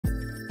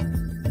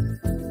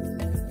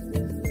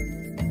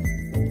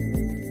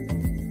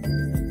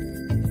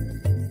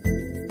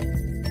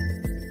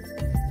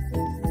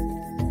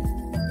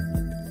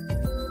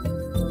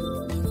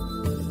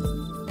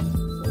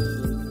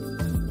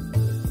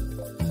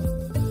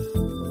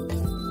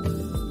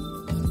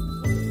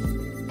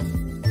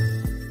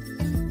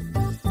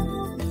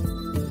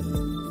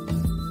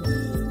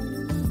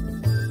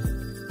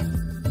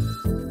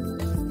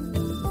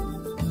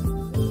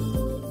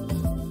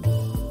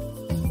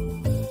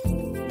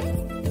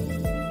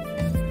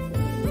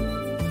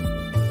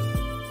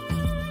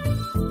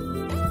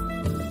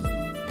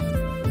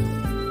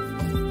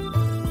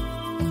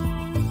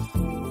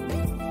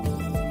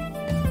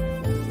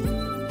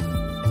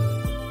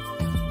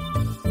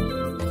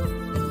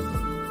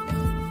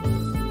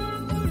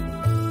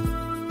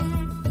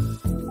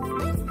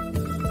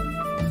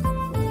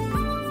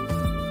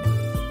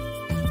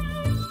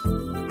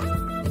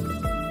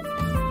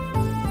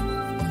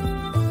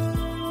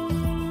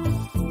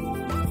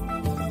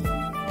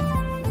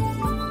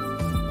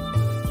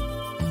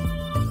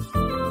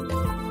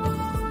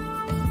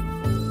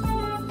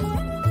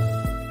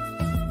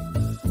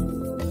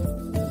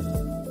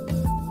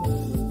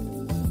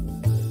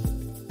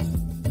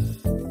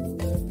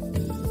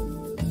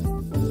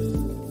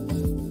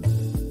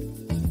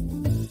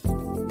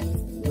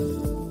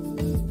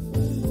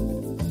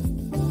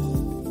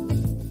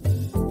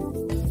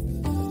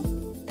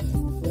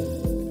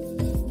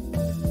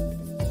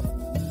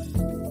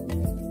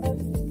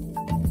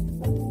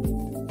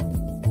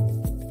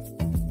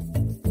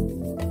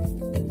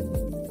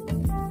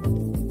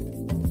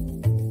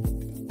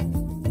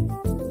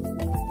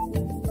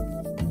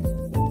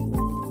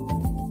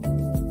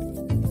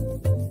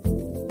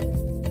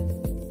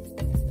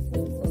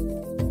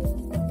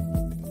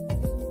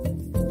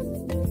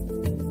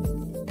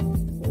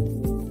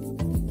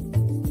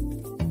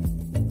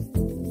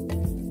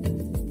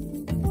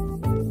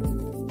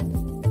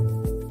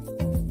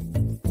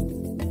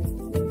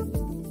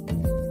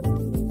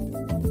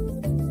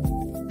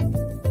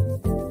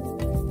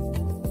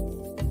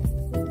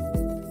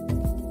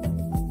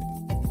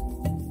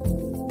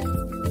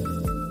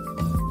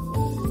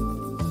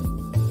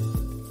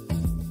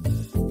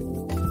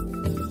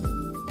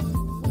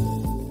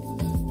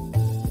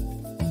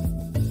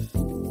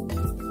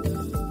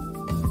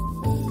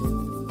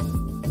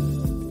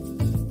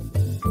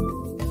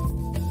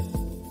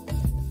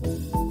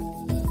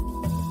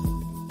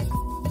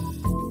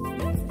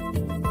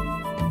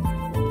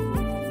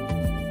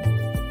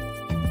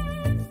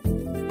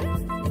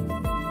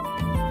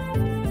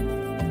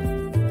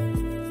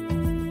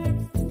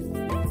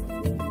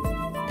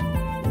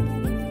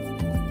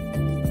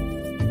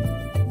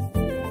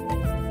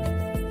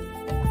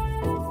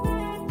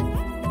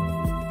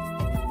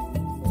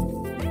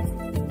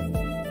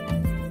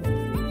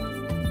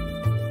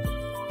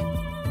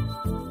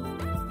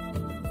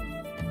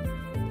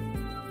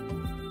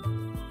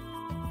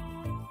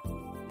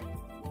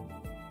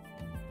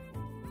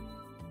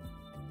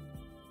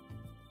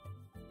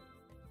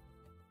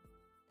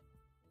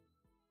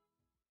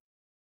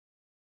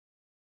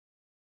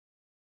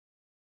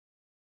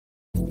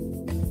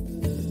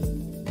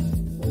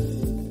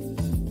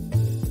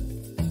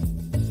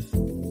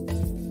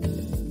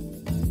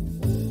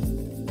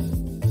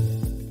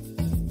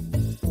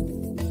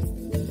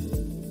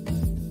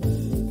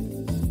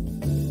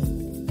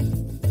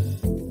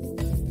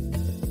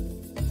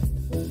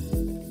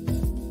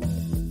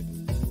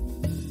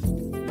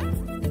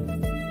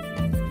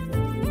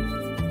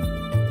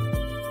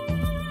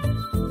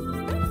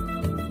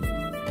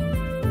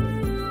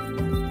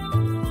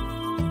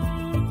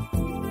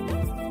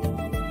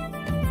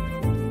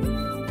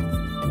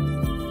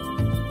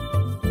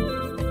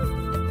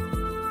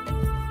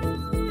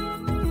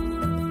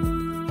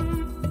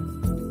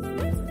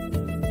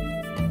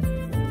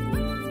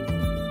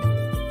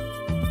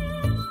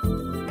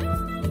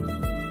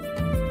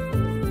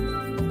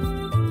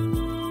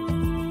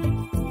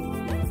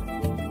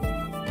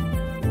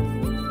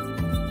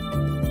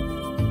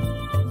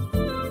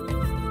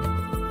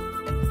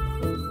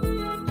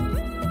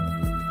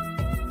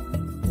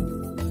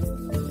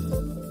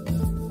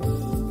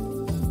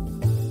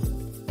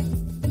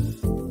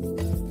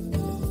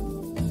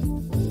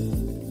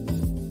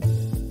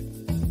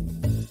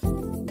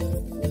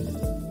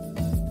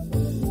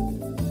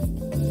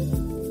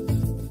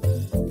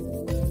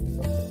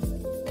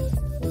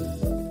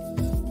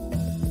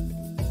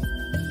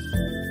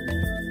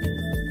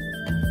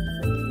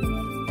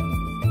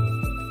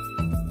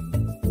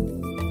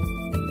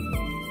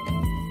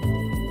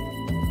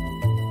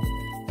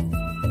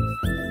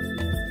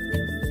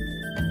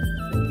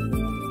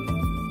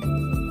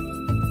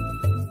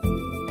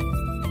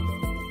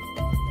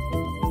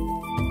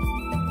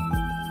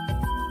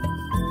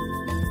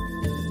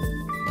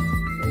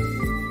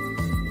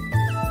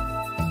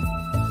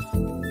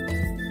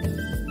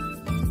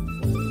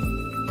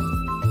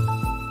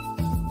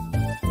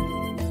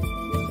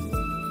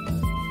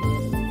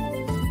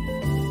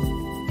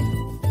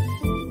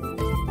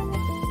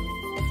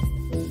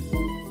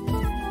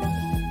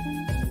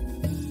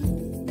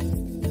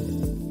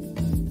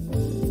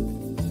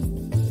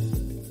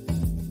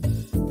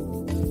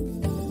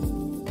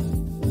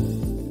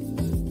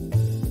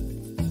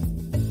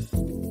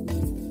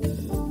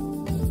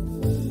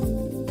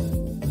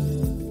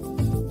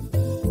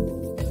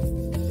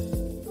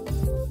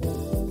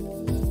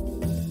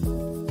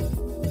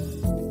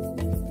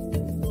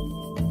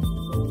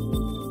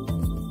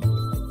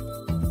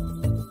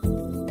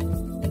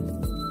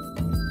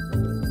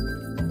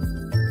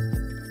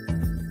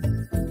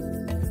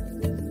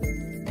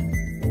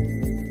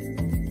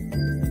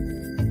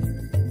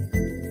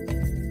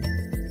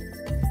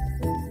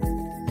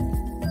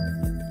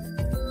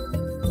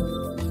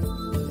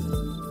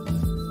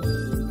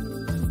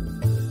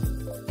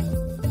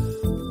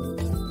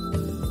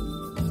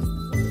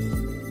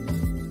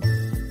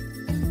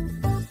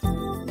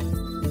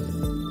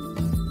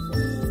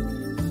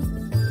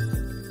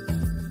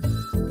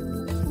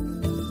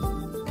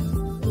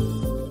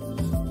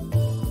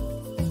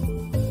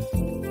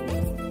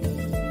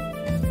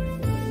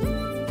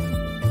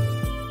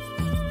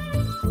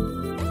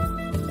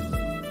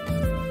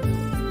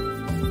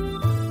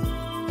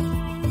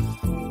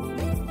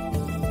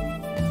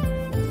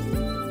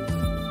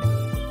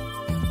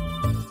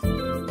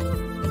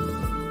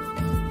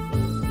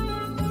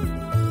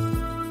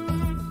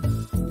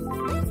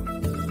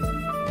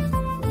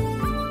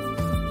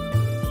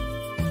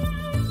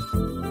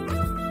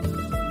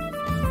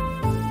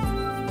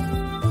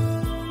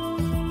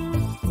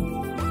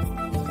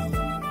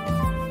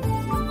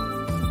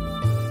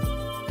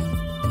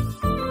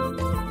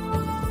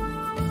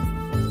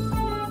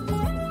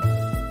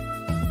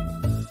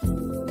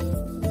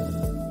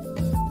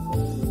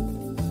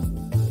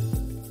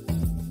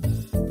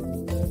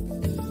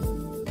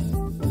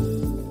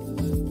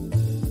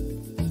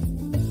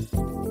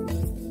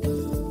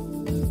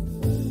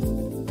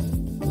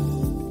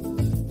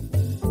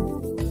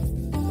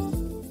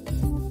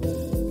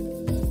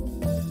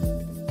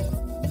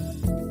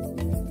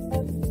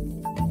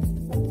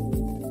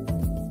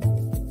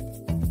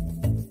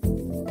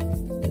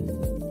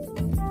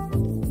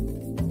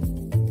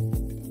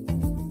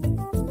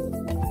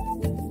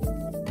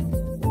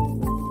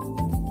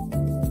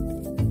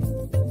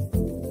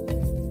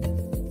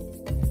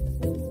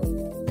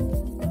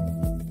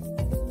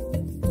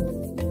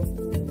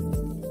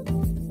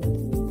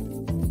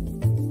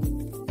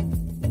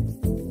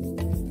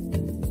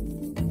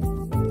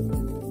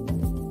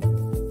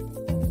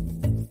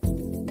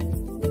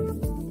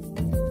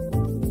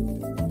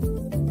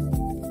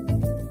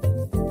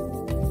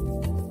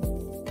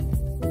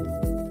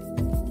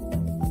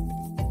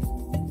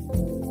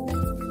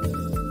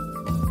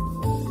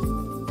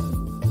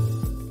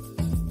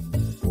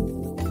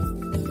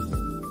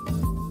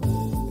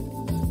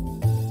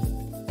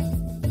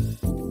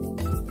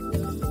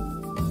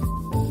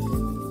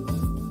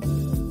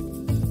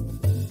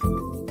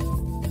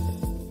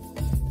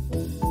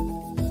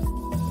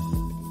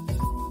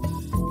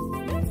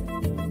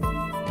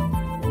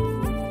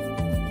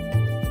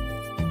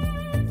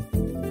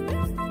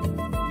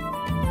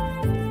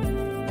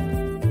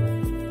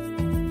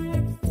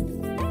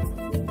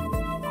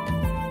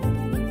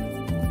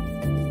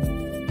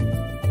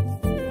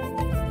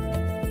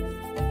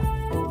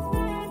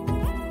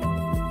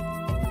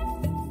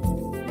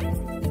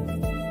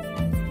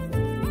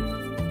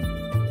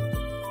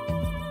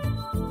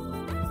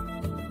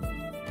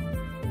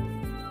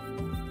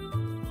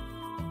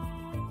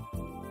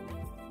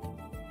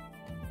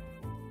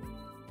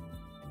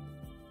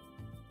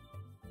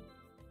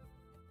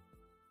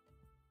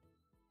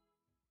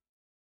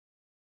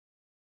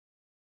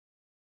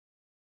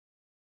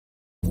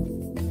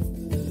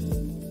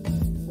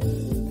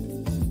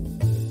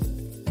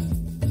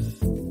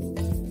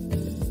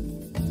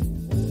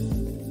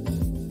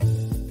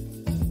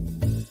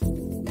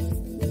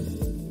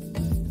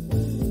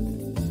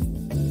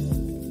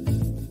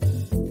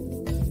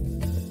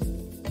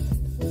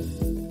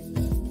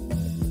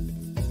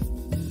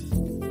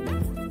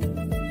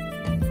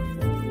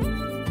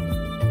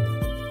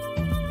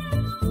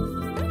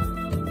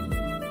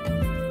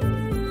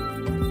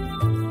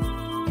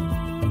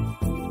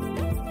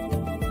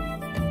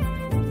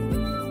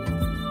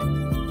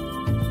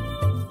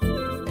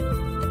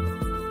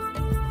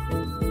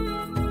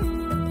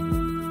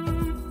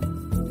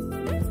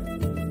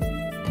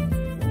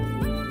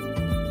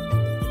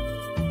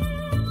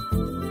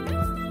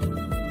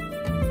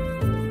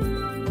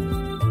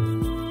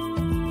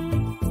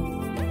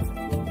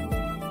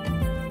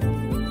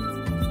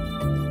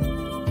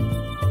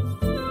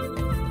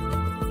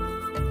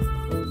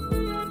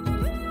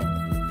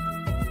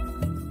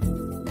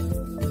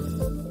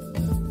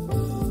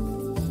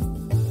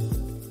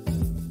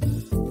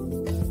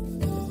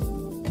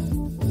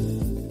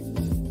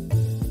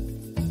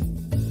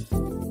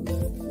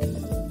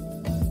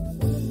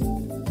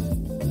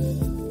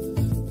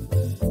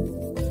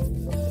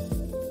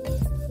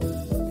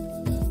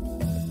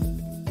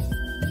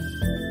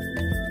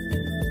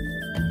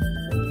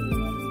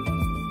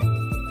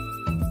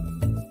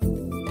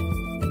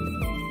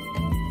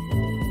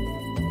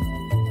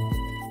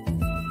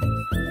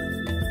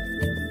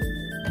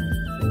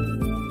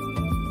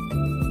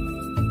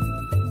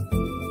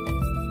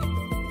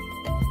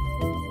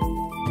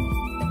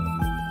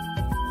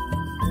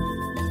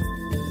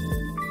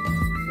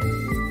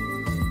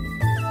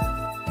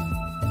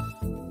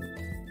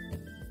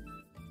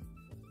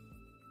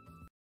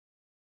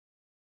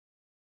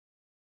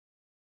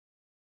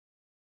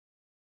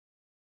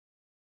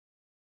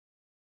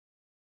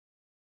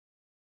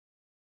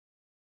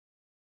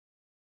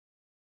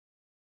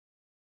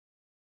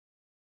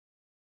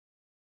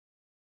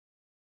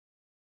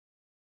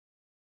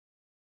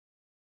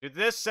Do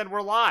this and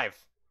we're live.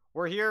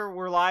 We're here,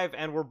 we're live,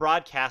 and we're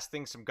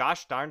broadcasting some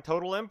gosh darn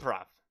total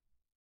improv.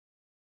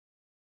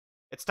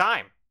 It's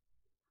time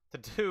to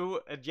do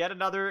yet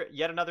another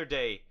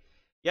day,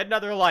 yet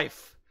another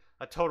life,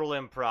 a total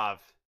improv.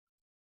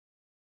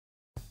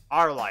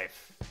 Our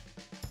life.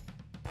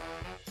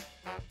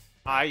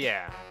 Ah,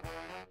 yeah.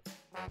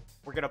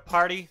 We're gonna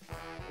party,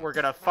 we're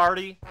gonna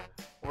farty,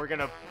 we're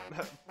gonna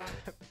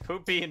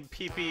poopy and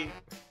pee-pee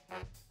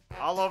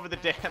all over the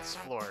dance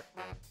floor.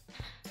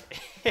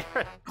 Here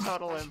at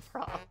Total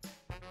Improv.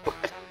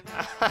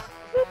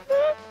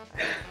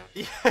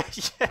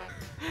 Yeah.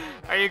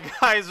 Are you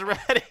guys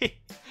ready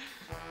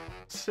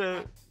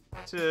to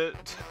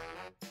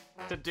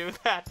do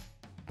that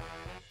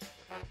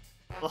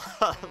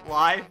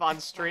live on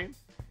stream?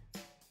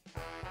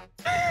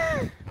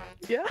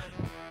 Yeah.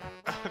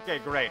 Okay,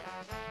 great.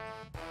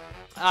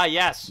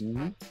 Yes.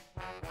 Mm-hmm.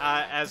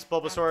 As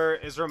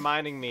Bulbasaur is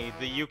reminding me,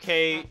 the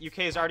UK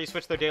has already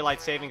switched their daylight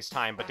savings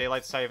time, but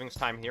daylight savings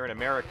time here in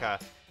America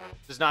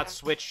does not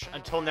switch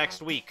until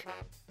next week.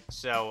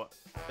 So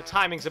the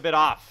timing's a bit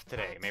off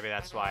today. Maybe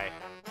that's why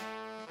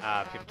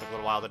people took a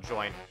little while to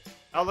join.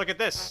 Oh, look at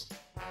this.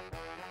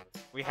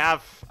 We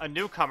have a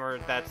newcomer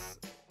that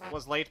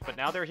was late, but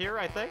now they're here,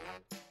 I think.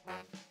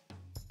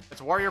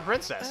 It's Warrior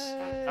Princess.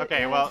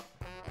 Okay, well,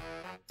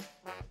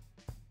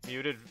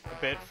 muted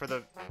a bit for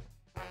the...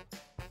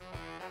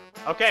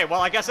 Okay, well,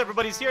 I guess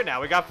everybody's here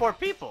now. We got 4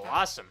 people.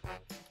 Awesome.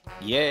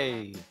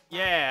 Yay.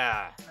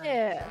 Yeah.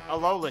 Yeah.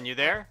 Alolan, you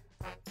there?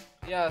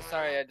 Yeah,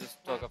 sorry, I just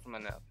woke up from a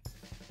nap.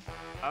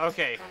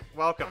 Okay,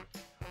 welcome.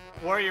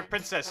 Warrior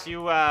Princess,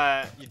 you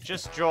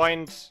just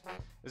joined. This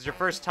is your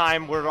first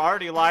time. We're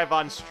already live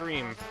on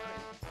stream,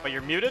 but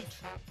you're muted?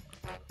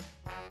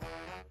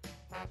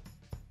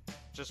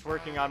 Just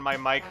working on my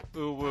mic.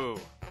 Ooh woo.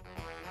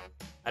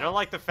 I don't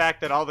like the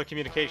fact that all the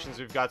communications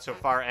we've got so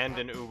far end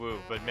in ooh woo,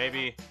 but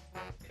maybe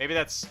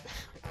that's...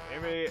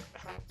 maybe...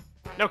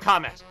 No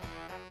comment.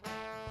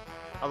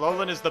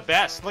 Alolan is the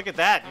best. Look at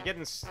that. You're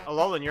getting...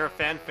 Alolan, you're a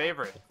fan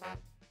favorite.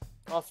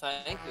 Oh,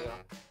 thank you.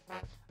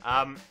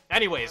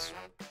 Anyways.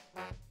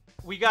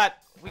 We got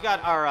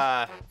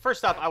our,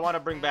 first up, I want to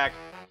bring back...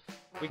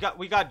 We got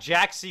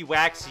Jaxie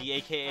Waxie,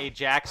 aka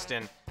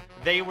Jaxton.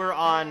 They were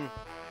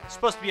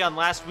supposed to be on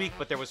last week,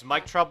 but there was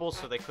mic trouble,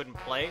 so they couldn't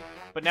play.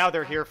 But now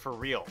they're here for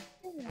real.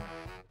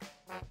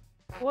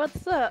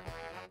 What's up?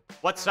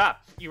 What's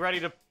up? You ready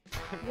to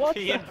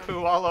pee and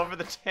poo all over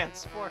the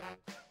dance floor?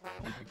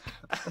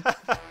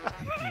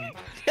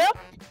 Yep.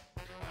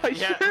 I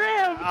Yeah, sure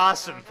am.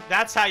 awesome.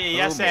 That's how you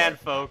yes and,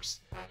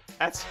 folks.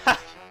 That's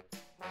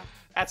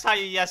how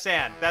you yes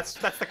and. That's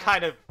the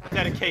kind of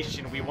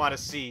dedication we want to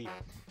see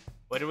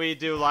when we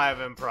do live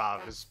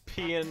improv, is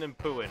peeing and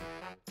pooing.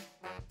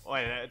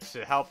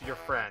 To help your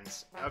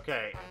friends.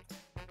 Okay.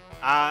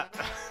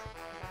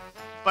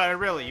 But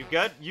really, you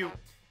good?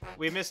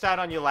 We missed out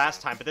on you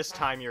last time, but this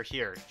time you're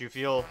here. Do you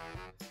feel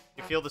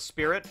the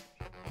spirit?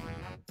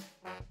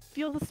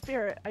 Feel the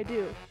spirit. I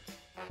do.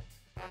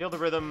 Feel the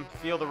rhythm,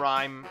 feel the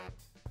rhyme.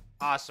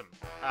 Awesome.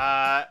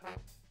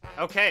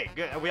 Okay,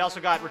 good. We also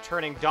got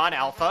returning Don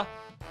Alpha.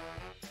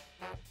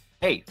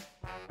 Hey.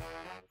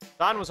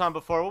 Don was on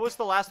before. What was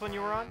the last one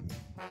you were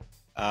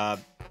on?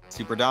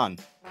 Super Dawn.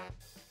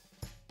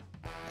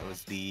 That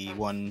was the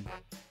one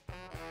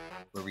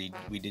where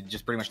we did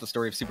just pretty much the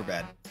story of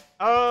Superbad.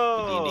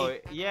 Oh,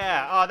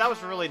 yeah. Oh, that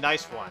was a really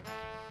nice one.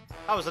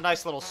 That was a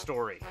nice little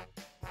story.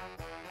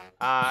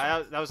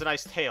 That was a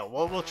nice tale.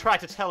 We'll try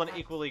to tell an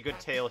equally good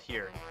tale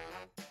here.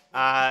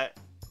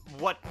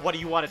 What do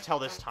you want to tell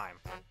this time?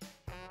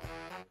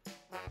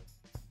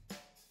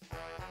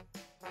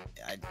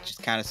 I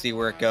just kind of see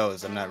where it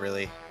goes. I'm not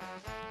really...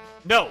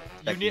 No,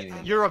 anything.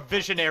 you're a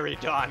visionary,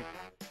 Don.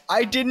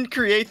 I didn't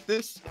create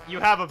this. You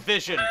have a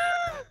vision.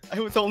 I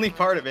was only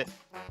part of it.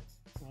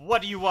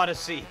 What do you want to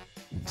see?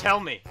 Tell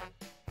me.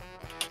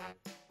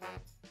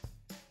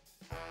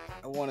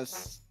 I want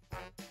to...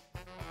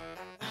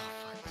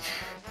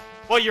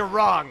 Well, you're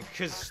wrong,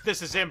 because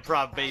this is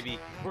improv, baby.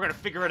 We're gonna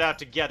figure it out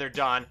together,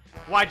 Don.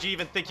 Why'd you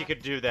even think you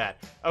could do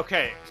that?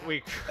 Okay,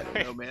 I don't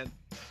know, man.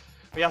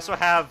 we also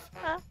have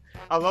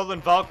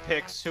Alolan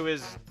Vulpix, who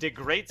is the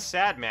Great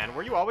Sad Man.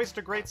 Were you always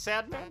the Great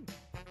Sad Man?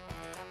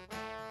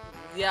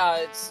 Yeah,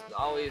 it's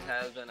always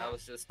has been. I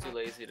was just too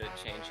lazy to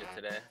change it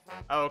today.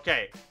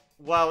 Okay.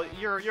 Well,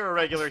 you're a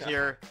regular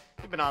here.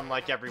 You've been on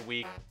like every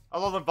week.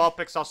 Alolan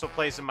Vulpix also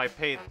plays in my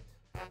paid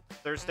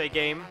Thursday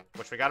game,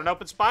 which we got an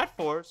open spot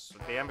for, so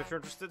damn if you're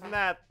interested in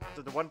that,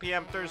 to the 1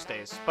 p.m.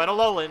 Thursdays. But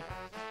Alolan,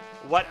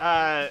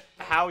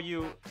 how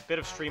you, bit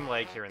of stream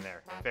lag here and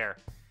there, fair.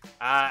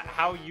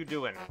 How you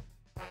doing?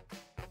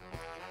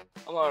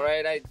 I'm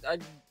alright. I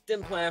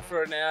didn't plan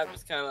for a nap,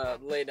 just kind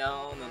of lay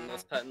down and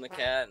was petting the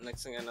cat.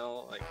 Next thing I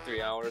know, like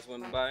 3 hours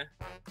went by.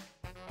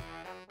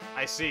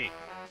 I see.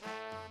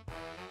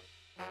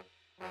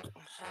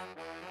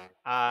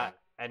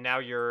 And now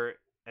you're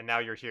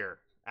here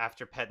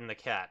after petting the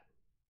cat.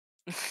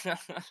 I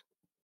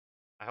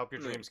hope your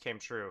dreams came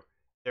true.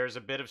 There's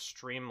a bit of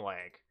stream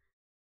lag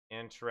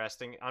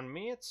Interesting. On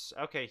me, it's...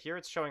 Okay, here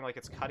it's showing like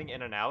it's cutting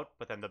in and out,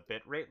 but then the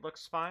bitrate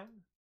looks fine.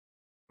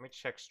 Let me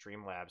check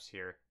Streamlabs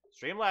here.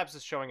 Streamlabs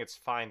is showing it's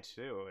fine,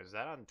 too. Is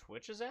that on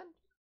Twitch's end?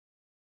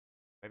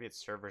 Maybe it's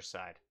server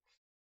side.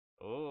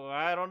 Oh,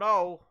 I don't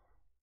know.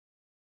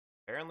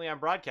 Apparently I'm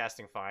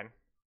broadcasting fine.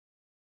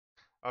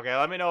 Okay,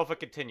 let me know if it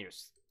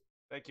continues.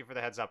 Thank you for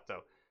the heads up,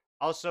 though.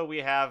 Also, we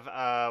have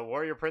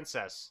Warrior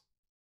Princess.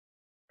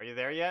 Are you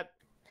there yet?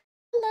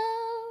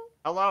 Hello.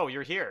 Hello,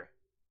 you're here.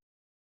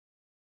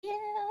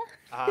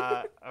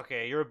 Yeah.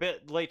 Okay, you're a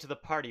bit late to the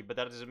party, but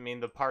that doesn't mean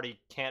the party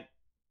can't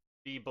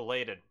be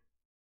belated.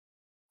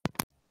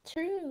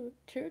 True.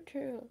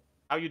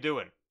 How you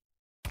doing?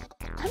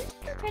 I'm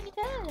doing pretty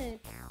good.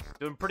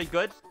 Doing pretty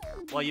good?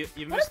 Well, you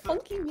What missed a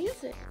funky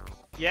music.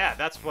 Yeah,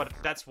 that's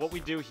what we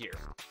do here.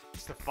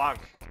 It's the funk.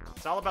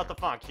 It's all about the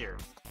funk here.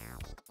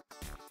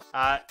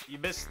 You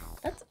missed...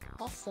 That's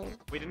awesome.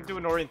 We didn't do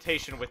an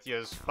orientation with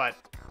yous, but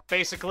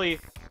basically,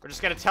 we're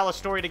just gonna tell a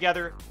story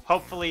together.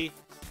 Hopefully,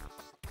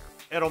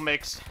 it'll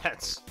make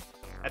sense.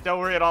 And don't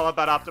worry at all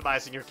about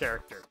optimizing your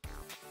character.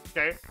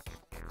 Okay?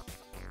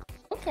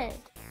 Okay.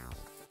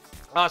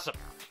 Awesome.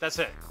 That's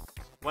it.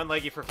 One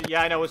leggy for...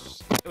 Yeah, I know it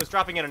was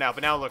dropping in and out,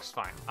 but now it looks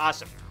fine.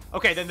 Awesome.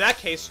 Okay, then in that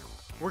case,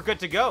 we're good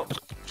to go.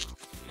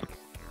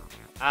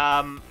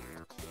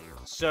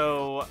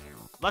 So,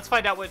 let's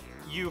find out what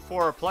you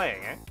four are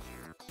playing, eh?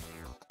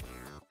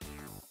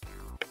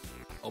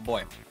 Oh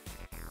boy.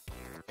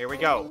 Here we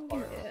go.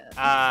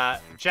 Yeah.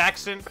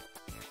 Jackson,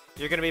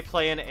 you're gonna be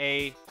playing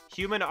a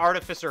human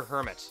artificer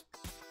hermit.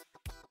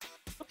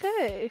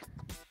 Okay.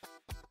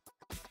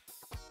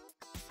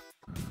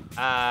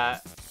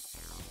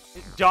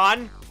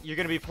 Dawn, you're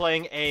gonna be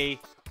playing a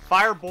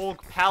Firebolt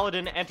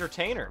Paladin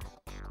Entertainer.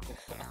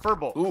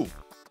 Firbolg. Ooh.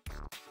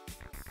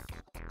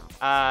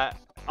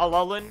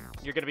 Alulin,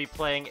 you're gonna be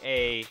playing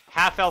a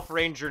Half-Elf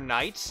Ranger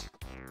Knight.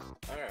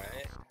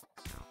 Alright.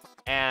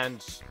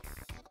 And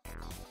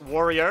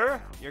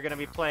Warrior, you're gonna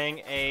be playing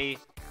a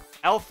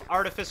Elf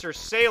Artificer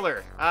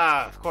Sailor.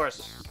 Ah, of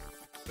course.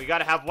 We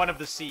gotta have one of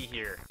the C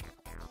here.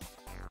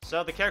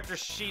 So the character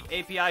sheet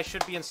API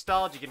should be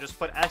installed. You can just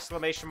put !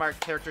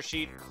 character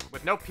sheet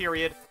with no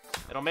period.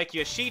 It'll make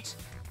you a sheet.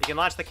 You can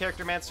launch the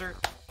Character Mancer.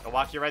 It'll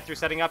walk you right through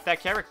setting up that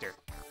character.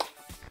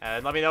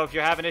 And let me know if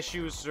you're having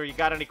issues or you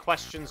got any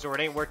questions or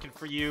it ain't working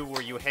for you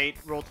or you hate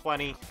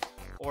Roll20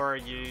 or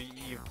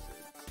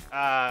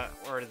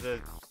or the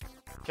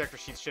character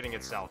sheet's shitting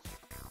itself.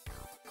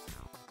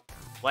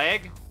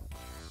 Lag?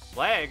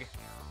 Lag?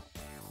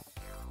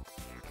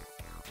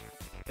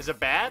 Is it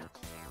bad?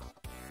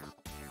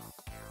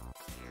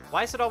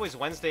 Why is it always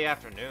Wednesday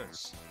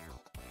afternoons?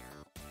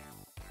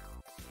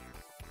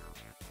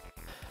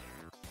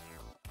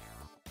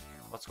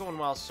 What's going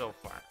well so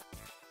far,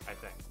 I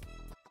think.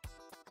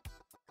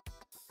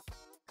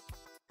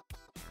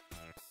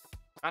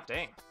 God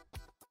dang.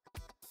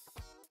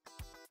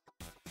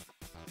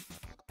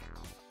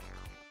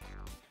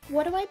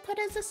 What do I put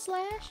as a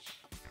slash?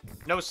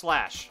 No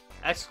slash.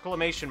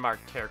 Exclamation mark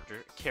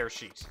character care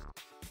sheet.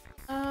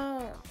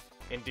 Oh.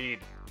 Indeed.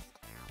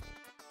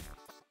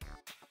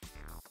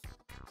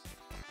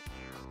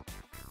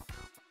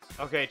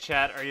 Okay,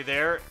 chat, are you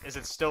there? Is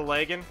it still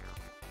lagging?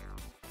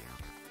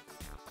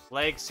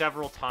 Lag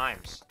several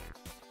times.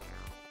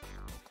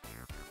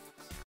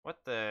 What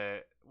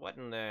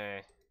in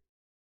the...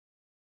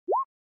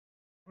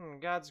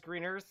 God's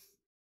green earth?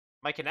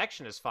 My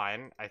connection is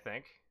fine, I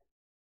think.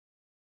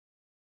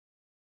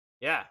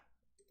 Yeah.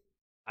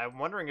 I'm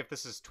wondering if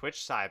this is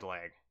Twitch side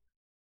lag.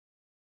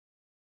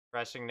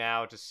 Pressing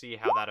now to see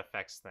how that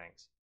affects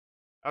things.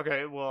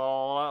 Okay,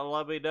 well,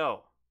 let me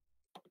know.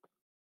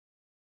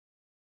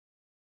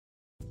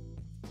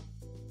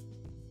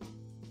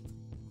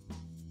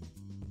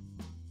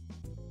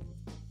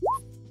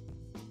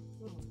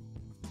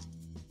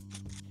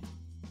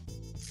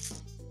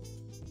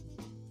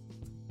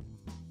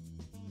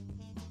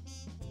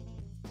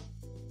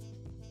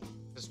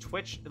 Does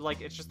Twitch,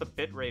 like, it's just the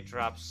bitrate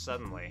drops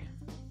suddenly.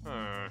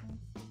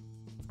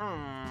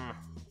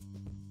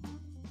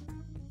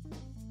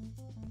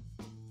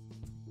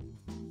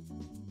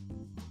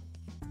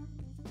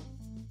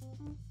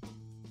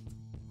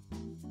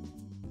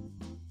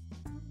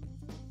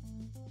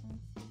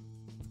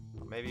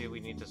 Maybe we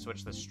need to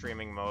switch the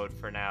streaming mode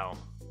for now.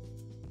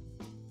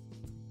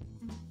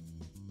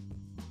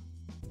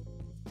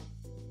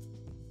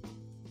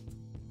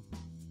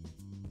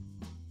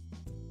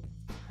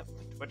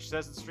 Twitch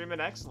says it's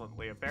streaming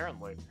excellently,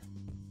 apparently.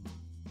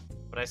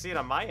 But I see it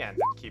on my end.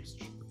 It keeps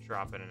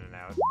dropping in and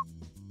out.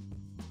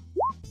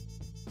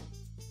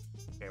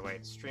 Okay,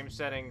 wait. Stream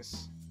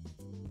settings.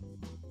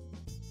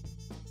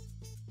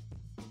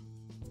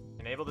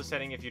 Enable the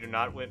setting if you do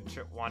not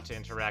want to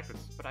interact with...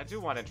 But I do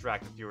want to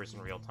interact with viewers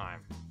in real time.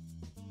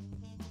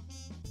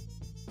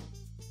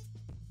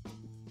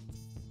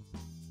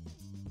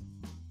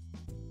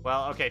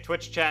 Well, okay,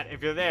 Twitch chat,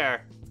 if you're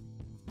there,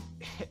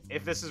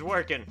 if this is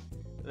working,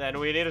 then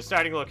we need a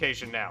starting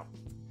location now.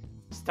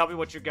 Just tell me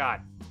what you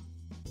got.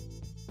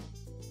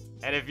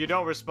 And if you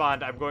don't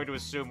respond, I'm going to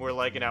assume we're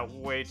lagging out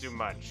way too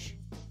much.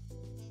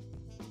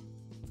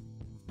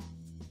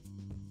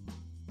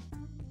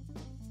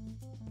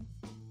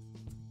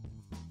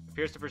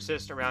 Appears to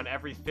persist around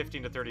every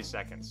 15 to 30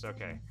 seconds.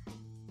 Okay.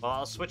 Well,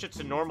 I'll switch it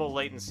to normal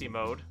latency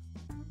mode.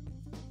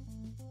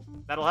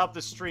 That'll help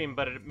the stream,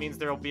 but it means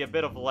there'll be a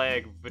bit of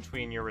lag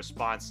between your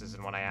responses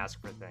and when I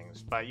ask for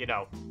things. But, you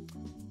know,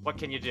 what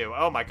can you do?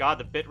 Oh my god,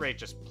 the bitrate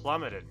just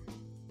plummeted.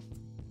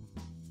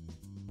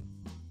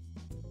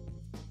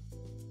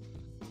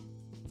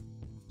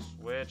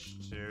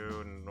 Switch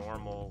to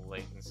normal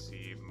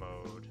latency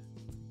mode.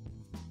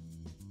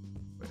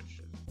 Which is...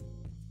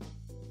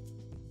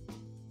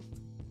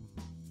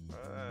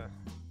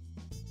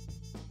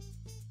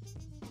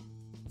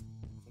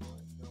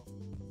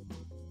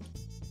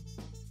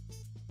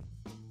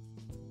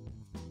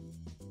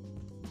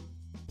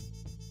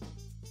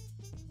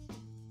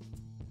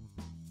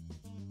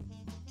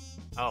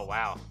 Oh,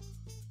 wow.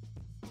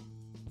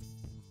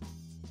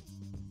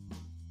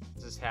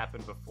 This has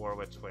happened before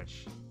with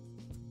Twitch.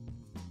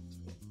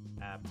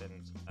 It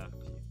happened a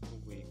few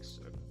weeks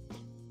ago.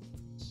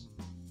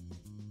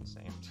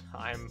 Same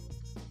time.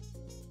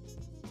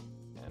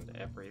 And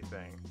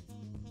everything.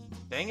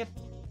 Dang it.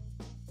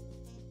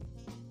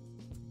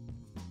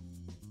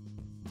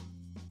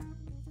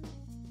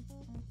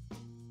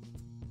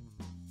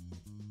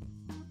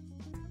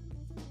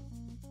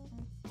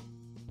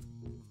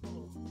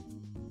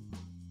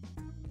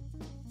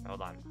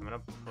 Hold on, I'm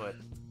gonna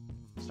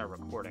start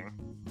recording.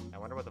 I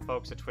wonder what the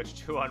folks at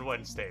Twitch do on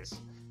Wednesdays.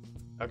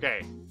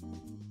 Okay.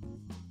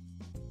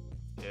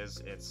 Is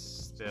it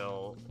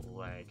still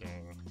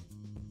lagging?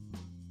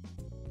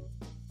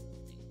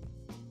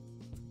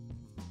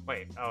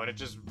 Wait, oh, and it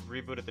just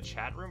rebooted the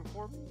chat room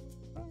for me?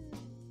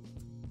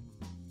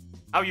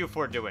 How you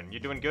four doing? You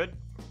doing good?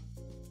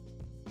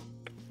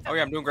 Oh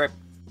yeah, I'm doing great.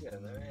 Yeah,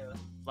 there, yeah.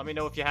 Let me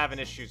know if you're having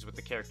issues with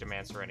the character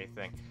mance or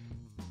anything.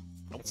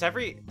 It's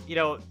every, you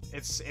know, it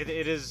is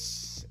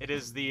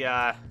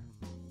the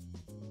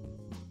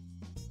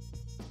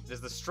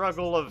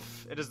struggle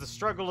of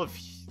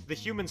the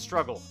human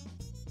struggle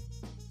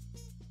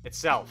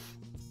itself.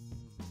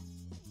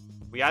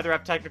 We either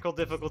have technical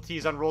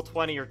difficulties on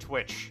Roll20 or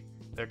Twitch.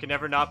 There can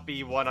never not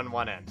be one on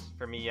one end.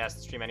 For me, yes,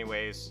 the stream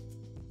anyways.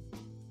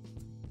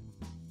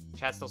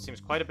 Chat still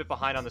seems quite a bit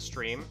behind on the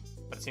stream,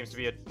 but it seems to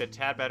be a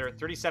tad better.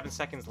 37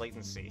 seconds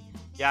latency.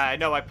 Yeah, I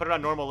know, I put it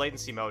on normal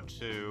latency mode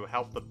to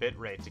help the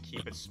bitrate to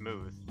keep it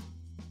smooth.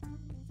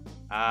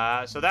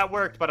 So that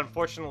worked, but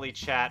unfortunately,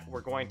 chat,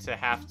 we're going to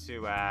have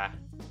to,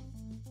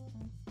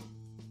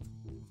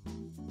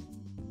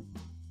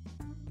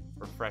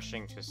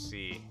 refreshing to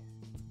see.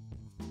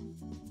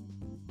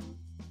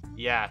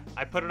 Yeah,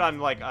 I put it on,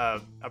 like,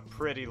 a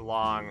pretty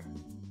long...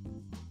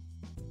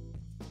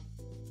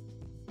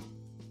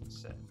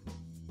 set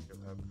to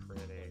a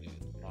pretty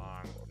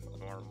long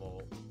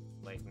normal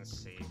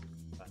latency,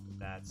 but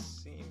that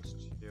seems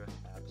to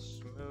have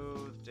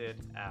smoothed it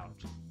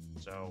out.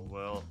 So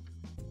we'll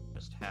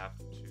just have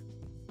to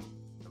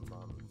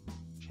minimum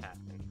chat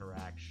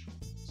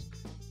interactions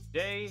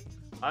today,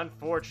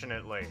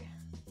 unfortunately.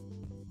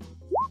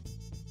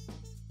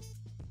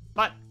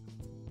 But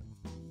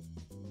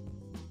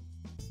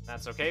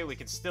that's okay, we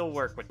can still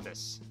work with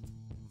this.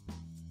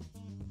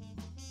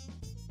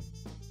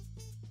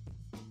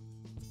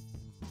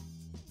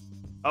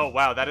 Oh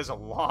wow, that is a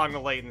long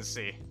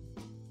latency.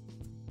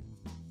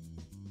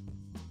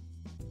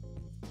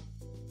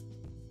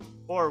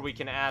 Or we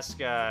can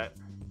ask, I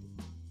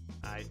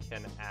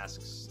can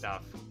ask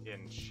stuff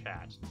in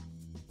chat.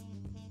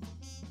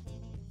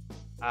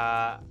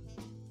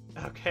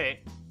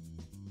 Okay.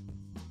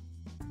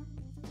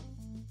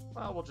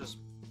 Well, we'll just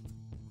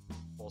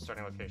pull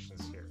starting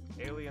locations here.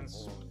 Alien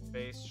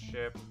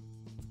spaceship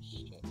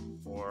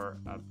or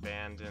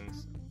abandoned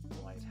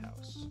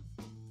lighthouse.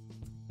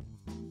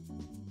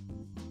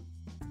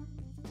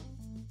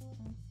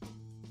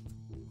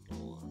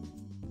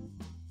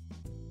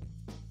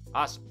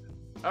 Awesome.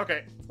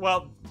 Okay,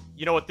 well,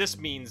 you know what this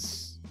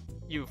means,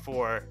 you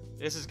four.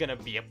 This is gonna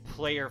be a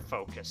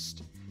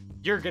player-focused.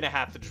 You're gonna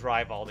have to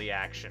drive all the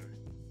action.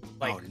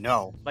 Like, oh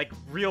no. Like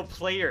real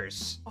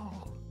players.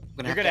 Oh.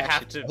 You're gonna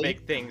have to make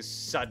things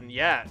sudden.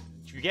 Yeah,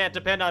 you can't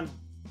depend on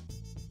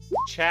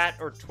chat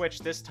or Twitch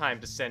this time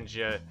to send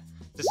you,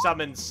 to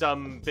summon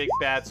some big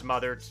bad's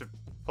mother to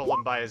pull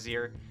him by his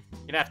ear.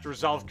 You're gonna have to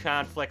resolve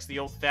conflicts the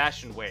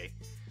old-fashioned way,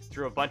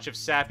 through a bunch of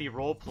sappy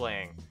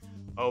role-playing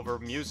over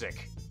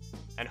music.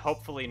 And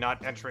hopefully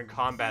not entering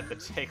combat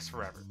that takes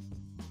forever.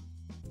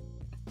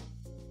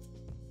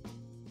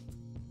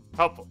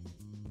 Hopefully.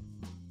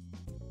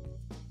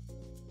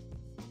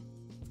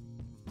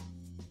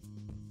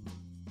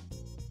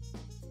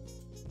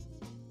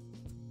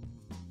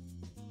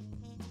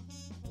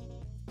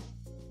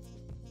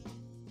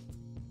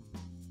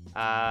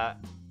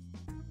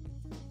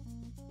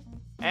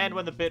 And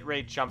when the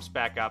bitrate jumps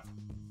back up,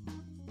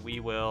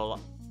 I'll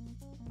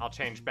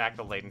change back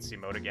the latency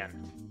mode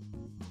again.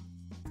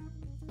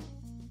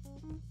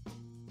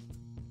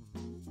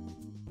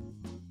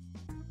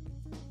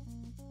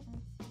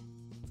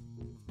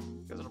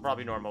 It'll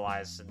probably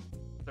normalize in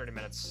 30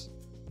 minutes.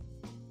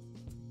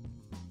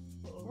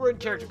 We're in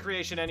character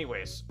creation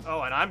anyways.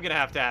 Oh, and I'm gonna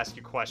have to ask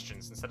you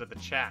questions instead of the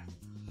chat.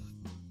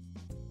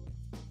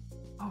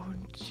 Oh,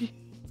 gee.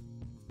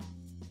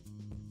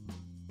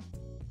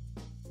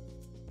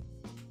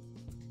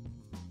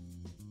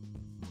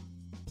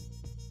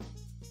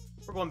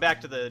 We're going back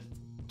to the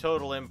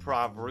Total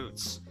Improv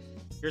roots.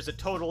 Here's a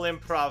Total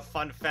Improv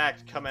fun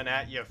fact coming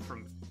at you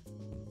from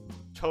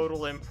Total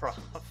Improv.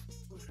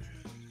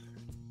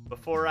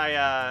 Before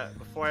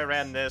I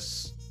ran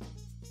this,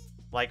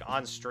 like,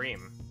 on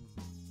stream,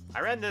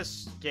 I ran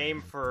this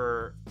game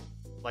for,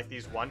 like,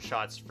 these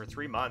one-shots for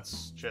 3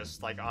 months,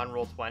 just, like, on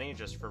Roll20,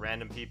 just for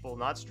random people,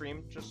 not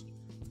streamed, just,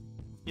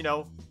 you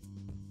know,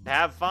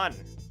 have fun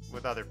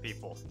with other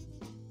people.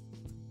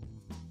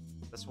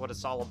 That's what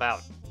it's all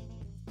about.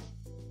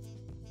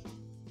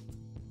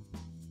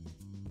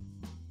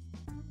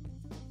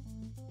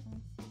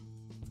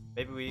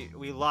 Maybe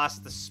we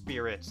lost the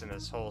spirit in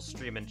this whole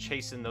stream and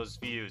chasing those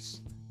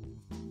views.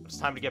 It's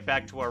time to get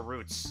back to our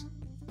roots.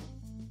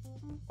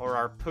 Or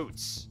our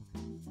poots,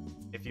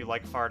 if you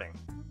like farting.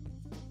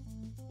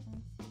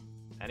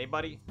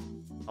 Anybody?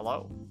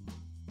 Hello?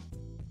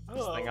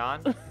 This thing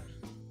on?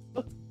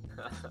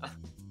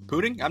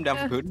 Pooting? I'm down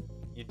for Putin.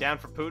 You down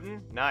for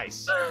Putin?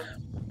 Nice.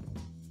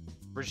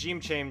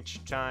 Regime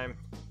change time.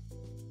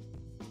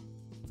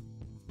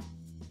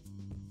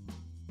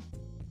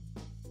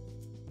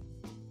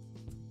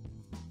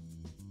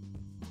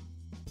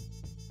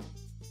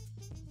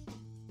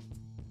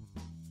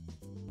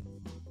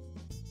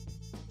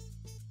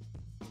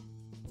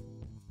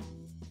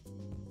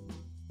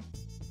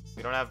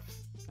 We don't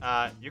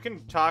have, you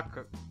can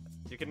talk,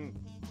 you can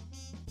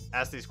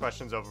ask these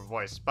questions over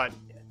voice, but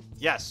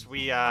yes,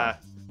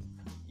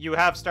 you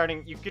have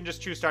starting, you can just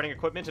choose starting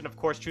equipment and of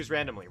course choose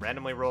randomly.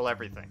 Randomly roll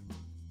everything.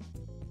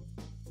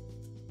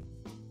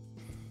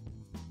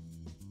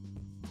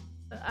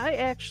 I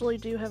actually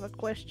do have a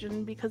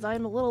question because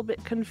I'm a little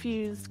bit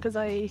confused because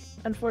this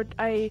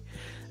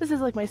is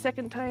like my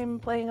second time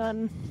playing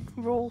on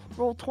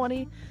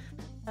Roll20.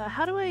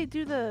 How do I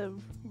do the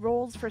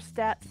rolls for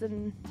stats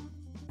and...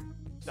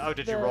 Oh,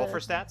 did you roll for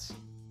stats?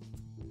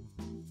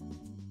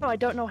 No, I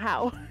don't know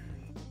how.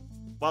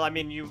 Well, I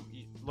mean, you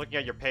looking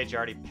at your page, you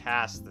already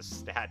passed the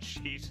stat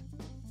sheet.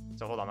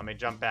 So hold on, let me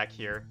jump back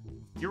here.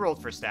 You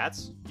rolled for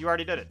stats. You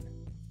already did it.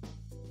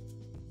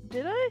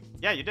 Did I?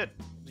 Yeah, you did.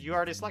 You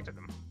already selected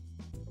them.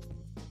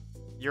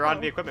 You're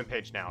on the equipment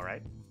page now,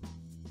 right?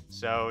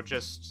 So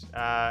just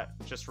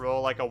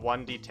roll like a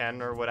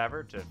 1d10 or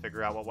whatever to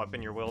figure out what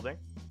weapon you're wielding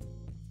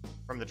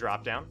from the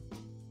drop down.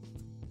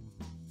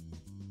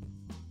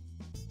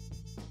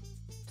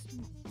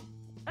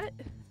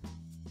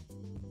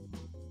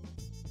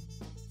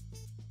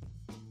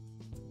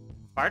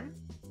 Pardon?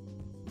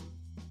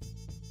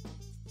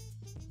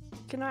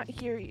 Cannot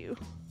hear you.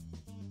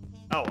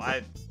 Oh,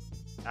 I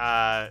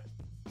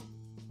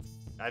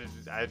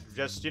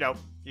just, you know,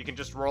 you can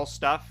just roll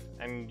stuff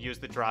and use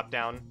the drop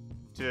down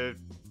to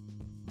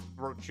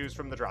choose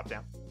from the drop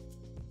down.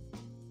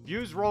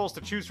 Use rolls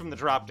to choose from the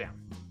drop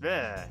down.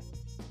 Ugh.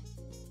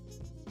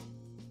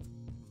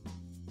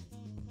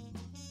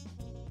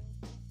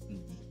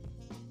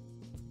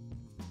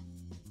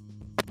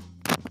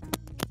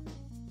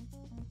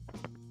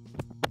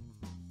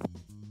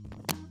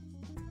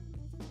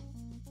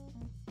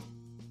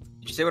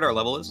 Did you say what our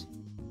level is?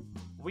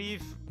 We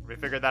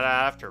figured that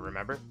out after,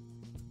 remember?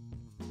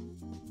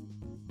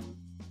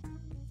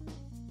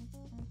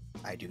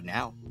 I do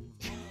now.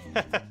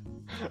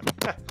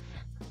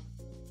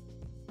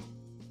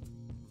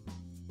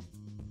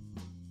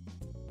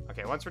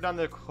 Okay, once we're done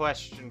the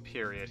question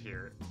period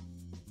here,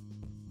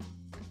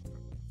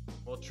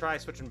 we'll try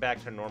switching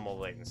back to normal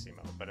latency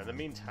mode, but in the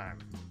meantime...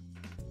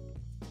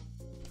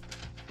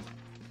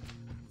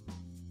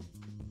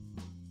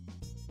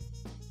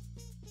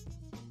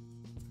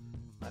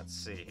 Let's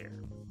see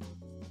here.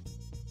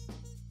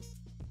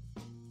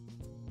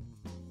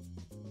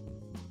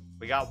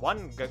 We got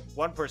one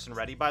person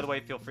ready. By the way,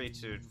 feel free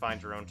to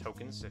find your own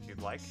tokens if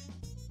you'd like.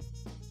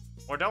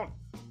 Or don't.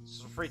 This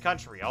is a free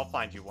country. I'll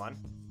find you one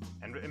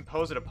and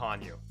impose it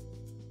upon you.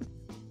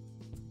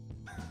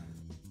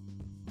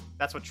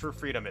 That's what true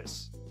freedom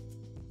is.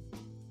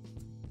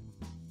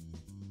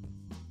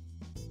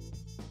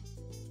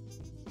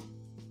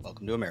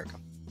 Welcome to America.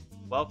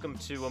 Welcome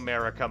to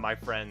America, my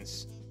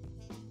friends.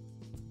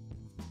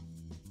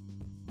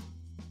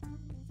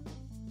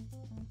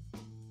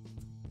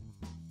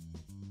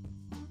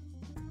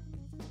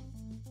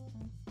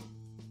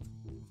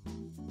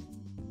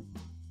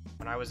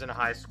 When I was in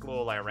high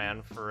school, I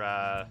ran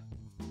for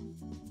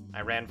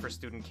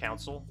student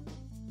council,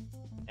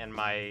 and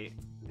my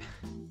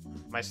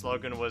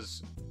slogan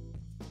was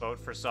 "Vote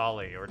for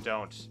Solly or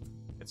don't.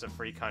 It's a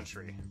free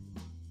country."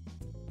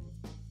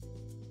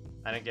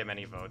 I didn't get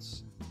many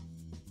votes.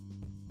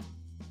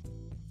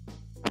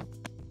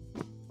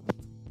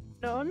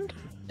 None?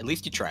 At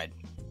least you tried.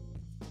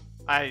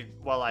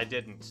 Well, I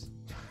didn't.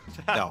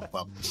 No,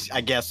 well,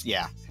 I guess,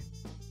 yeah.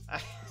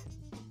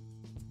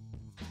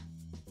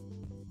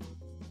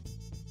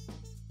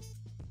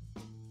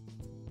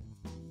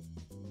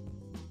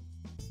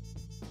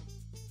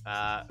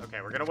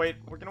 Okay, we're gonna wait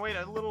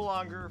a little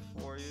longer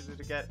for you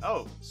to get...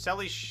 Oh,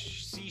 Selly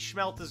Sea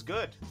Schmelt is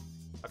good.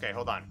 Okay,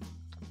 hold on.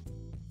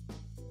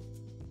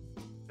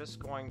 Just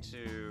going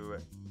to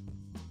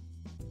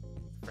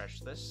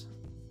refresh this.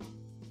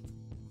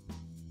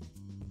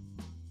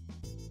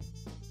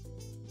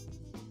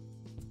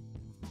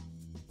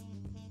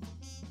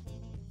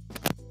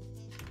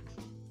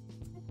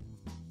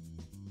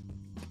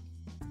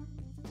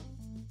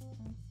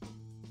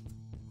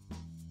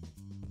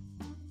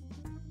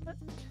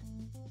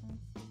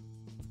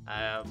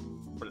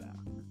 Blah.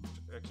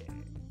 Okay.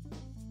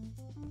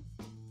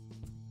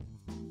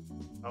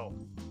 Oh.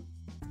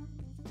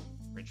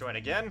 Rejoin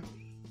again.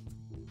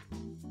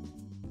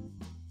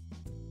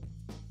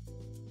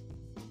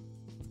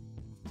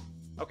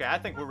 Okay, I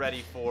think we're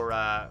ready for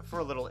a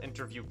little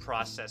interview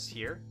process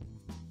here.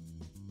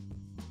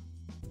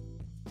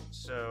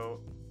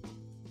 So,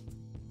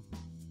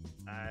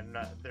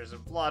 there's a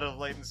lot of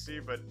latency,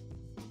 but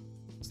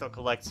still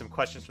collect some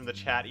questions from the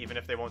chat, even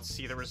if they won't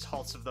see the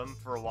results of them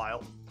for a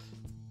while.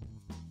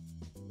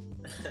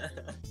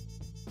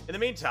 In the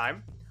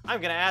meantime,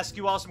 I'm gonna ask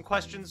you all some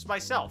questions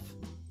myself.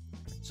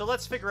 So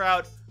let's figure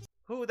out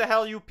who the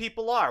hell you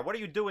people are. What are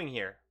you doing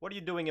here? What are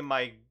you doing in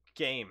my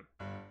game?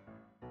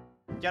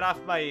 Get off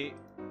my...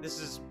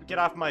 Get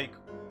off my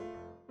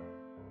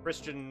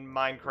Christian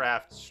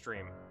Minecraft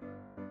stream.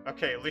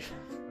 Okay,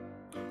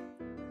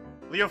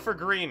 Leo for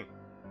green.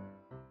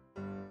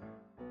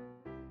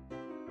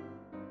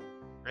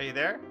 Are you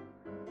there?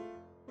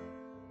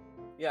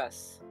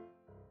 Yes.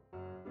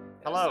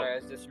 Hello. Sorry, I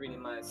was just reading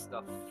my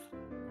stuff.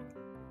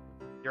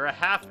 You're a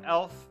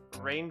half-elf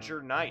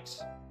ranger knight.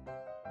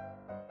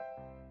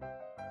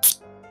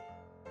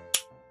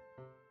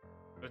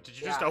 Did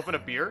you just open a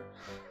beer?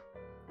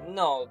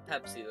 No,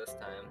 Pepsi this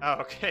time. Oh,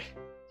 okay.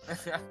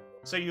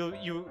 So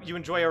you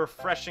enjoy a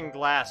refreshing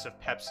glass of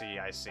Pepsi,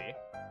 I see.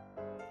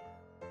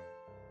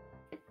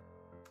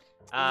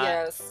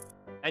 Yes.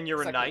 And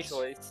you're a knight.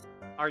 Choice.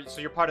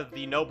 So you're part of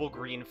the Noble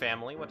Green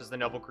family. What does the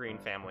Noble Green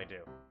family do?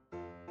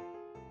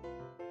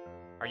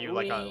 Are you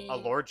like a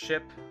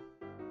lordship?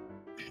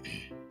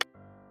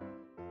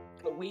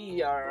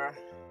 We are...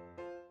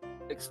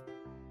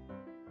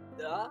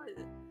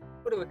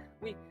 what are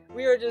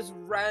we are just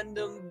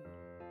random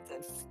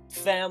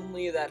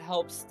family that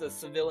helps the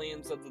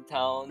civilians of the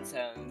towns,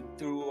 and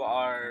through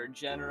our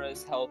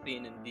generous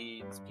helping and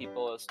deeds,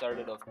 people have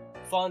started a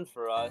fund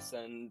for us,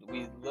 and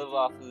we live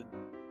off of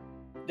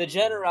the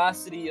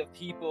generosity of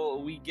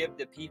people we give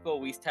to people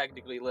we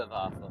technically live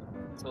off of.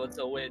 So it's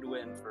a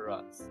win-win for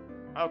us.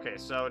 Okay,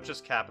 so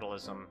just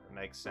capitalism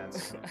makes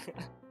sense.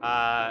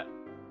 Oh,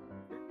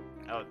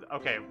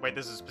 okay, wait,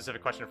 this is a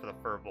specific question for the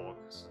Furball.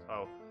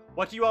 Oh,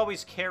 what do you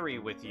always carry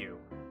with you?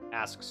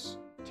 Asks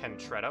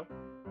Tentretto.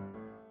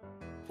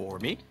 For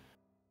me?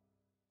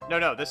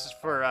 No, this is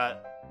for,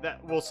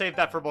 we'll save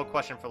that Furball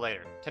question for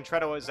later.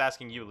 Tentretto is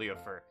asking you,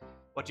 Leofur,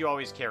 what do you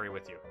always carry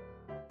with you?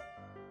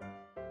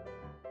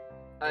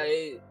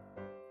 I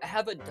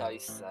have a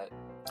dice set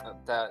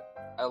that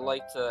I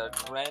like to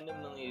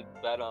randomly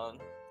bet on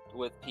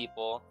with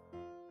people.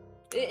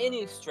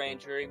 Any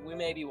stranger, we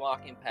may be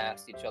walking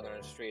past each other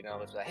in the street, and I'll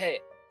just be like,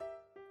 hey,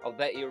 I'll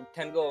bet you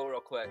 10 gold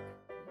real quick.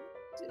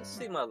 Just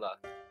see my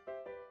luck.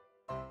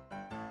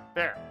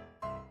 Fair.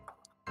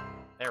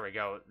 There we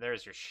go.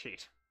 There's your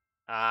sheet.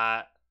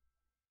 What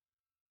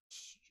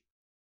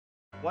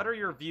are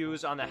your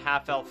views on the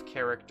half-elf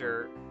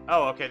character?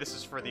 Oh, okay, this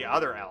is for the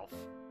other elf.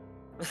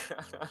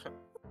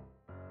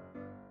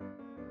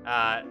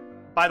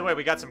 By the way,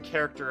 we got some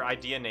character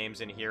idea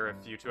names in here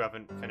if you two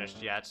haven't finished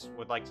yet.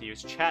 Would like to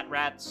use Chat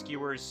Rat,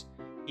 Skewers,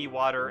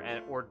 Ewater,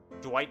 or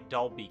Dwight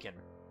Dullbeacon.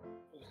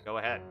 Go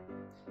ahead.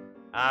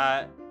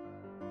 I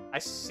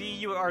see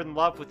you are in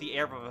love with the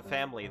heir of a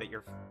family that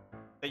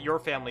your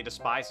family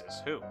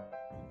despises. Who?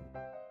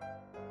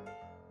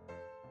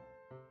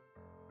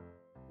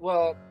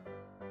 Well,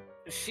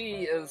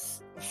 she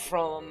is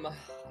from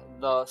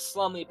the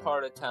slummy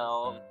part of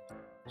town.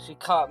 She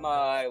caught my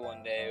eye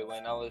one day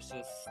when I was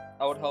just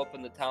out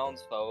helping the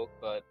townsfolk,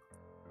 but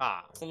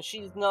since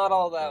she's not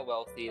all that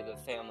wealthy, the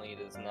family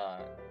does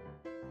not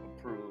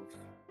approve.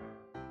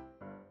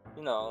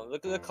 You know,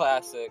 look at the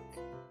classic.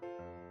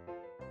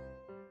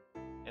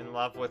 In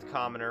love with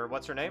commoner.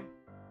 What's her name?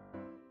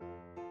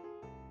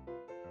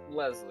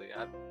 Leslie.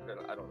 I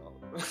don't know.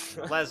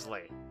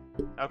 Leslie.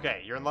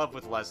 Okay, you're in love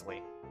with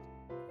Leslie.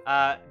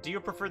 Do you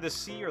prefer the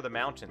sea or the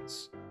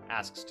mountains?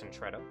 Asks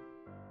Tentretto.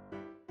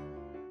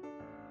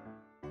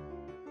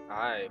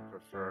 I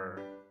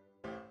prefer...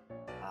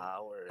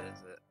 where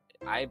is it?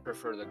 I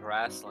prefer the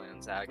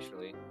grasslands,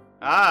 actually.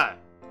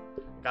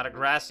 Got a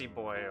grassy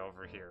boy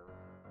over here.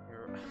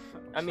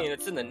 I mean,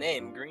 it's in the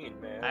name, green,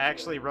 man. I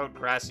actually wrote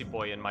grassy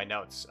boy in my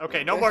notes.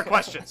 Okay, no more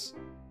questions.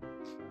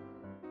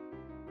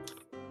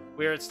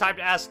 It's time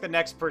to ask the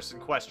next person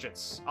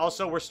questions.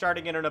 Also, we're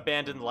starting in an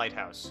abandoned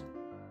lighthouse.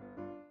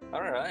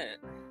 Alright.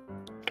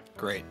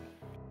 Great.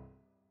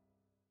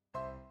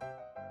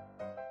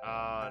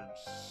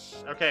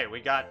 Okay, we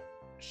got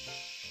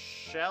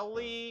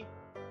Shelly,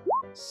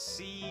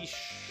 Sea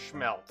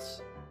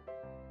Schmelt.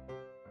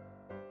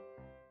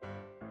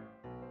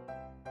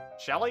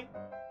 Shelly,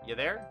 you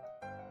there?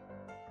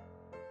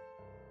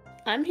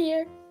 I'm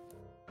here.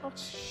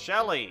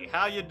 Shelly,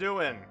 how you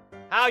doing?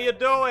 How you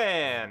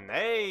doing?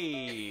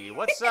 Hey,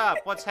 what's up?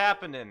 What's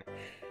happening?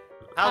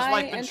 How's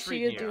life been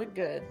treating you? Doing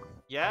good.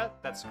 Yeah,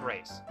 that's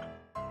great.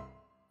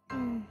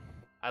 Mm.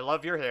 I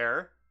love your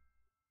hair.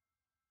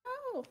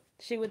 Oh,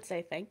 she would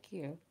say thank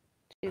you.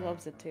 She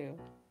loves it too.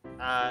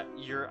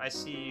 I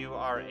see you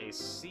are a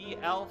sea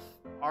elf,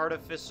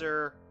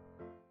 artificer,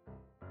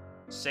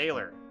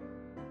 sailor.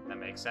 That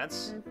makes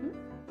sense.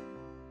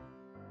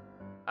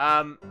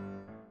 Mm-hmm.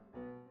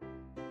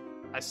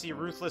 I see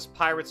ruthless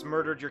pirates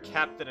murdered your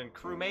captain and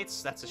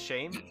crewmates. That's a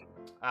shame.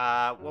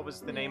 What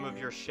was the name of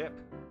your ship?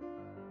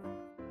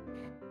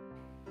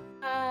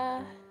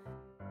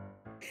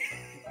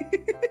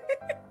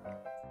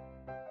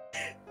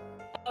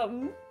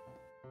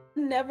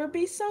 Never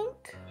be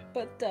sunk,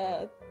 but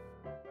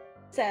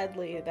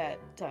sadly that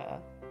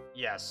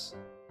Yes,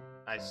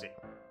 I see.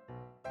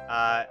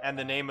 And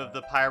the name of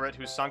the pirate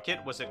who sunk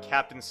it, was it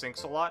Captain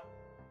Sinks-a-Lot?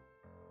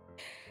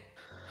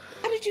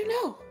 How did you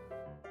know?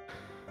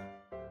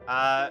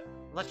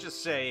 Let's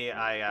just say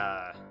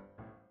I'm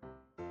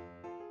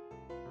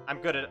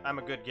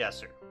a good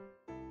guesser.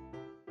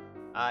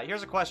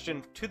 Here's a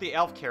question to the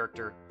elf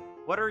character.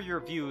 What are your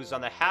views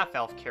on the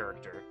half-elf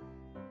character?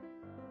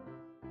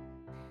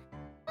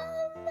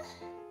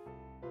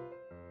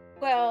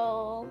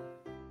 Well,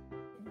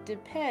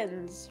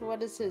 depends.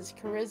 What is his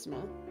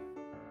charisma?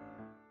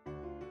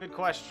 Good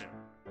question.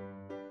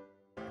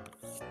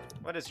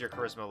 What is your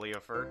charisma,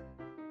 Leofur?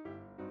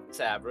 It's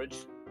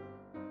average.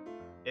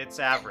 It's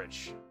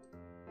average.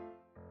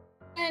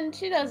 And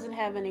she doesn't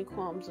have any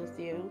qualms with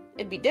you.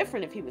 It'd be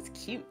different if he was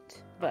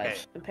cute, but Okay,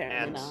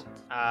 apparently and,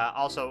 not.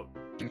 Also,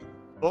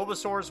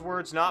 Bulbasaur's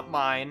words, not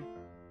mine.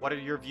 What are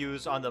your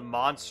views on the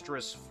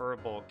monstrous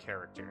furball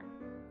character?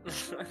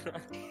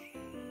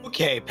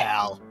 Okay,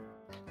 pal.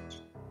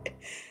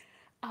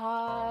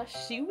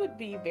 She would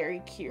be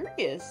very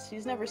curious.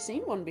 She's never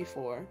seen one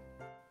before.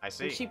 I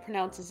see. And she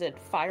pronounces it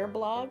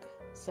Fireblog,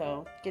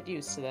 so get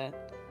used to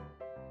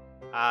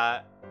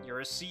that. You're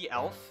a sea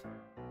elf.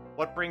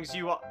 What brings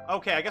you...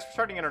 Okay, I guess we're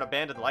starting in an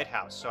abandoned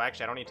lighthouse, so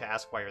actually I don't need to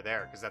ask why you're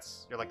there,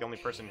 because you're like the only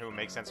person who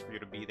makes sense for you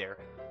to be there.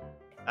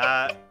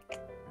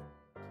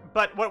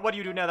 But what do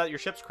you do now that your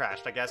ship's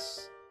crashed, I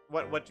guess?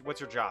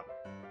 What's your job?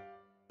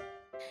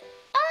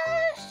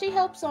 She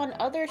helps on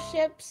other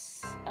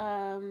ships,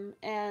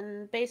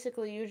 and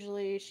basically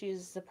usually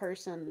she's the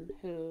person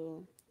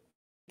who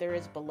there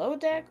is below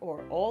deck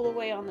or all the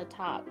way on the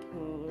top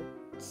who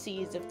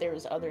sees if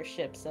there's other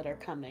ships that are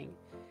coming.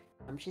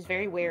 She's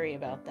very wary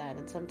about that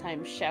and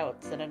sometimes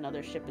shouts that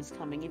another ship is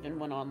coming even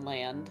when on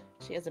land.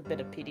 She has a bit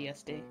of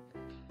PTSD.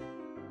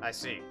 I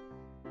see.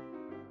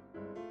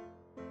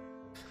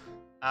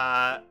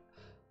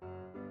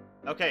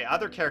 Okay,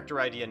 other character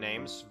idea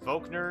names.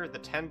 Vokner, the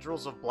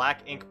Tendrils of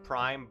Black Ink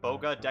Prime,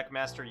 Boga,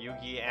 Deckmaster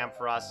Yugi,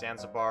 Ampharos,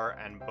 Zanzibar,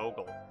 and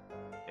Bogle.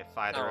 If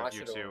either of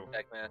you two...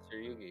 Deckmaster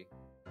Yugi.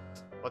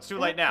 Well, it's too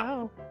late now.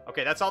 Oh.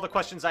 Okay, that's all the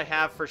questions I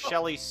have for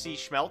Shelly C.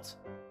 Schmelt.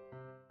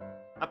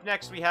 Up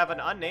next, we have an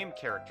unnamed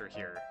character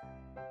here.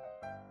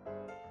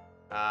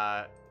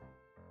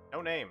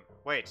 No name.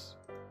 Wait.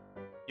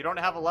 You don't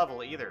have a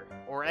level either,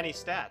 or any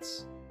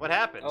stats. What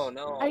happened? Oh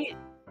no. I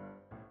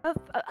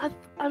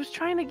was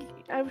trying to.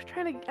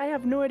 I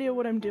have no idea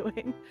what I'm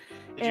doing.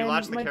 Did you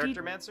launch the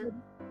character mancer?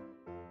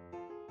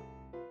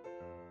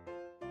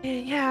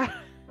 Yeah.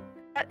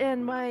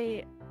 And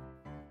my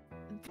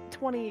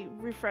 20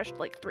 refreshed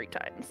like 3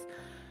 times.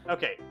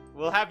 Okay,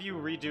 we'll have you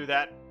redo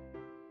that.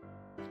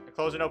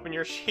 Close and open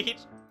your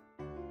sheet,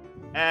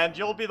 and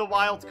you'll be the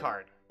wild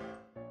card.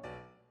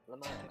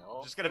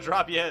 Just gonna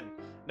drop you in.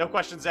 No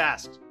questions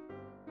asked.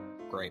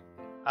 Great.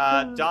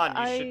 Don,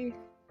 you should...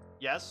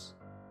 Yes?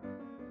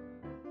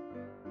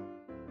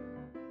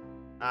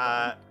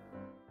 Okay,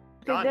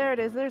 Don? there it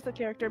is. There's the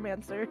character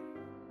mancer.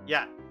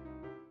 Yeah.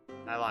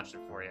 I launched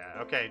it for you.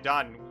 Okay,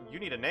 Don, you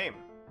need a name.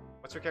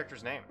 What's your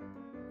character's name?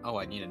 Oh,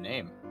 I need a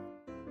name.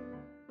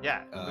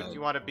 Yeah, who do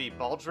you want to be?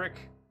 Baldric?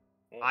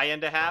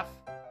 AhDah?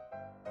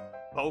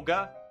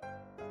 Boga?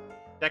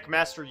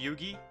 Deckmaster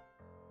Yugi?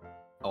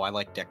 Oh, I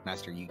like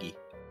Deckmaster Yugi.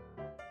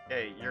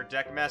 Okay, you're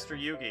Deckmaster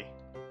Yugi.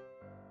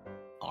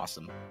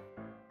 Awesome.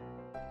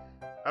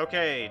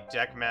 Okay,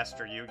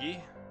 Deckmaster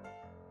Yugi.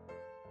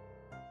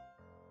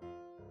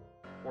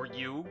 Or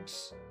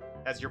Yugs,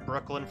 as your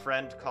Brooklyn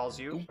friend calls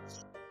you.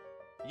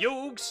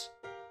 Yugs!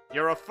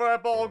 You're a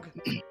Furbolg,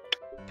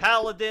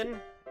 Paladin,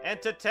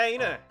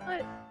 Entertainer.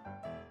 What?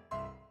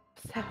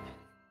 What's happening?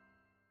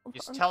 You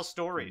just tell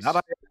stories. How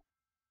about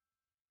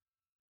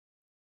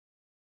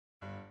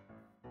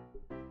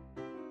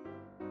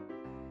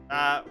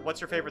What's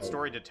your favorite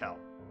story to tell?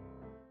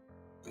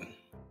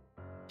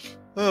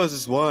 Oh, this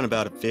is one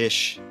about a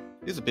fish.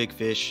 It was a big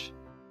fish.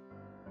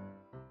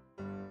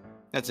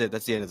 That's it.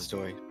 That's the end of the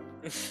story.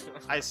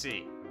 I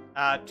see.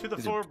 To the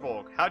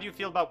Furbolg, how do you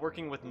feel about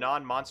working with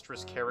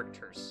non-monstrous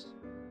characters?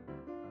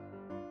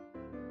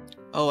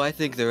 Oh, I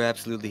think they're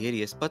absolutely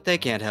hideous, but they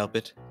can't help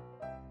it.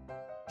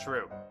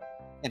 True.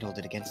 Can't hold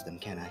it against them,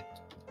 can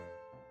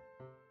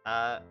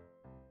I?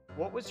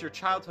 What was your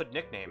childhood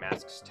nickname?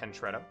 Asks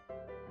Tentretum.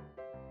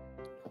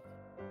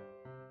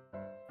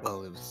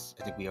 Well, it was.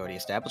 I think we already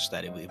established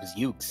that. It was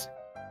Ukes.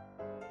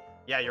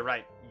 Yeah, you're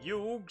right.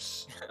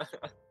 Yugs.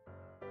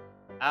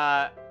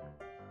 I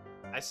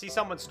see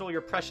someone stole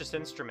your precious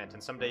instrument,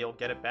 and someday you'll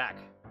get it back.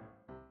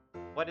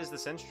 What is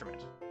this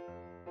instrument?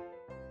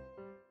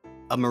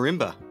 A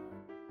marimba.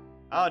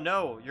 Oh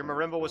no, your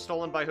marimba was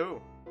stolen by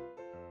who?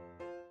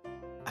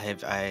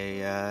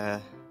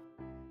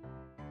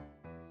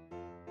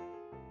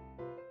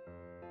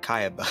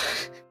 Kaiba.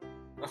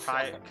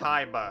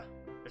 Kaiba.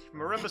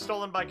 Marimba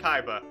stolen by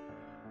Kaiba.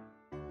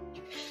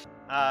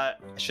 I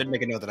should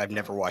make a note that I've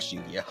never watched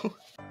Yu-Gi-Oh!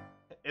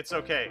 It's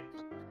okay.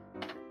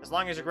 As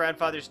long as your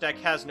grandfather's deck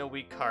has no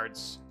weak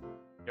cards,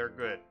 you're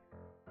good.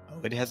 Oh,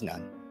 it has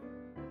none.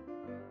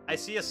 I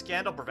see a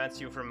scandal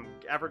prevents you from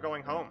ever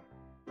going home.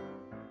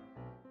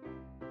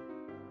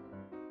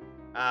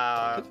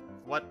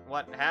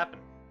 What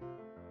happened?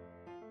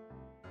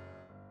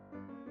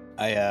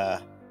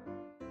 I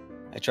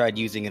tried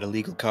using an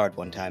illegal card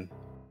one time.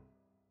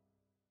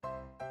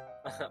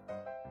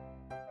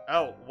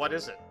 Oh, what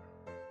is it?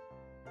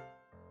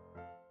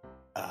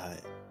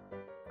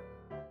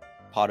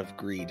 Pot of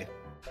Greed.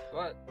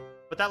 What?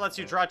 But that lets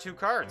you draw 2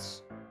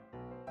 cards.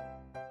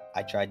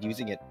 I tried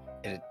using it,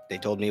 and they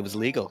told me it was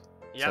legal,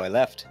 Yep. so I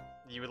left.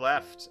 You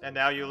left, and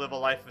now you live a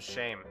life of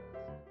shame.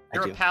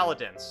 You're a do.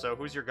 paladin, so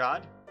who's your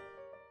god?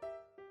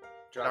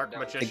 Drop Dark down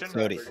Magician?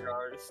 Exodia.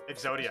 cards.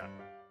 Exodia.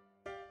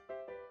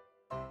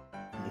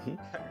 Hmm.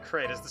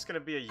 Great, is this gonna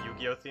be a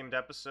Yu-Gi-Oh themed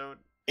episode?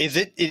 Is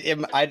it?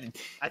 I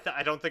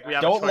don't think we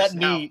have Don't a let choice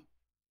now. me.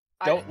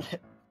 Don't.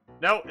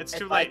 No, it's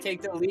too If I late.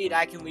 take the lead,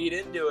 I can lead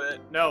into it.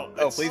 No.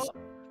 Oh, it's- please.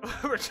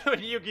 We're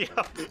doing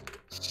Yu-Gi-Oh!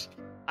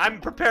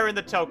 I'm preparing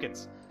the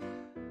tokens.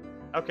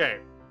 Okay.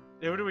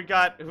 Who do we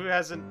got? Who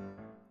hasn't...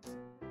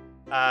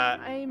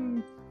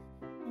 I'm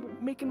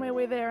making my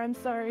way there. I'm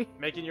sorry.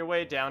 Making your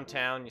way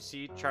downtown, you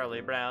see Charlie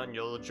Brown.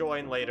 You'll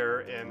join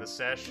later in the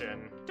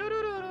session.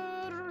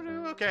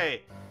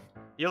 Okay.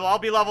 You'll all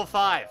be level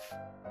 5.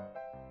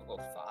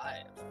 Level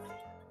 5.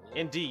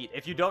 Indeed.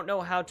 If you don't know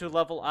how to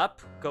level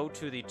up, go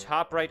to the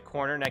top right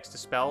corner next to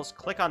spells,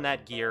 click on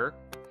that gear,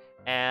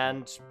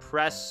 and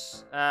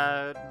press...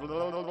 go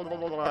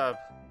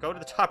to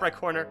the top right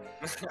corner,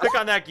 click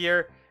on that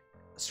gear,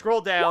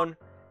 scroll down,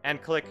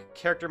 and click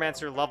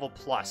Charactermancer Level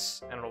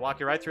Plus, and it'll walk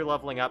you right through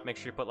leveling up. Make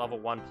sure you put level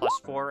 1 plus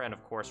 4, and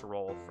of course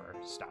roll for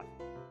stuff.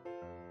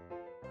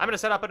 I'm gonna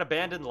set up an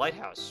abandoned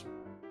lighthouse.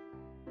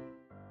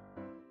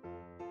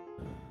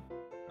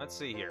 Let's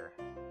see here.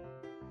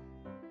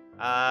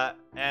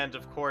 And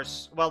of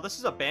course, well, this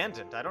is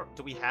abandoned.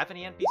 Do we have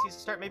any NPCs to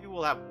start? Maybe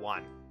we'll have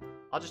 1.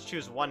 I'll just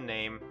choose 1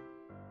 name.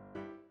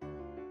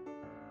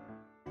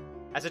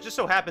 As it just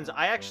so happens,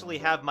 I actually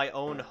have my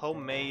own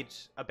homemade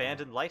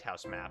abandoned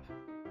lighthouse map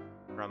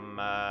from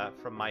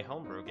my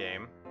homebrew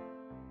game.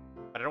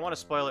 But I don't want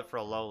to spoil it for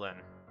Alolan.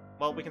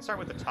 Well, we can start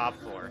with the top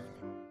floor.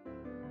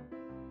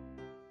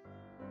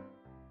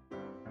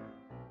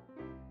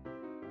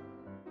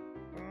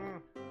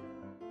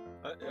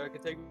 I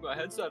can take my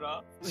headset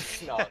off.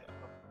 No,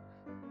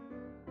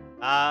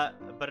 no.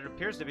 But it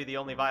appears to be the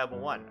only viable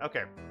one.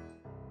 Okay.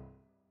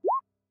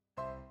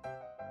 But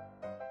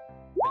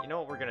you know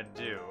what we're gonna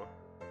do?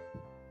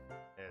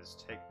 Is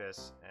take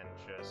this and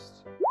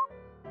just...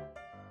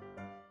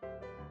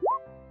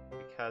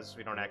 Because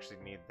we don't actually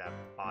need that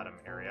bottom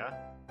area.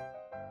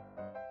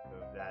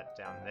 Move that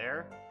down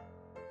there.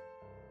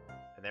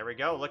 And there we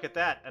go, look at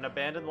that! An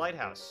abandoned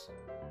lighthouse.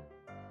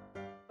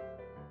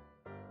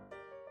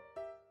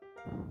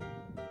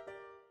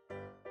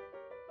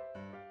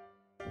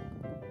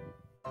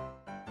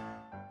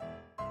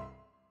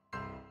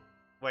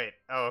 Wait,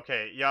 oh,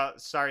 okay. Y'all,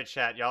 sorry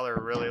chat, y'all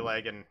are really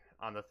lagging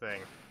on the thing.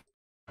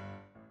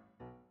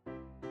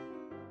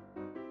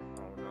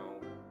 Oh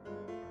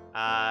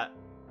no.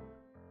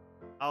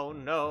 Oh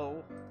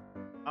no.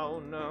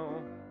 Oh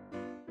no.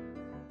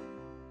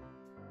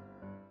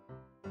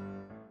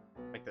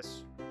 Make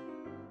this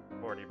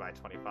 40 by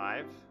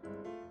 25.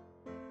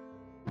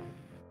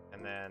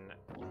 And then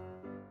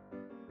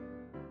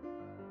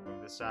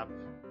move this up.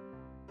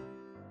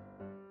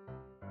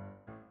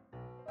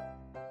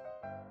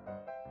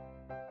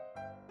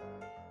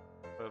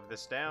 Move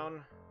this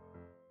down.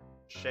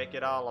 Shake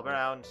it all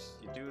around.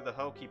 You do the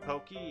hokey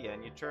pokey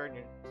and you turn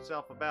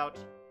yourself about.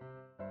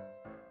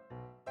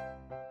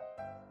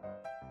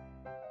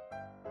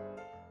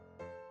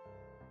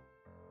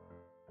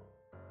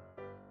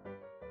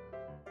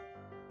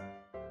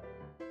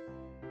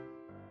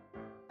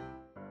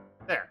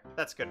 There,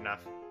 that's good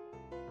enough.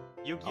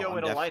 Yu-Gi-Oh!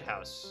 In a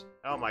lighthouse.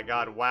 Oh my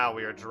god, wow,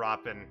 we are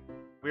dropping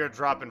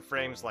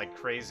frames like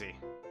crazy.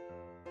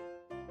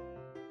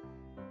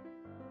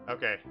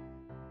 Okay.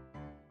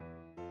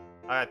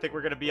 I think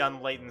we're gonna be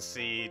on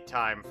latency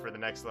time for the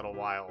next little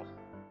while.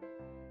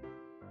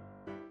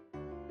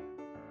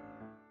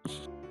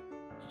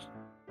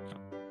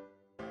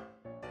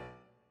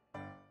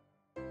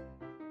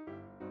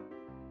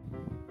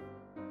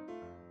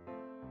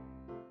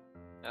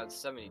 That's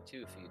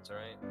 72 feet,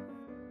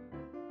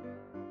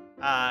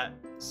 right?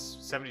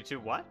 72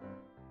 what?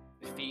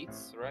 Feet,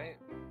 right?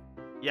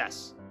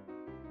 Yes.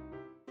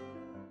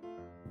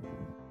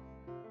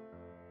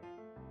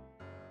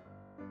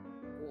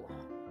 Ooh.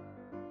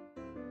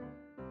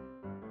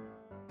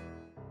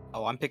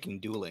 Oh, I'm picking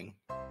dueling.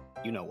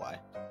 You know why.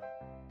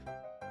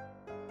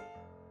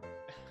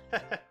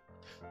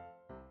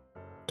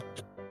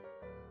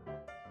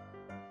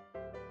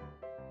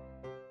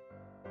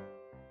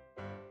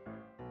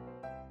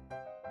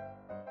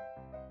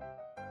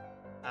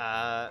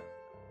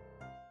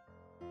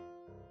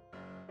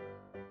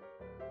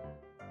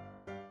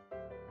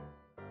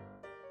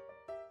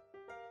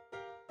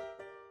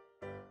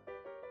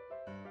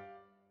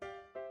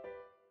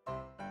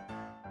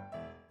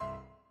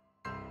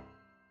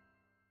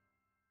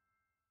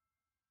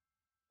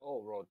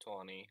 Oh, roll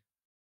 20.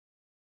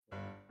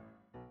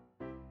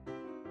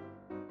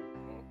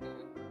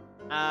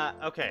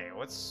 Okay,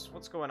 what's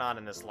going on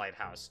in this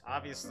lighthouse?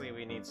 Obviously,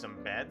 we need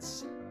some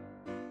beds.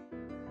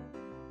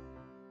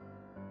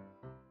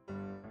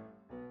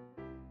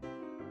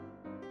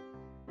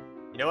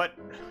 You know what?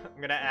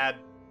 I'm gonna add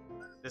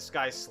this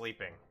guy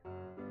sleeping.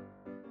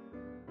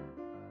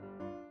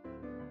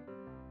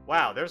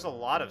 Wow, there's a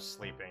lot of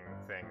sleeping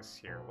things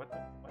here. What?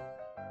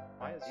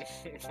 Why is...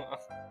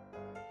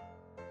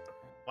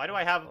 Why do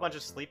I have a bunch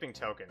of sleeping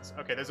tokens?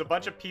 Okay, there's a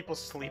bunch of people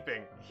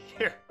sleeping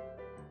here.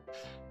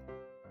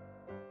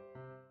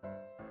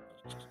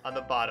 On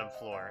the bottom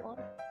floor.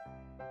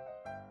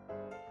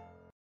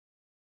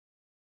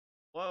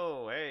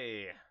 Whoa,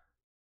 hey.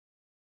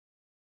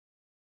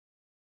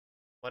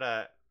 What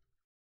a...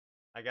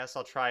 I guess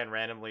I'll try and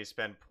randomly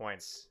spend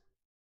points.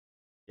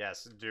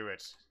 Yes, do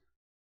it.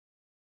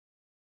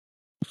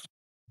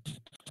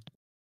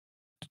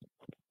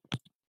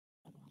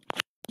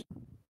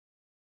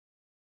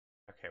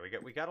 Okay,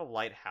 we got a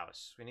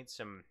lighthouse. We need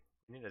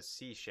a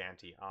sea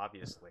shanty,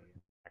 obviously,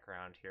 back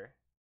around here.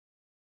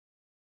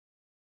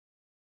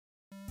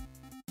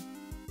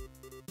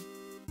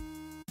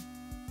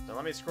 So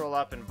let me scroll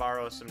up and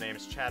borrow some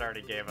names Chad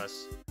already gave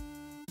us.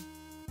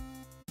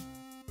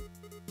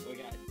 We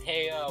got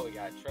Taya, we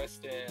got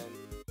Tristan,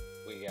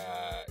 we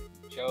got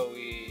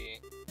Joey.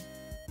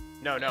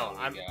 No,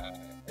 and we got...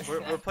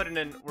 we're putting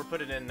in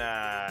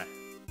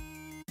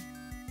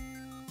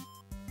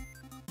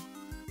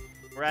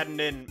we're adding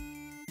in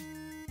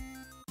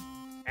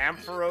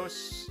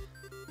Ampharos.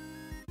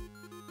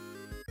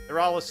 They're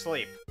all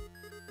asleep.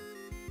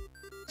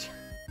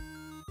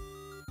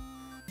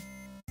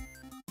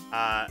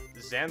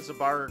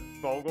 Zanzibar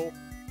Bogle.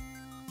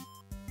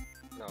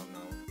 No.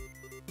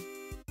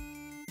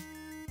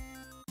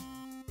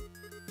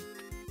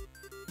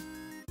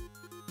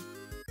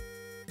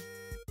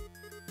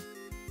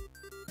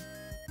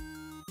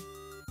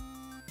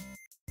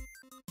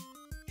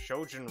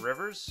 Shojin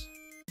Rivers?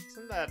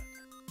 Isn't that...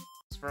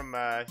 It's from,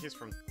 he's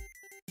from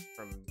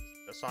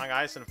the song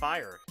Ice and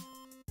Fire.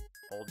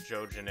 Old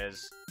Jojin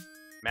is.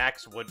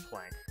 Max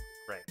Woodplank.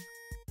 Great.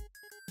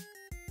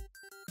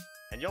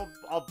 And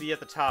I'll be at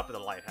the top of the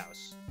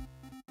lighthouse.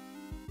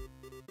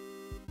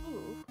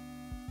 Ooh.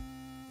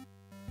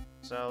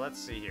 So, let's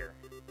see here.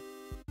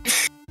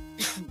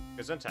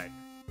 Gesundheit.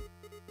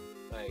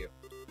 Thank you.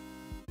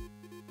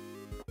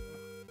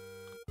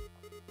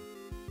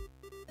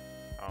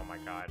 Oh my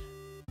god.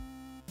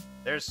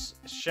 There's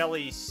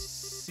Shelly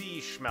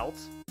Sea Schmelt.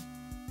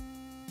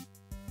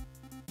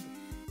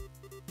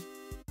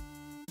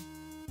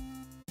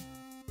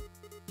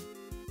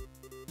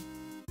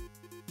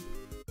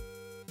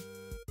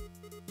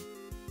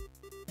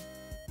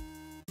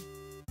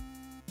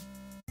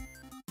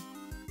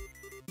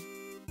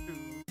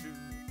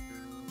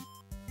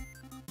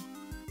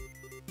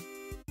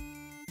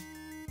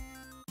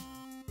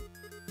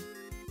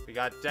 We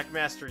got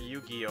Deckmaster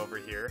Yugi over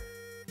here.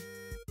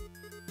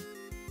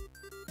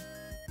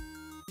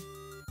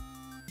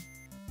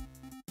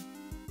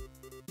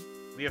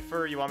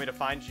 Leofur, you want me to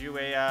find you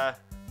a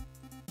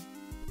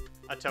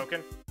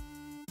token?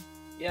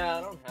 Yeah,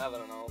 I don't have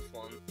an elf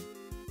one.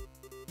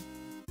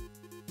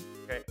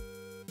 Okay.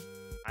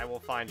 I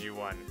will find you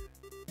one.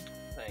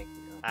 Thank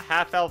you. A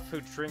half-elf who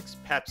drinks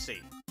Pepsi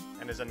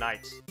and is a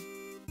knight.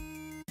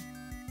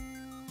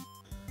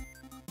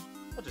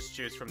 I'll just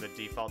choose from the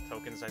default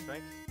tokens, I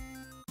think.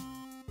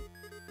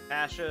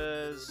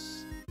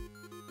 Ashes.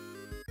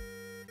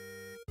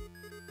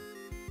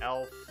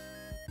 Elf.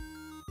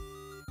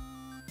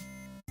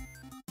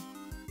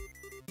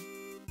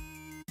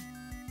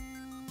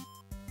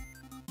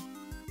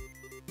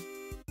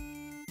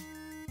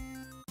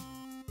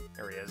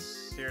 There he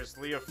is. Here's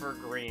Leofur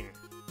Green.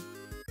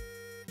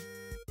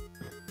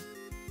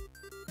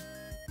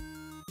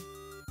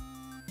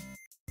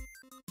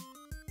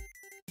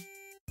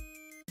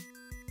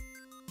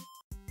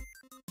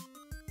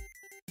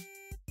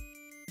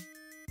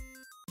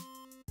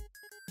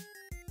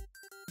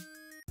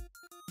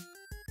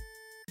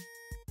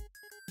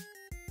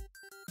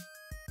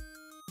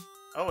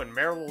 Oh, and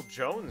Meryl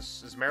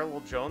Jones. Is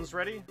Meryl Jones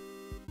ready?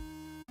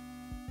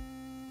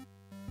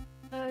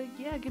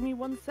 Yeah, give me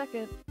 1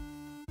 second.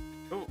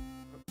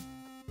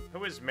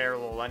 is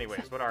Marilol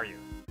anyways? What are you?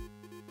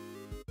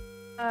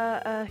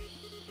 A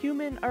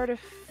human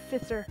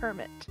artificer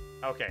hermit.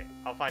 Okay,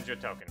 I'll find you a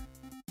token.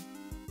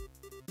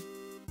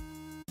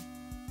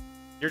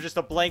 You're just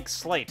a blank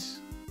slate,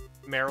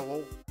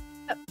 Marilol.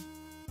 Yep.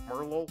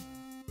 Merlol.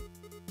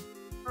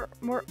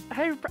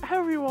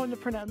 However you want to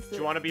pronounce it. Do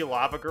you want to be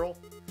Lava Girl?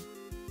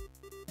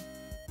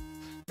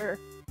 Sure.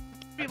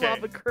 Be Okay.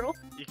 Lava Girl.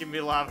 You can be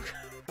Lava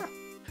Girl.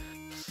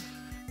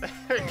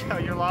 There you go,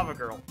 you're Lava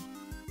Girl.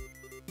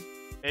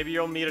 Maybe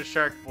you'll meet a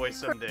shark boy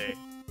someday.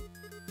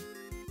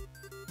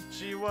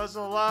 She was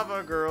a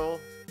lava girl.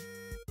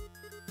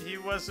 He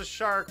was a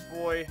shark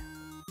boy.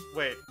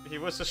 Wait, he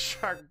was a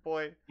shark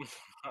boy.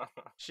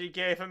 She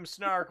gave him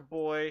snark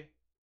boy.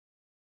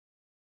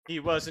 He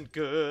wasn't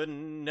good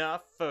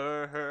enough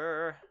for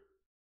her.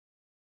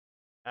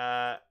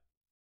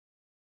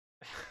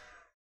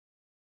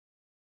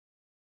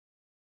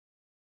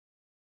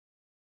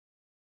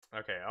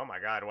 Okay, oh my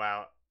god,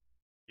 wow.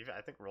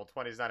 I think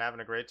Roll20's not having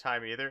a great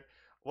time either.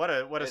 What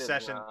a It is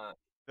session. not.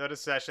 What a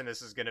session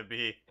this is gonna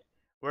be.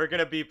 We're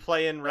gonna be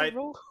playing right.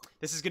 Roll.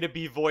 This is gonna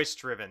be voice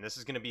driven. This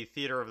is gonna be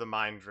theater of the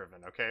mind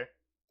driven, okay?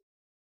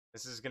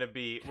 This is gonna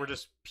be we're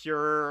just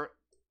pure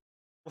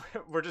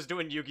we're just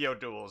doing Yu-Gi-Oh!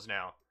 Duels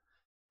now.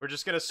 We're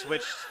just gonna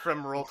switch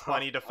from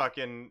Roll20 to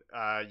fucking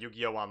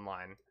Yu-Gi-Oh!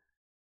 Online.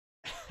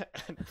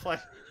 And play.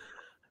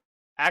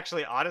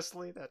 Actually,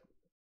 honestly, that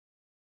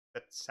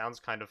sounds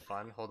kind of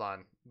fun. Hold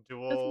on.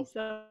 Duel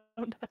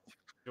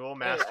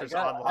Masters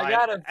I Online.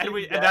 got a And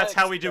few that's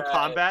how we do decks,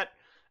 combat.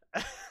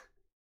 I've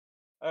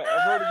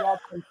already got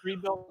some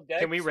pre-built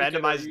decks. Can we you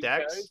randomize use,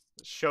 decks? guys.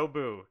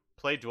 Shobu.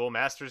 Play Duel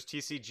Masters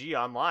TCG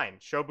online.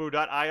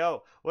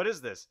 Shobu.io. What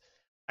is this?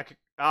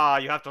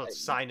 You have to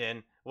sign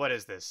in. What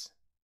is this?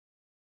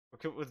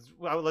 Okay,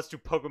 well, let's do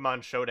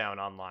Pokemon Showdown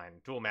online.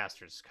 Duel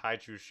Masters.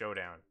 Kaiju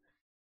Showdown.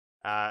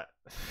 I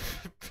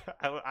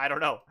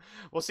don't know.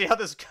 We'll see how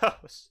this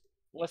goes.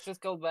 Let's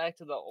just go back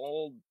to the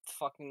old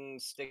fucking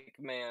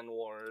Stickman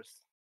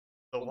Wars.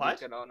 The We'll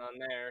what? look it on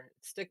there.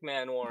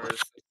 Stickman Wars.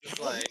 It's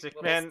just like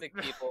Stickman- little stick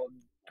people.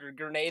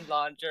 Grenade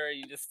launcher.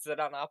 You just sit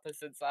on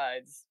opposite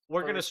sides.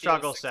 We're gonna First,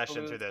 struggle 6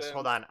 session through this. balloons.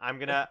 Hold on. I'm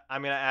gonna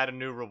add a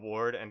new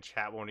reward, and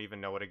chat won't even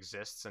know it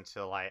exists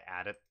until I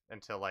add it.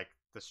 Until like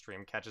the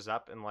stream catches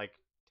up in like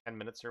 10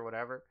 minutes or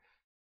whatever.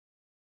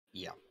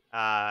 Yeah.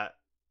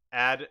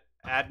 Add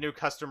new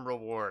custom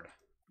reward.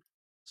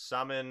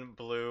 Summon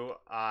blue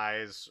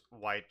eyes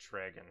white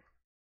dragon.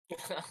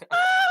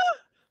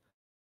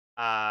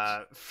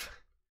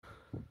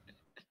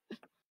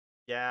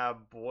 Yeah,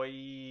 boy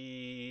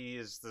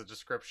is the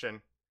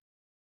description.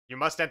 You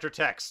must enter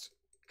text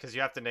because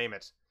you have to name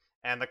it,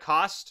 and the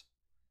cost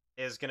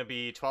is gonna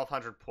be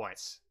 1,200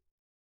 points.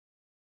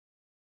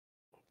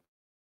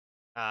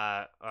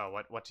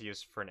 What to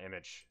use for an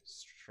image?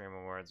 Stream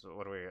awards.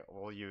 What do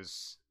we'll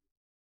use?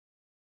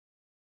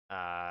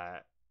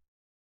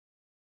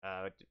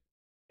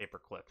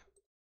 Paperclip.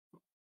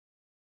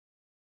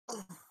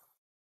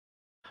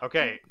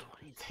 Okay,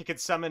 they can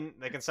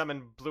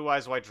summon blue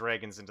eyes white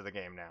dragons into the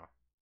game now.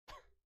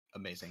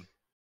 Amazing.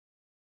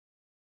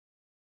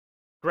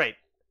 Great.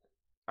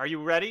 Are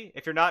you ready?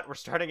 If you're not, we're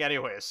starting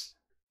anyways.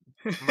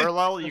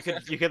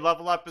 Merlot, you can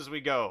level up as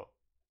we go.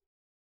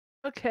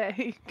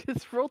 Okay,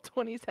 because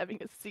Roll20 is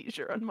having a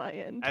seizure on my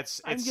end.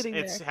 It's I'm getting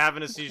it's there.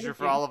 having a seizure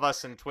for getting- all of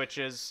us in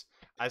Twitches.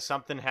 As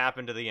something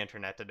happened to the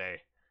internet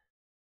today.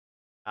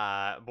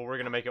 But we're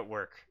gonna make it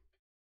work.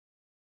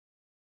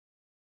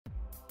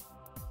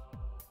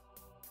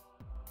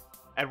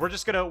 And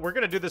we're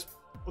gonna do this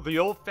the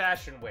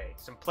old-fashioned way.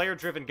 Some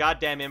player-driven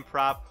goddamn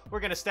improv. We're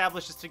gonna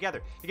establish this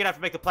together. You're gonna have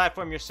to make the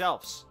platform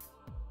yourselves.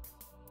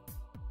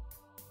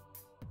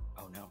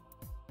 Oh no.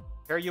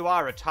 Here you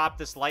are atop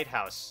this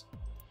lighthouse.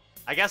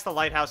 I guess the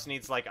lighthouse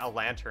needs like a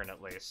lantern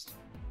at least.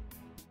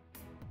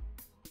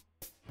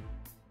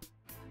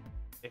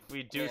 If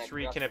we do Yeah,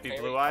 3, drop can it the be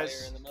fairy blue fire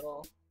eyes? in the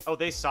middle. Oh,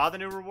 they saw the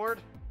new reward?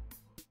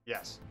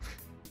 Yes.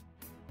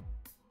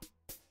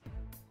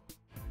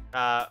 Blue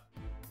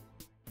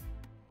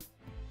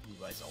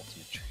Eyes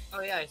Ultimate Tree.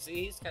 Oh yeah,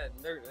 see, he's kind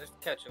of they're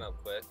catching up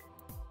quick.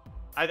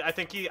 I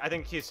think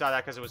he saw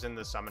that because it was in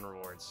the summon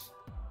rewards.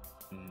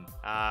 Hmm.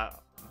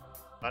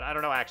 But I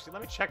don't know actually.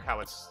 Let me check how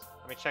it's.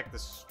 Let me check the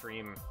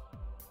stream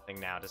thing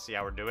now to see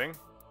how we're doing.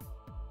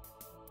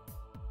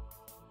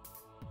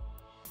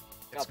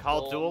 It's Got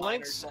called Bull, Duel Minor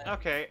Links. Zen.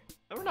 Okay,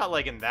 we're not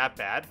lagging that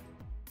bad.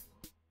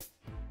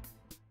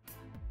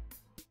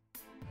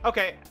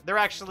 Okay, they're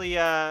actually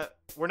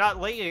we're not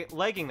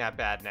lagging that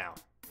bad now.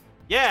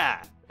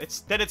 Yeah,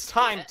 it's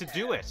time to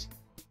do it.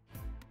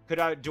 Do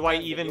I Time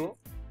to even? duel?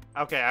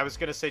 Okay, I was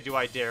gonna say do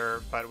I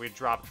dare, but we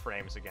dropped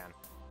frames again,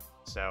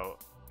 so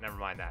never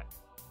mind that.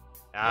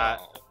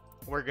 No.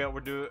 We're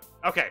good.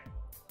 Okay.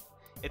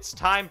 It's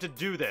time to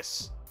do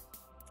this.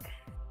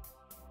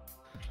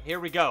 Here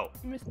we go.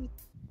 Missed the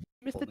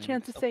Holding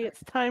chance to it. say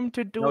it's time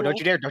to duel. No, don't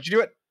you dare! Don't you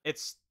do it!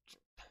 It's.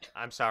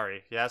 I'm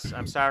sorry. Yes,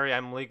 I'm sorry.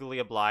 I'm legally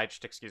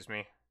obliged. Excuse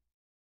me.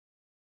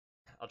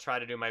 I'll try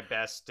to do my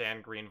best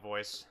Dan Green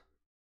voice.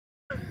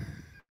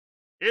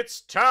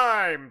 It's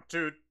time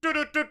to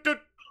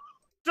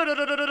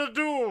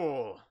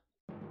duel.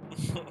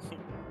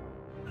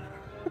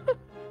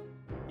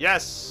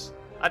 Yes,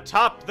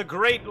 atop the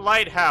great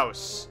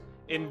lighthouse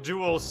in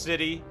Duel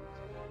City,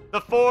 the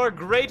 4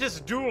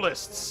 greatest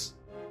duelists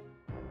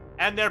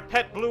and their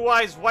pet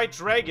blue-eyes white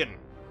dragon,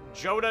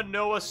 Jonah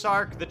Noah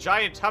Sark, the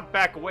giant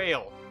humpback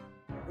whale,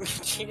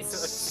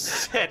 Jesus.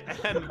 sit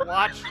and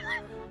watch.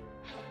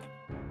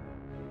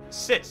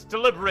 Sit,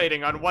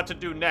 deliberating on what to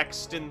do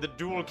next in the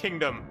Duel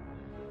Kingdom,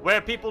 where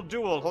people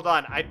duel. Hold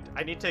on, I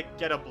need to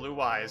get a blue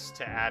eyes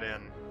to add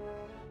in.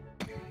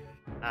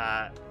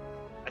 I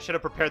should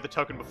have prepared the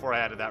token before I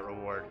added that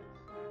reward.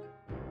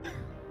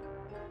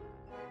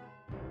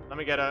 Let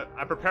me get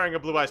I'm preparing a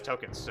blue eyes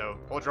token, so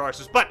hold your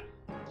horses. But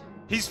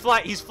he's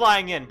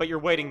flying in, but you're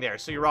waiting there,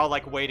 so you're all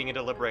like waiting and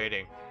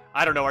deliberating.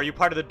 I don't know, are you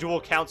part of the Duel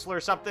Council or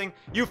something?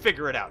 You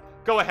figure it out.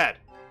 Go ahead.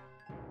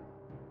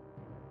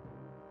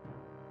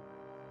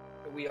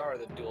 We are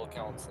the Duel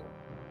Council.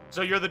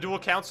 So you're the Duel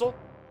Council?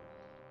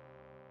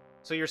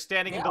 So you're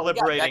standing and Yeah, we got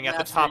deliberating at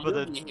the Deckmaster top of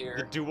Yugi the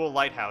here. Duel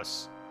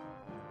Lighthouse.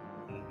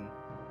 Mhm.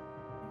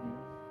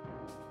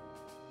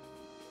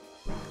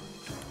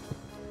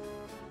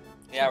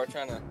 Yeah, we're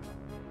trying to.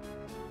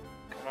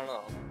 I don't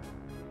know.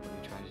 What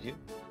are you trying to do?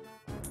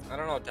 I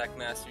don't know,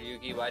 Deckmaster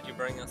Yugi. Why'd you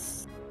bring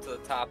us to the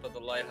top of the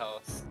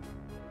lighthouse?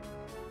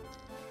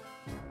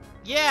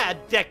 Yeah,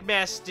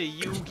 Deckmaster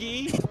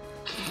Yugi.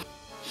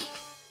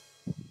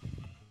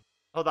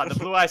 Hold on, the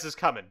blue eyes is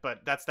coming,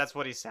 but that's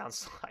what he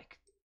sounds like.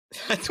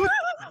 That's what.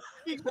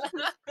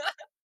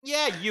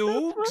 Yeah,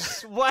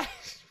 Yugs. What?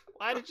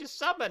 Why did you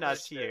summon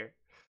us here?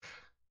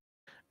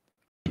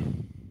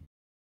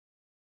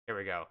 Here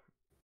we go.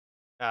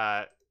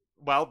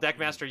 Well,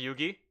 Deckmaster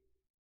Yugi.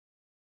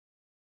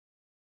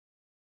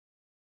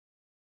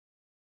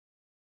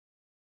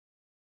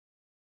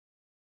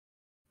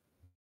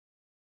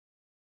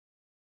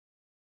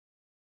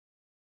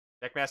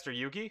 Deckmaster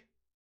Yugi?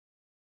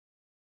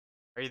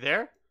 Are you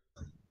there?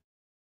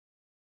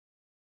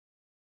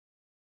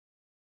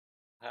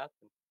 What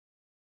happened?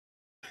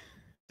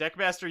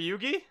 Deckmaster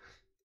Yugi?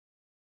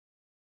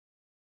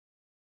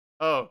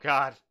 Oh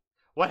god.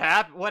 What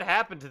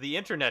happened to the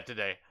internet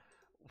today?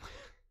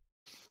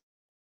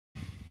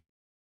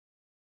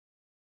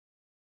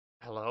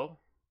 Hello?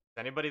 Is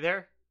anybody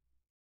there?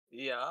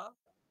 Yeah?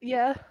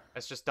 Yeah,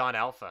 That's just Don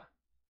Alpha.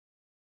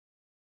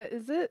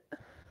 is it?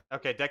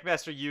 Okay,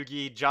 Deckmaster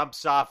Yugi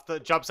jumps out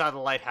of the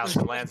lighthouse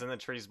and lands in the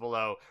trees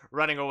below,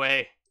 running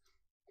away.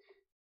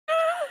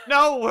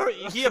 No,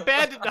 he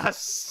abandoned us,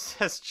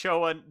 says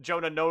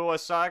Jonah Noah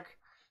Sark,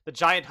 the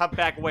giant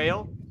humpback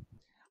whale.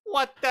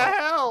 What the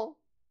hell?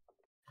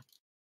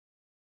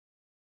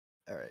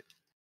 All right.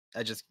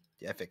 I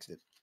fixed it.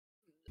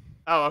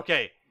 Oh,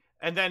 okay.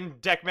 And then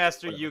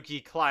Deckmaster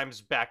Yugi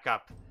climbs back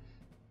up.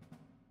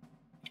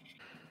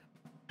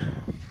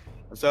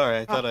 I'm sorry.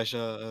 I thought I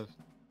should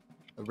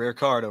a rare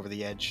card over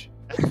the edge.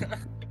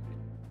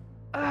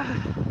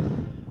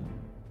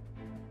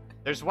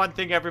 There's one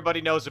thing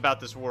everybody knows about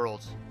this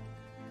world.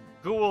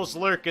 Ghouls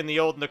lurk in the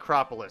old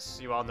necropolis.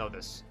 You all know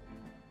this.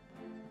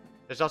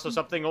 There's also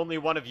something only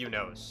one of you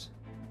knows.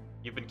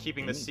 You've been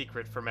keeping the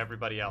secret from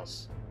everybody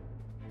else.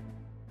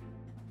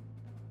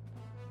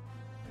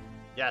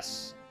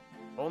 Yes.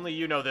 Only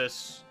you know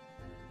this.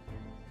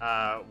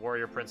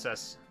 Warrior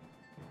Princess.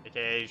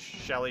 AKA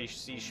Shelly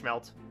C.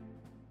 Schmelt.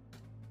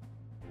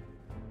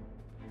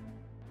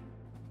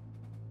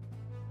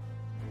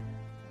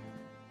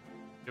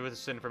 Do with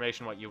this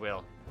information what you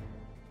will.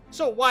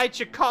 So why'd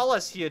you call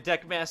us here,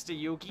 Deckmaster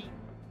Yugi?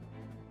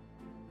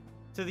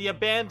 To the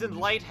abandoned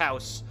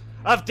lighthouse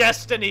of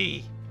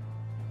destiny!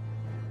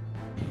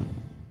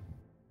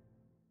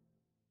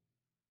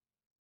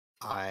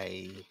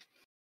 I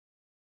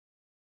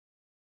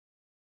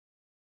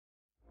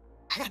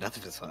got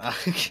nothing for this one.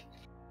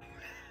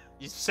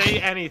 You say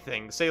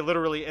anything. Say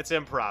literally, it's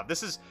improv.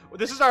 This is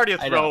already a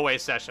I know. throwaway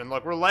session.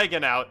 Look, we're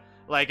legging out.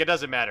 Like, it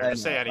doesn't matter.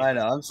 Just say anything. I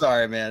know. I'm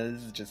sorry, man.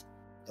 This is just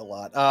a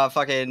lot.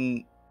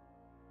 Fucking.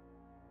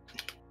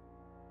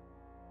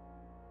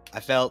 I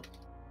felt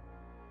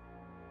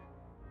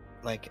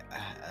like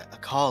a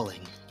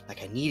calling.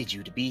 Like I needed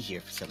you to be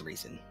here for some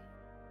reason.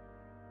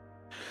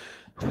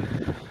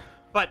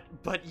 But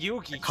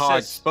Yugi The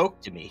card says...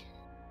 spoke to me.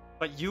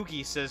 But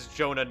Yugi, says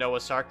Jonah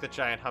Noah Sark, the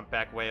giant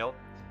humpback whale.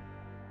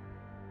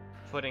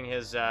 Putting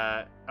his,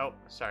 Oh,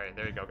 sorry.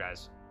 There you go,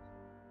 guys.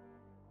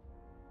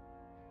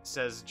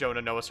 Says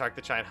Jonah Noah Sark,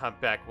 the giant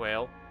humpback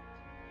whale.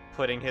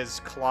 Putting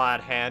his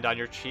clawed hand on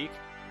your cheek.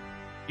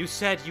 You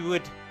said you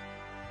would...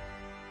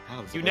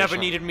 Oh, it's a You very never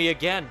sharp- needed me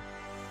again.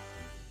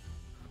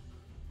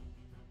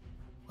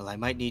 Well, I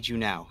might need you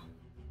now.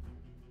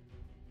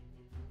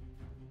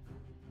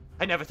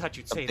 I never thought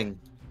you'd say that.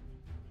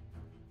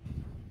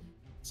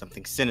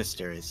 Something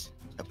sinister is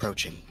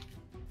approaching.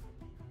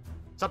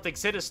 Something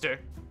sinister?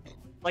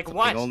 Like Something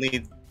what?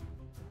 only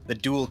the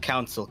Duel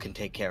Council can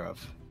take care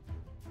of.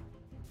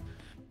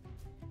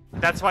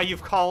 That's why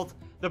you've called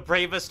the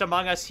bravest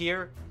among us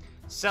here?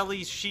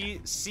 Selly C.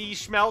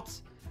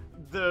 Schmelt?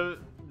 The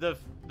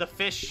the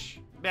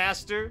fish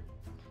master,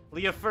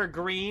 Leofer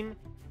Green,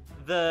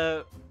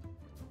 the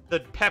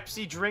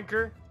Pepsi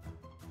drinker,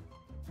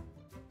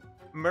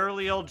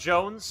 Muriel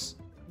Jones,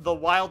 the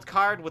wild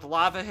card with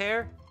lava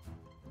hair.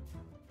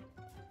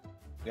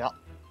 Yeah.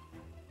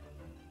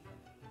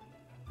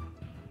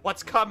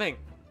 What's coming?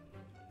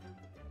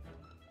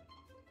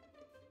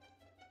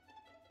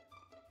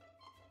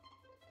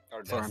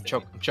 Our Sorry, I'm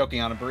destiny.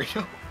 choking on a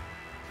burrito.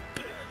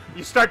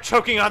 You start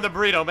choking on the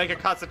burrito. Make a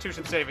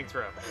Constitution saving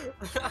throw.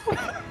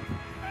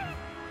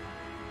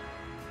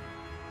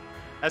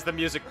 As the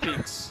music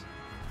peaks.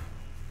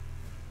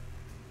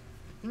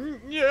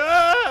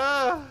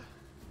 Yeah.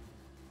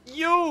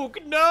 You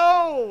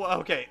no.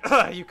 Okay,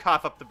 you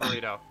cough up the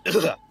burrito.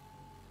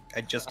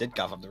 I just did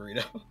cough up the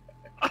burrito.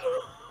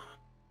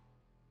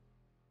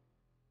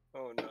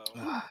 Oh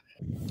no.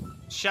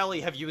 Shelly,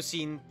 have you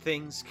seen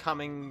things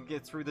coming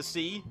through the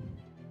sea?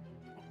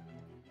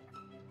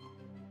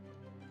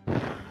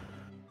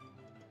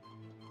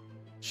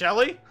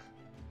 Shelly?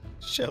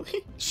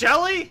 Shelly?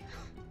 Shelly?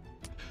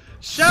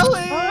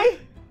 Shelly?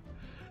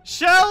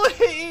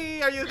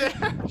 Shelly! Are you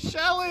there?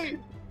 Shelly!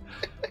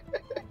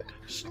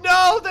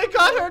 No, they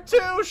got her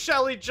too!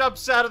 Shelly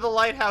jumps out of the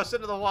lighthouse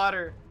into the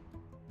water.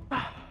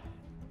 That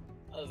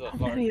was a How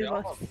far many of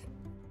jump. us?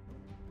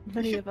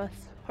 Many of us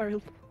are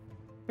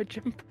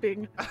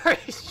jumping.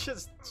 It's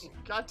just,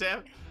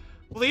 goddamn.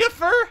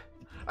 Leofer?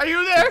 Are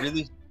you there?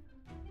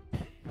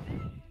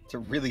 It's a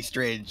really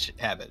strange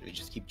habit. We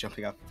just keep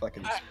jumping off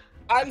fucking.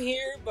 I'm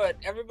here, but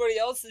everybody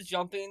else is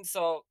jumping,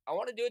 so I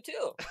want to do it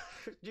too.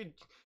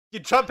 You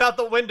jump out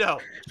the window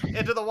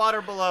into the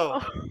water below.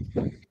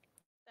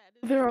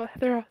 They're all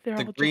The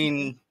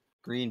jumping.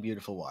 green,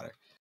 beautiful water.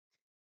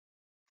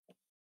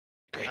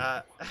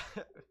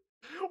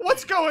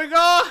 What's going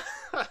on?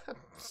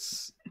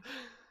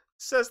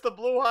 Says the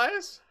blue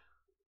eyes.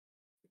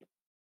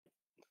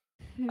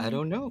 I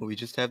don't know. We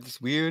just have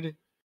this weird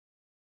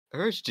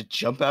urge to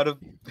jump out of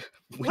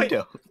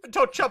window.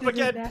 Don't jump Is it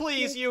again, that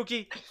please, way?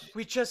 Yuki.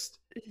 This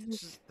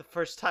is the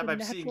first time a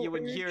I've seen natural you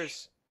in urge?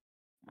 years.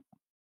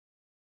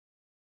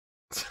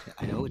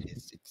 I know it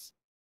is. It's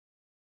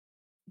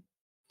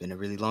been a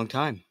really long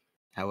time.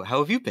 How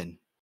have you been?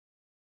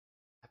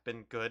 I've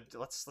been good.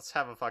 Let's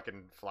have a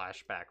fucking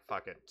flashback.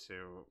 Fuck it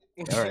to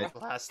All right. the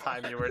last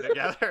time you were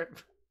together.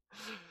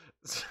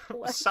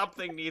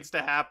 Something needs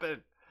to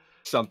happen.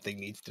 Something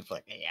needs to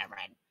fucking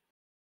happen.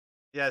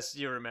 Yes,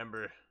 you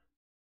remember.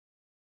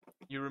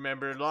 You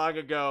remember long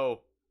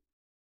ago.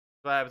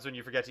 What happens when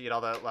you forget to eat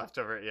all that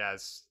leftover?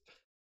 Yes.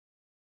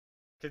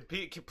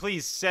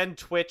 Please send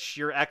Twitch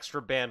your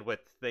extra bandwidth.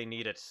 They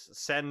need it.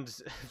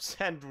 Send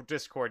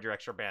Discord your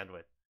extra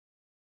bandwidth.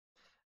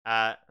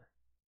 Had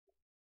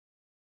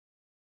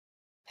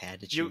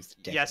to choose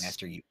the yes.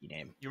 Deckmaster Yuki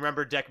name. You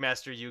remember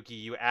Deckmaster Yuki?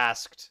 You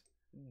asked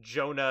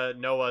Jonah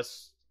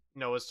Noah's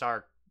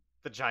Ark,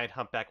 the giant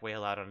humpback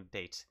whale, out on a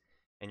date,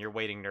 and you're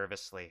waiting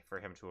nervously for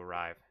him to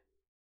arrive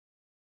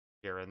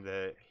here in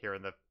the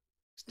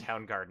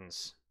town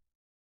gardens.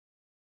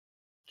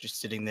 Just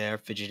sitting there,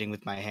 fidgeting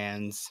with my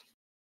hands,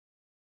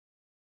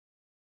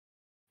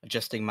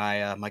 adjusting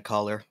my my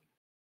collar.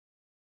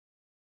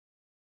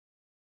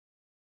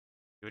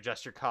 You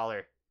adjust your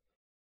collar.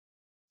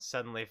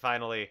 Suddenly,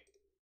 finally,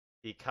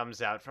 he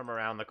comes out from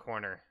around the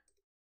corner.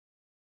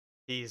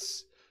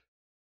 He's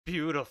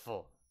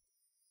beautiful.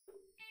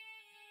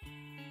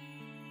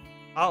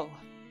 Oh,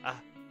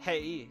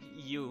 hey,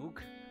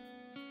 Yug.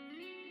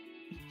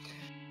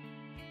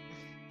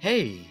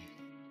 Hey,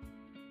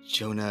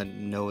 Jonah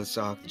Noah's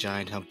Ark, the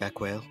giant humpback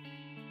whale.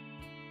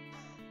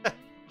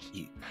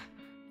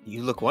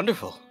 You look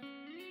wonderful.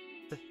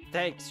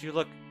 Thanks, you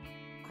look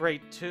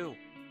great too.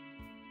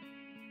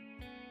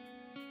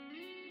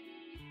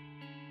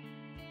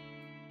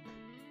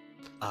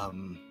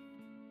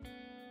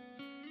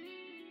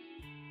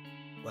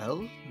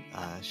 Well,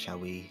 shall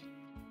we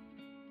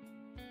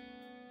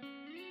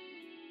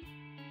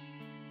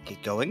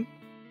get going?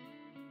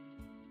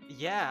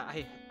 Yeah,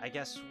 I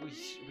guess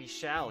we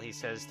shall, he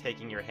says,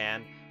 taking your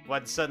hand,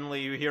 when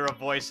suddenly you hear a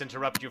voice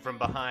interrupt you from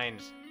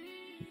behind.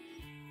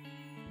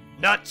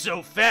 Not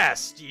so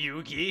fast,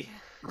 Yugi!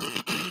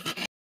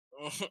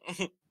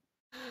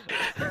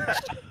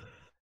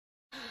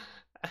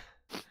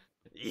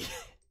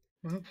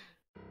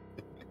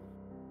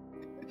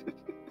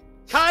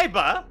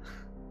 Kaiba!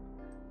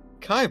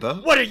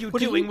 Kaiba? What are you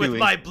doing with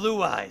my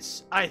blue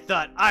eyes? I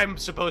thought I'm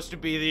supposed to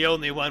be the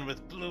only one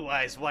with blue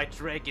eyes, white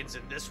dragons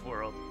in this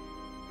world.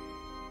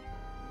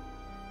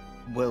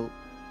 Well,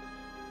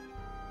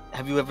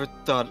 have you ever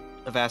thought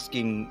of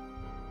asking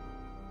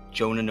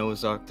Jonah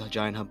Noah's Ark, the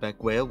giant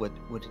humpback whale,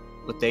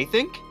 what they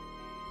think?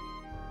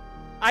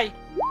 I,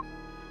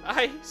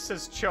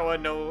 says Choa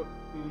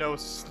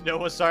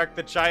Noah's Ark,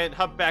 the giant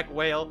humpback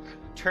whale,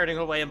 turning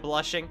away and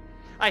blushing.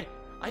 I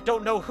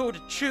don't know who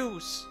to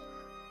choose.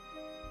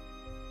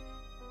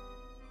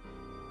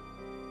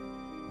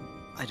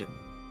 I don't...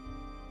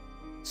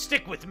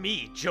 Stick with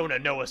me, Jonah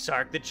Noah's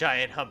Ark, the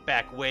giant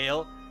humpback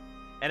whale,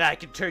 and I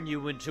can turn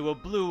you into a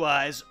blue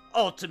eyes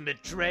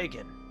ultimate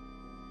dragon.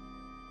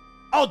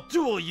 I'll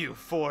duel you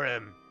for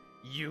him,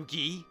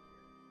 Yugi.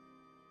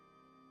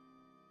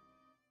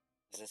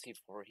 Is this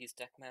before he's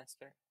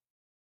Deckmaster?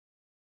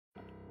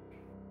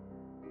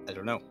 I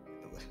don't know.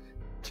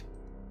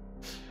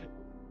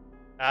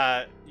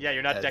 Yeah,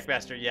 you're not As-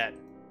 Deckmaster yet.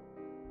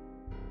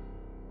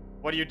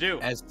 What do you do?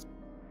 As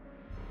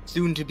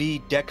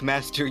soon-to-be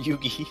Deckmaster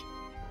Yugi,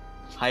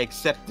 I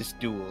accept this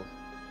duel.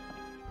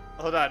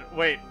 Hold on,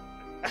 wait.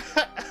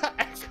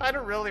 I kind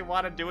of really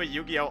want to do a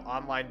Yu-Gi-Oh!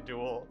 Online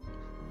duel.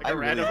 Like a I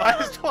really-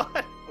 randomized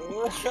one.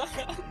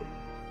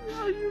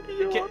 Oh,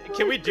 Yu-Gi-Oh!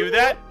 Can we do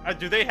that?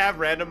 Do they have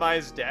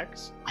randomized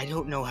decks? I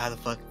don't know how the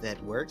fuck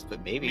that works,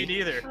 but maybe. Me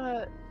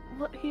neither.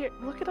 Look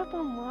it up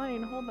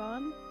online. Hold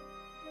on.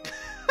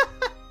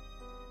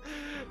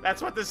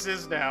 That's what this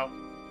is now.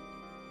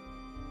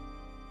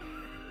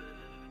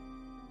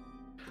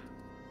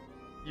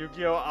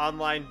 Yu-Gi-Oh!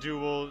 Online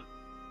Duel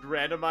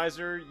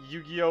Randomizer,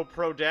 Yu-Gi-Oh!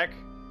 Pro Deck.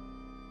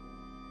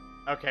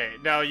 Okay,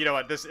 no, you know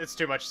what? It's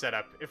too much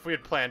setup. If we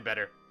had planned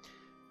better.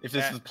 If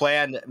this was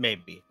planned,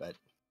 maybe, but...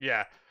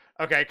 Yeah.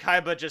 Okay,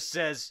 Kaiba just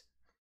says,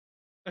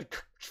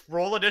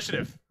 roll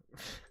initiative.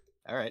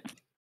 Alright.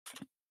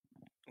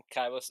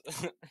 Kaiba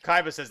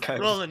says, Kaiba.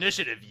 roll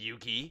initiative,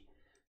 Yugi.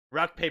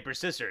 Rock, paper,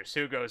 scissors.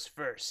 Who goes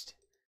first?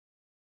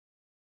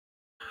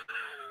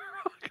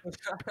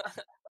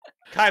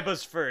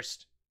 Kaiba's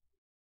first.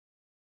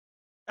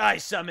 I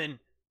summon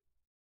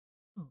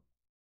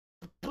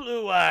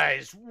Blue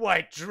Eyes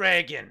White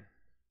Dragon.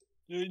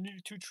 You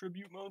need 2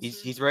 tribute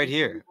monsters. He's right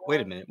here.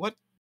 Wait a minute, what?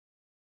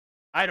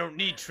 I don't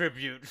need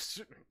tribute.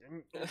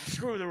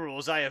 Screw the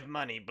rules. I have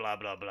money. Blah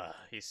blah blah.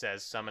 He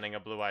says, summoning a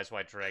Blue Eyes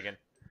White Dragon.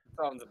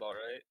 Sounds about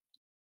right.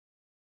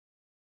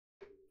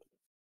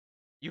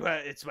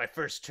 It's my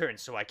first turn,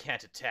 so I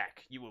can't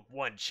attack. You have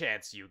one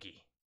chance,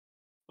 Yugi.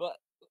 What?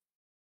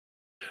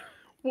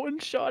 One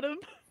shot him.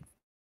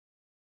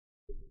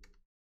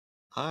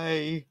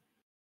 I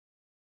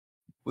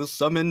will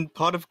summon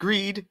Pot of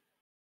Greed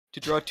to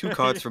draw 2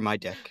 cards from my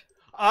deck.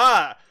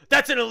 Ah,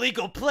 that's an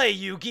illegal play,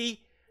 Yugi.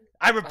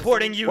 I'm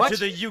reporting you What? to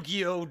the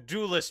Yu-Gi-Oh!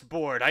 Duelist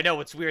board. I know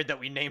it's weird that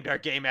we named our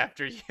game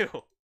after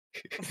you.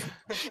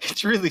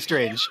 It's really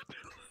strange.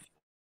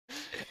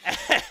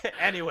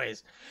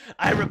 Anyways,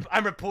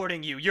 I'm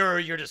reporting you.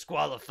 You're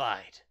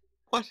disqualified.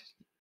 What?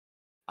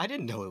 I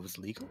didn't know it was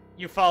legal.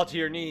 You fall to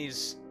your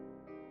knees.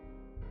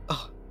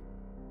 Oh,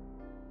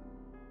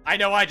 I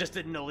know I just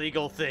did an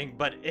illegal thing,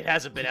 but it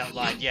hasn't been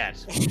outlawed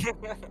yet.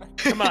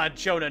 Come on,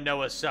 Jonah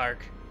Noah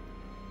Sark.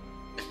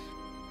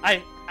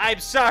 I'm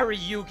sorry,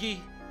 Yugi.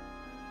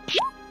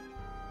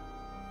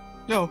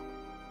 no.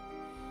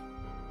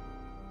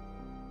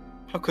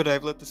 How could I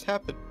have let this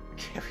happen?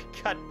 We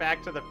cut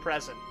back to the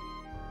present.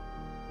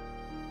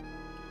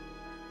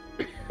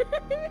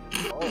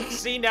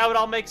 See, now it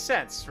all makes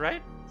sense,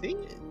 right? See?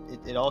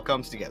 It all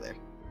comes together.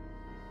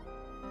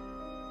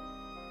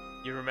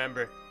 You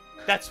remember.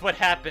 That's what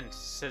happened,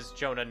 says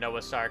Jonah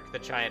Noah Sark, the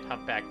giant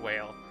humpback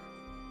whale.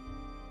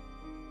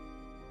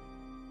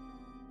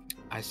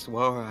 I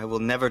swore I will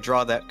never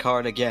draw that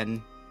card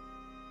again.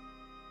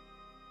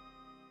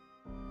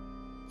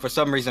 For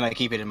some reason, I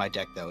keep it in my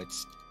deck, though.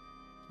 It's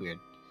weird.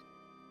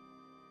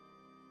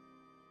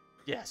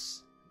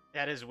 Yes,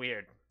 that is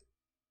weird.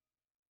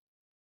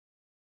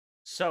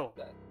 So,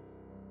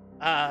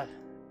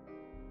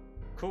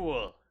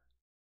 cool.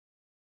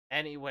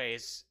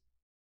 Anyways,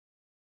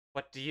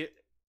 what do you...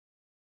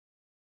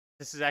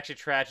 This is actually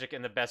tragic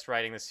and the best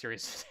writing this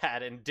series has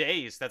had in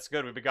days. That's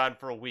good. We've been gone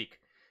for a week,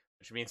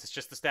 which means it's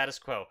just the status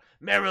quo.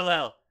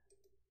 Marilel,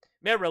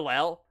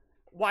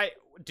 why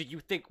do you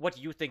think? What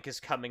do you think is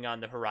coming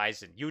on the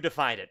horizon? You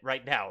define it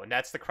right now, and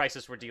that's the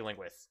crisis we're dealing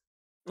with.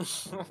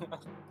 Hold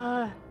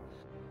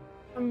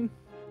on,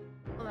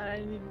 I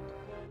need...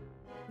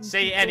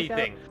 Say to take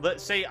anything.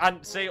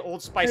 Say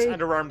Old Spice Hey.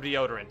 underarm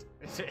deodorant.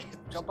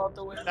 Jump out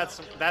the window.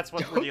 That's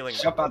what we're dealing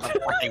with. Jump out the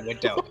fucking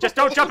window. Just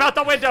don't jump out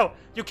the window.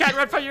 You can't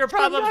run from your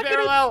problems, not gonna-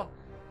 Marilel.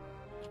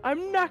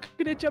 I'm not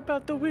gonna jump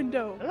out the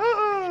window.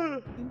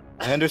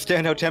 I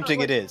understand how tempting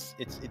it is.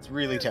 It's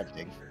really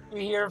tempting. You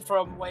hear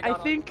from way I down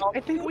on think top.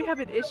 we have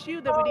an issue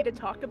that we need to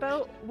talk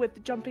about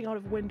with jumping out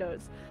of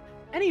windows.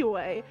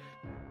 Anyway,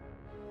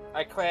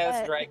 I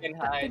cast Dragon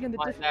that Hide, thing in the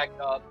climb back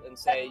up, and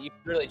say, "You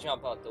should really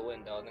jump out the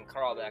window," and then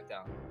crawl back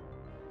down.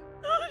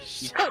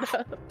 shut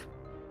up.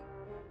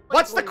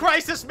 What's the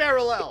crisis,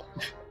 Marilel?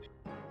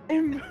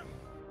 I'm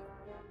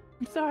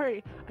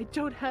sorry.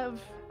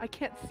 I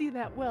can't see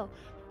that well,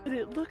 but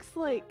it looks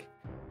like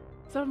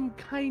some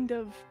kind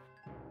of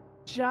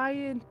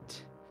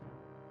giant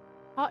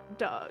hot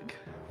dog.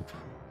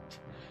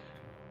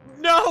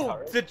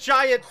 No, the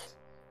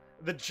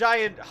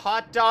giant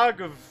hot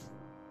dog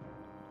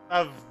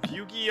of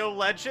Yu-Gi-Oh!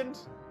 Legend.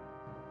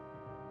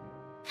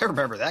 I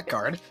remember that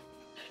card.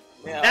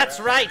 Yeah, That's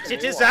right.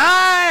 It is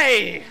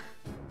I,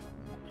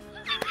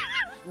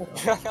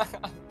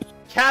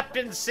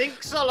 Captain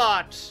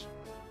Sinks-a-Lot,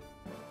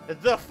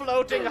 the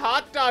floating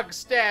hot dog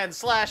stand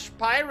 /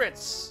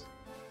 pirates.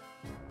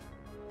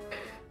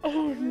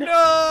 Oh no!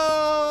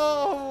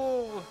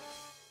 No!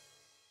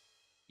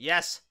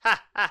 Yes,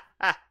 ha ha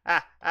ha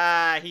ha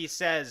ha, he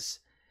says.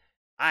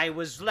 I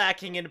was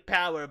lacking in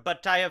power,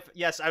 but I have...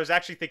 Yes, I was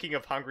actually thinking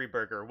of Hungry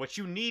Burger, which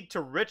you need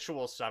to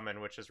ritual summon,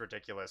 which is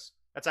ridiculous.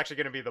 That's actually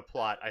going to be the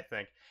plot, I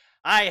think.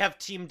 I have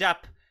teamed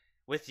up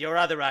with your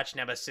other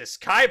arch-nemesis,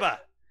 Kaiba.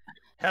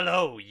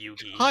 Hello,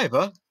 Yugi.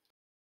 Kaiba?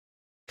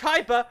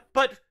 Kaiba,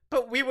 but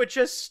we were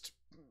just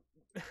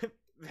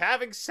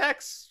having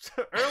sex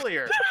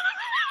earlier.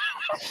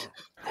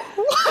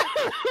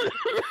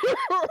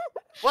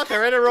 What?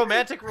 They're in a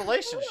romantic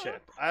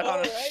relationship. I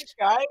don't know.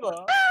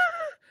 Kaiba.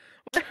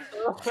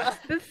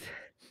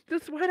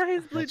 This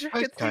White-Eyes Blue That's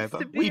Jacket right, seems Kaiba.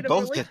 to be We in a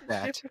both get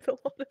relationship that. with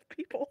a lot of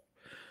people.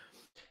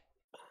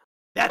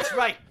 That's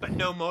right, but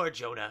no more,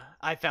 Jonah.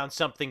 I found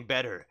something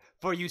better.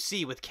 For you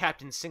see, with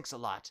Captain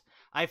Sinks-a-Lot,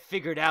 I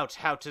figured out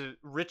how to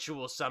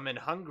ritual summon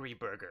Hungry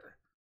Burger.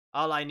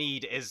 All I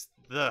need is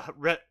the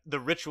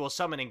ritual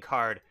summoning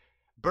card,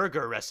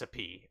 Burger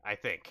Recipe, I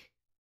think.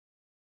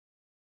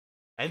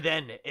 And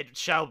then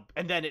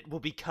it will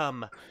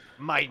become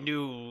my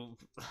new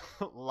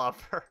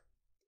lover.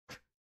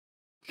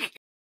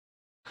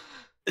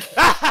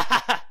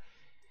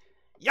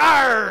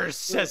 Yars,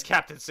 says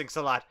Captain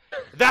Sinks-a-Lot.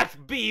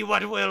 That be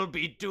what we'll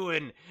be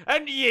doing,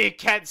 and ye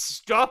can't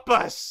stop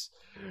us.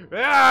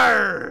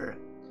 Yarr!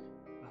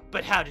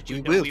 But how did you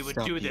We know will we would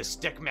stop do you. this,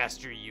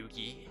 Deckmaster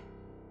Yugi?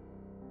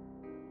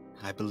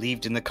 I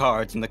believed in the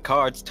cards, and the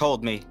cards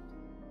told me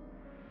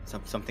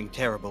something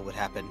terrible would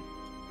happen.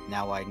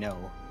 Now I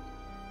know.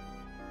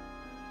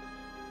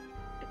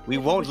 We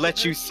won't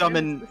let you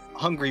summon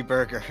Hungry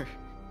Burger.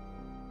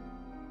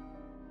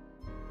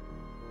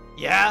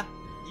 Yeah?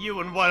 You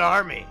and what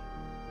army?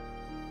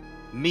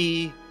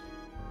 Me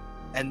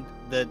and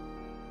the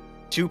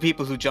 2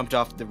 people who jumped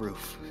off the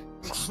roof.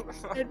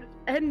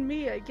 And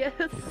me, I guess.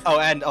 Oh,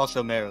 and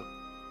also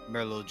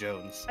Merlo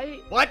Jones.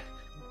 What?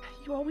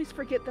 You always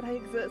forget that I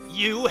exist.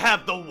 You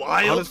have the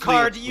wild Honestly,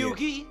 card, it's weird.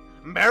 Yugi?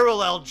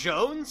 Meryl L.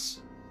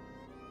 Jones?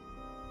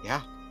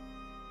 Yeah.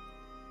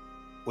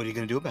 What are you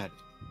gonna do about it?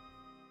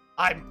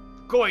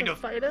 I'm going to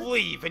Fight us?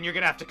 leave, and you're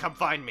gonna have to come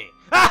find me.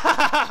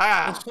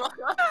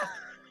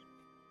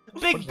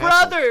 Big What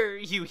brother,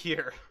 you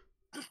hear?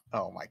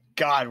 Oh my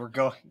god, we're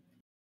going.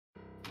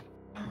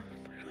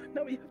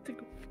 Now we have to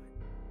go.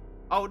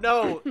 Oh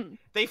no,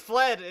 they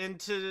fled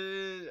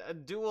into a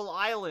dual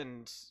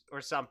island or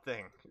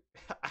something.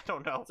 I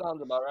don't know.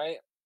 Sounds about right.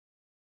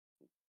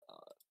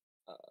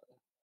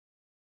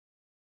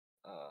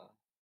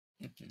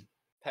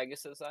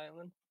 Pegasus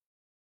Island.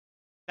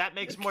 That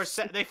makes more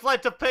sense. They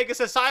fled to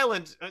Pegasus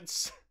Island.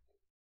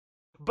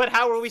 But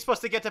how are we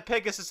supposed to get to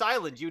Pegasus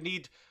Island? You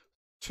need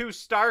 2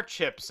 star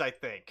chips, I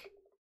think.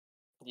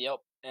 Yep,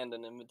 and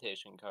an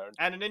invitation card.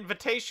 And an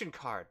invitation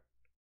card.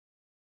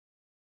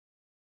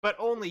 But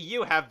only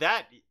you have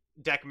that,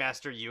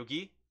 Deckmaster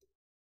Yugi.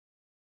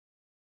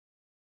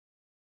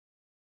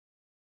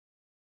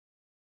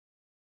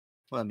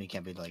 Well, I mean,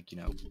 can't we, like,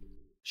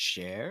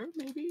 share,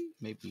 maybe?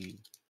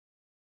 Maybe.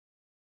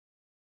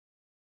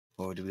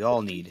 Or do we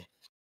all need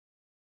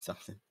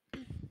something?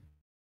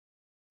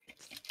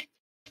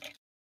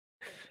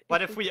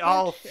 What if we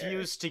all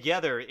fuse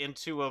together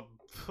into a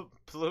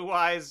Blue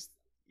Eyes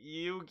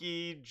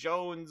Yugi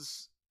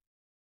Jones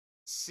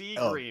Sea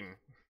Oh. Green?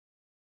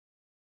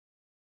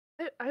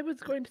 I was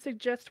going to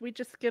suggest we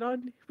just get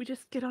on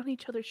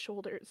each other's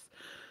shoulders,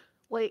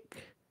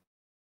 like,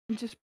 and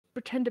just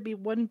pretend to be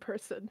one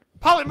person.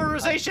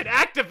 Polymerization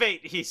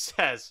activate, he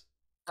says.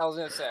 I was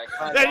gonna say.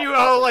 Then you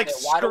all like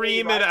why don't we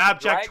scream ride in the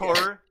abject dragon?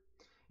 horror.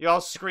 You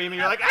all scream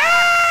and you're like,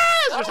 ah!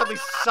 There's something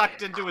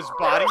sucked into his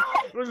body.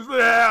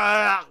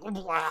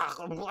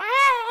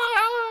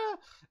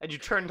 And you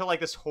turn into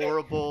like this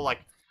horrible, like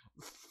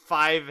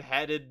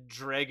 5-headed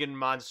dragon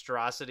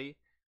monstrosity.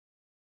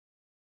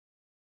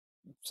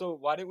 So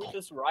why didn't we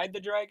just ride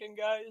the dragon,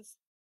 guys?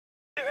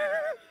 This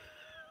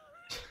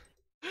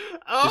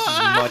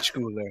Ah! is much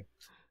cooler.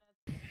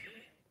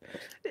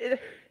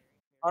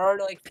 Are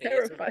like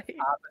faces Terrifying.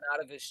 popping out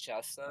of his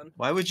chest then?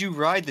 Why would you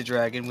ride the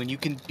dragon when you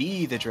can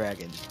be the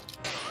dragon?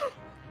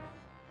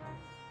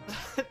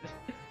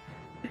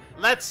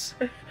 Let's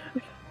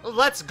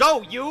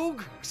go,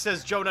 Yug,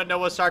 says Jonah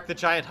Noah Sark, the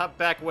giant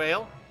humpback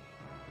whale.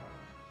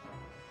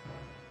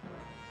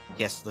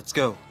 Yes, let's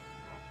go.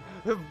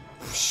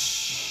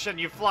 And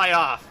you fly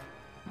off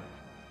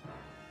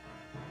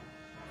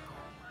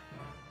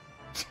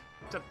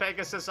to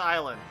Pegasus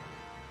Island.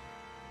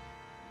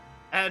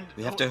 And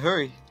We have to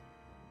hurry.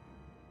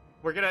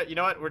 we're gonna, you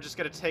know what? We're just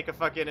gonna take a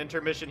fucking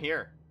intermission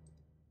here.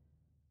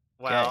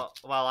 While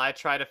I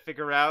try to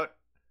figure out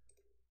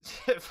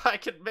if I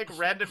can make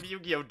random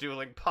Yu-Gi-Oh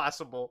dueling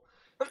possible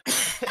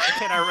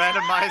in our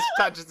randomized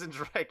Dungeons and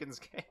Dragons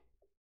game.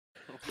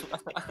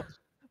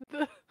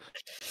 The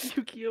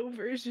Yu-Gi-Oh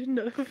version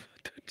of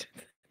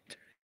Dungeons.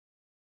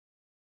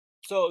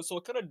 So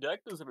what kind of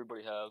deck does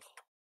everybody have?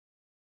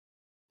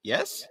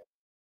 Yes?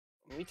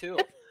 Me too.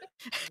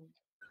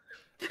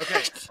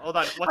 Okay, hold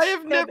on. I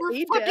have never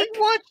a fucking deck.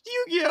 watched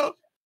Yu-Gi-Oh!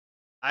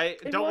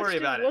 Don't worry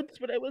about it. Once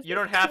when I was You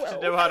like don't have to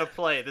 12. know how to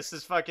play. This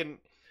is fucking.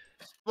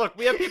 Look,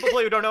 we have people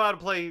play who don't know how to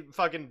play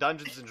fucking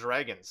Dungeons and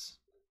Dragons.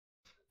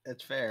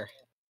 That's fair.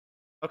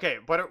 Okay,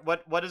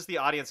 what is the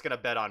audience gonna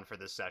bet on for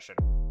this session?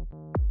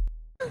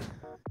 It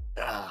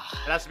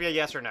has to be a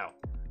yes or no.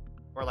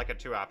 Or like a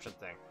 2-option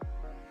thing.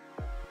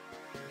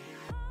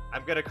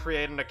 I'm gonna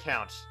create an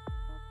account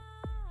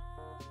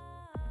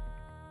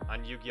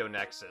on Yu-Gi-Oh!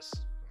 Nexus.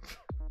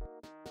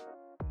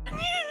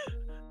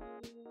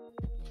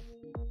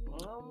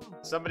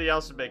 Somebody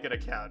else would make an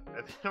account,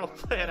 and then we'll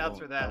play it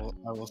after that.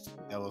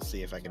 I will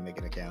see if I can make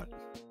an account.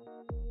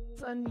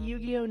 It's on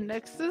Yu-Gi-Oh!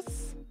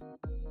 Nexus?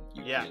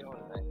 Yeah.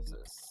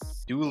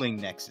 Nexus. Dueling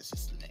Nexus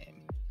is the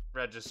name.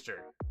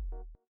 Register.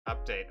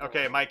 Update.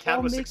 Okay, my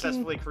account was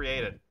successfully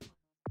created.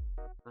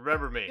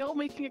 Remember me. Y'all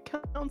making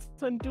accounts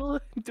on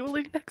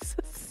Dueling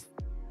Nexus?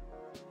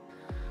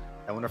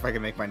 I wonder if I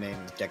can make my name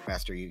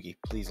Deckmaster Yugi.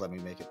 Please let me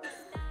make it.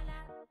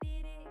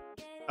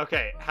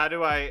 Okay, how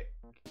do I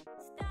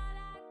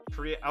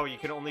create? Oh, you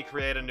can only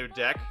create a new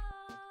deck?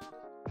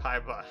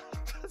 Kaiba.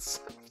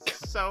 That's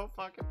so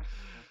fucking...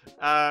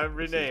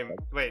 rename.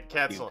 Wait,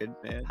 cancel.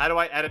 Stupid, How do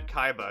I edit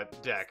Kaiba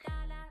deck?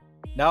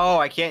 no,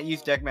 I can't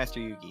use Deckmaster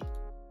Yugi.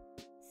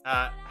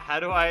 How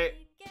do I...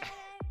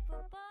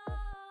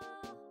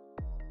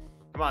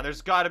 Come on,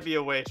 there's gotta be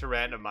a way to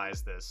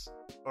randomize this.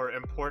 Or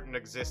import an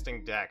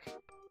existing deck.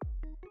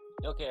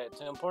 Okay,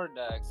 to import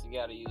decks, you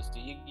gotta use the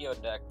Yu-Gi-Oh!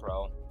 Deck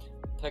Pro.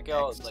 Pick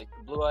out like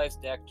the Blue Eyes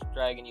deck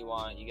dragon you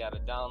want. You gotta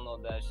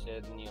download that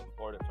shit and you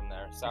import it from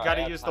there. Sorry, You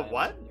gotta use the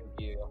what?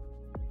 Yu-Gi-Oh!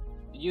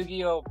 The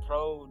Yu-Gi-Oh!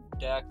 Pro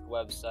deck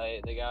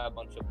website. They got a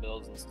bunch of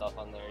builds and stuff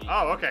on there.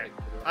 Oh, okay.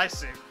 I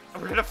see.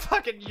 We're gonna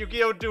fucking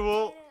Yu-Gi-Oh!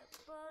 Duel.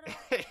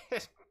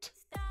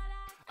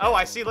 Oh,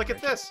 I see. Look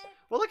at this.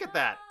 Well, look at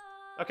that.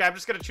 Okay, I'm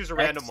just gonna choose a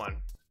random one.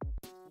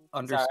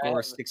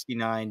 _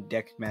 69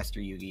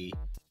 Deckmaster Yugi.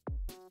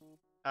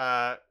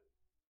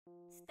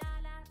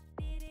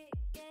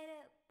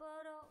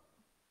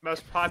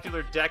 Most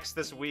popular decks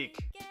this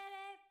week.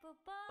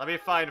 Let me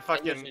find I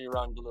fucking... usually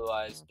run Blue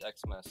Eyes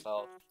decks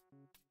myself.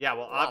 Yeah,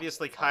 well,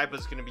 obviously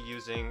Kaiba's gonna be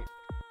using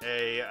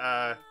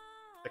the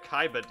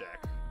Kaiba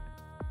deck.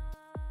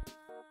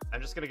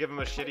 I'm just gonna give him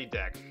a shitty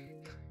deck.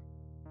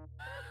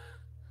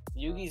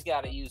 Yugi's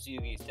gotta use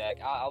Yugi's deck.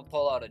 I'll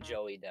pull out a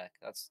Joey deck.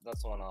 That's the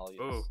one I'll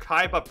use. Ooh,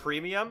 Kaiba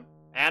Premium?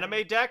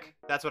 Anime deck?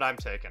 That's what I'm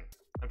taking.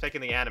 I'm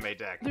taking the anime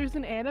deck. There's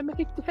an anime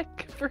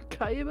deck for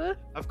Kaiba?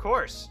 Of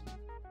course.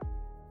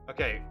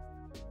 Okay.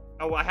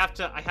 Oh, I have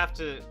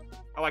to...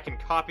 Oh, I can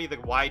copy the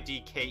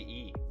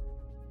YDKE.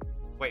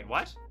 Wait,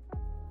 what?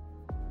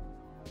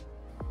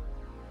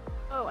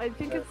 Oh, I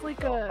think it's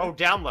like a... Oh,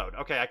 download.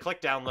 Okay, I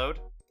click download.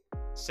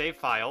 Save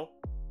file.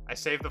 I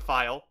save the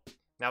file.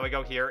 Now we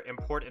go here,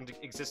 import into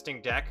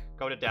existing deck.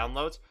 Go to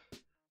downloads.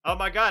 Oh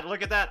my god,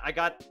 look at that! I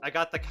got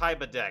the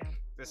Kaiba deck.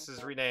 This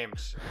is renamed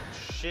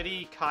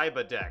Shitty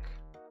Kaiba deck.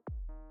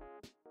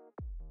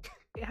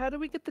 How do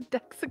we get the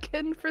decks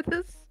again for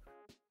this?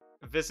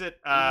 Visit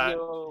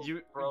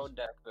Yu-Gi-Oh! Pro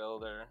Deck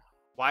Builder.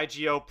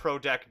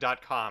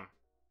 YGOProDeck.com.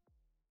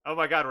 Oh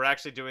my god, we're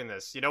actually doing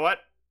this. You know what?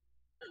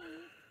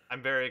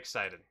 I'm very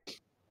excited.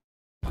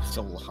 I'm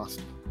so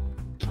lost.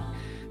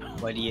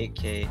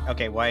 YD8K.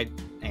 Okay, why?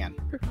 Hang on.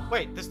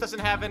 Wait, this doesn't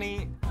have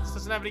any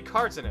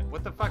cards in it.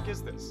 What the fuck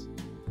is this?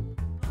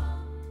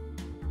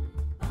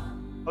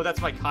 Oh, that's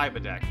my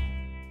Kaiba deck.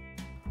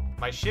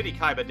 My shitty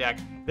Kaiba deck.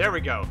 There we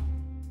go.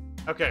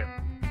 Okay.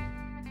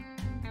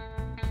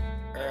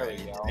 There we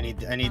go. I need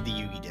the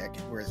Yugi deck.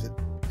 Where is it?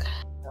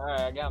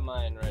 Alright, I got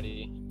mine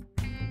ready.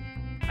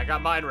 I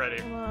got mine ready.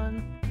 Hold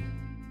on.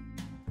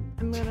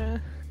 I'm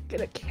gonna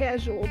get a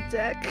casual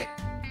deck,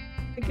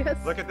 I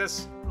guess. Look at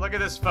this,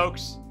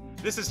 folks.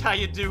 This is how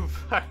you do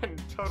fucking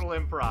Total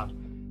Improv.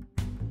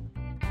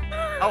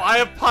 Oh, I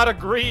have Pot of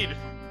Greed.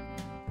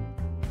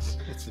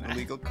 It's an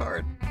illegal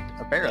card.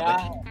 Apparently.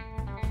 Yeah.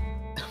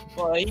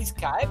 Well, he's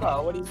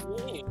Kaiba. What do you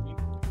mean?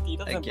 He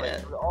doesn't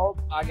play. Oh,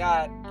 I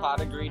got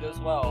Pot of Greed as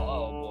well.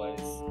 Oh,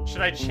 boys.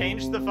 Should I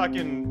change the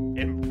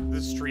fucking the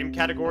stream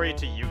category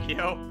to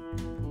Yu-Gi-Oh?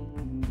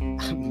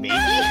 Maybe.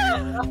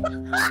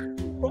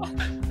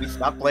 We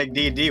stopped playing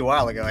D&D a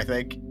while ago, I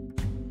think.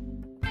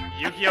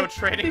 Yu-Gi-Oh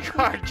trading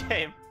card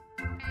game.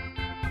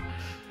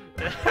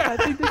 I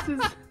think this is...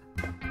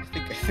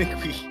 I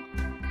think we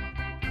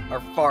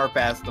are far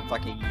past the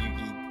fucking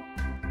Yugi.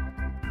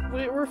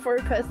 We're far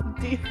past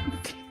D&D.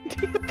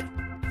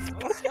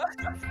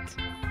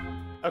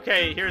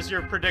 Okay, here's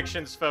your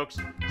predictions, folks.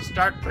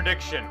 Start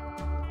prediction.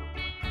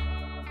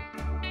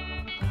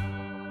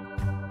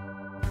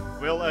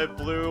 Will a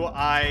Blue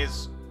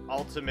Eyes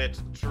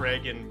Ultimate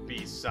Dragon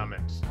be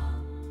summoned?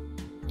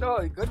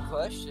 Oh, good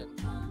question.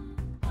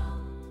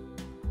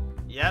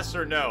 Yes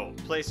or no?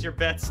 Place your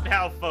bets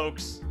now,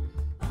 folks.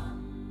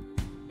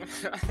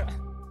 Alright,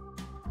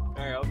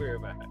 I'll be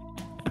right back.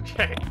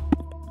 Okay.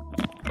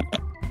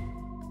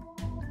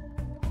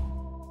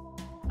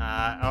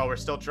 Oh, we're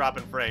still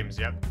dropping frames,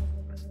 yep.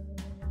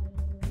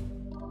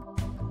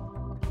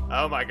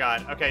 Oh my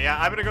god. Okay, yeah,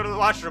 I'm gonna go to the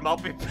washroom. I'll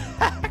be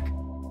back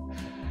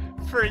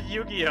for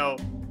Yu-Gi-Oh!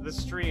 The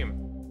stream.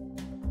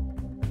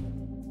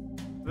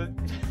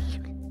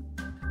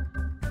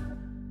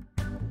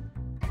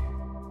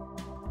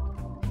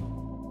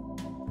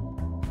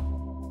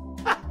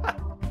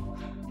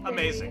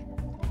 Amazing.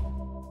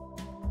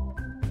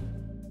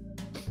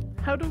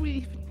 How do we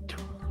even do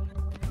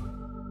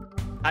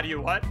How do you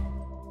what?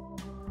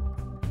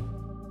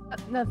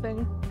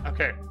 nothing?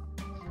 Okay.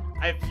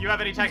 If you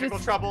have any technical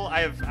Just- trouble,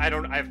 I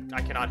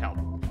cannot help.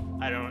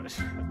 I don't.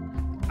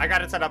 I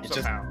got it set up It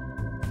just- somehow.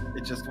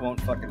 It just won't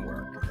fucking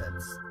work.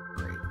 That's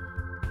great.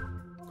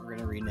 We're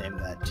gonna rename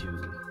that to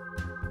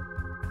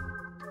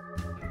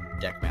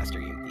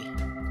Deckmaster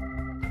Yugi.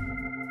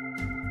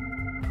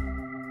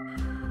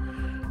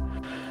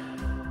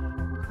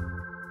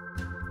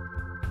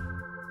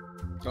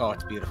 Oh,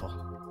 it's beautiful.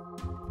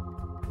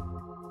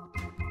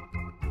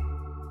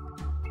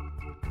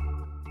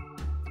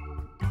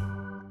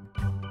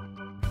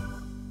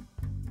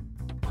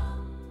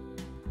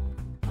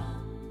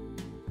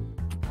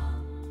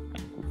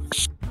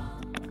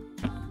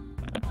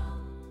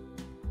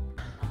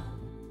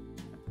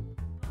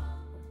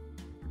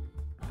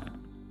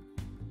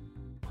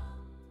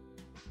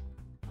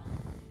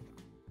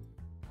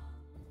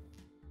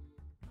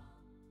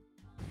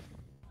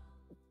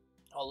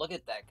 Oh, look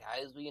at that,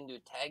 guys. We can do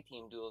tag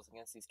team duels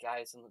against these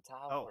guys in the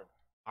tower. Oh,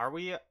 are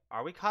we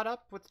caught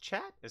up with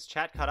chat? Is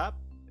chat caught up?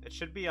 It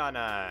should be on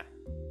How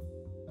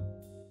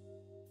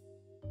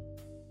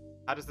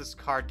does this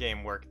card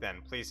game work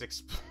then? Please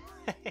explain.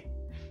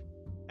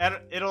 And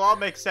it'll all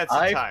make sense in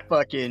I time.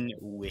 fucking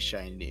wish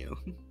I knew.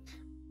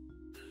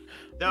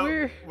 No,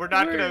 We're- we're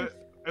not we're- gonna.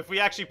 If we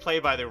actually play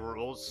by the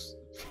rules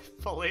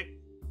fully,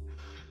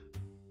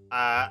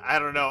 I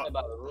don't know.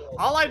 About the rules.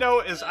 All I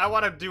know is I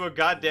want to do a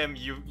goddamn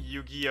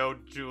Yu-Gi-Oh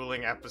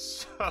dueling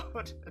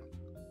episode.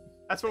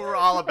 That's what we're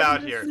all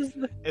about This here. is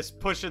the- Is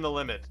pushing the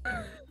limit.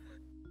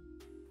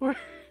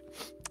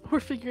 We're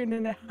figuring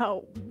it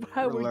out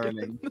how We're we're learning.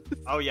 doing this.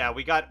 Oh yeah,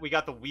 we got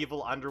the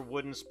Weevil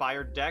Underwood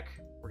inspired deck.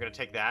 We're gonna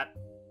take that.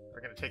 We're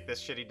gonna take this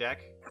shitty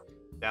deck.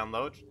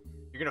 Download.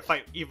 You're gonna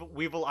fight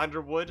Weevil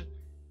Underwood.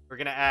 We're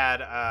gonna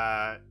add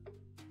I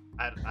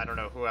don't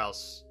know who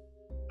else.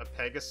 A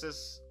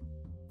Pegasus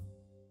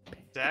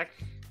deck.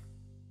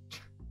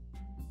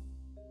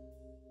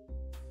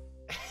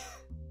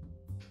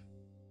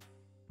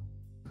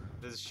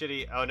 This is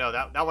shitty. Oh no,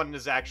 that one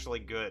is actually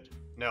good.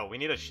 No, we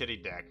need a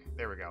shitty deck.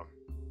 There we go.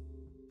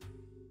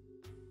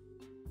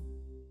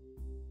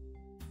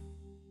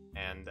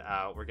 And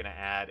we're gonna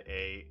add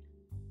a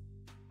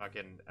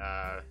fucking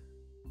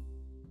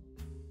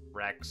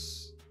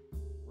Rex.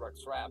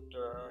 Rex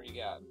Raptor, you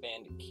got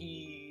Bandit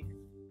Keith,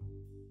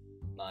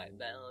 My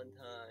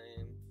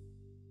Valentine.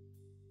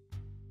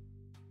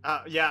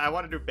 Yeah, I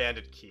want to do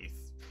Bandit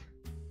Keith.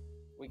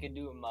 We could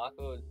do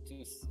Mako to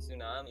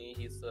Tsunami,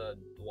 he's the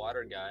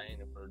water guy, and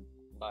if we're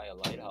by a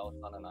lighthouse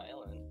on an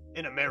island.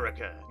 In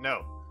America,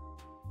 no.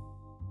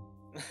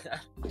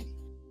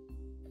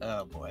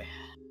 Oh boy.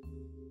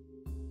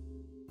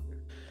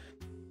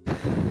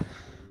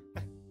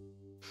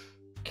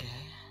 Okay.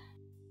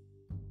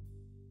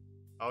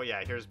 Oh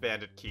yeah, here's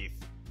Bandit Keith.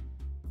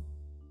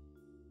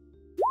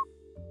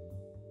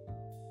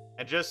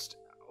 And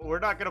we're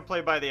not gonna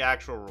play by the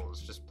actual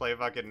rules. Just play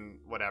fucking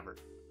whatever.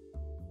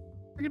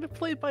 We're gonna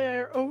play by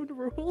our own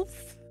rules.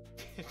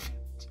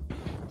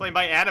 Play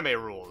by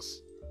anime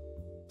rules.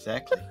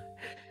 Exactly.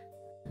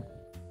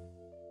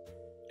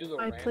 Do the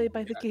I random play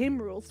by the check. game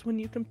rules when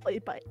you can play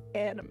by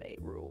anime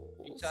rules.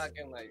 You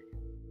talking like,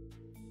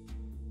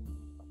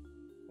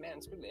 man,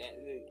 screw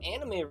the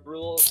anime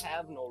rules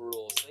have no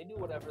rules. They do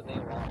whatever they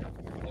want.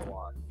 When they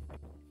want.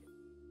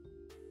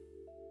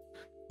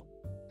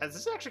 As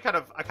this is actually kind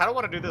of, I kind of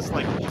want to do this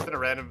like just in a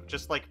random,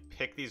 just like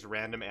pick these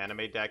random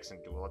anime decks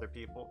and duel other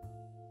people.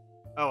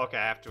 Oh, okay,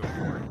 I have to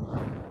import.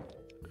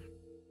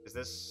 Is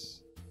this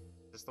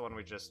the one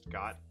we just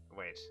got?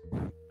 Wait.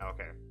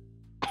 Okay.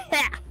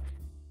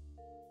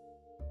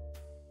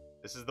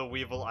 This is the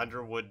Weevil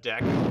Underwood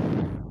deck.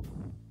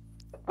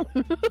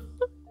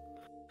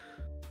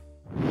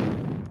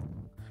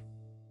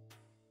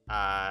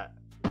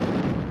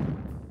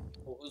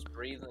 Well, who's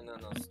breathing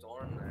in a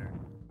storm there?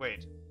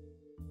 Wait.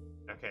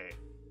 Okay.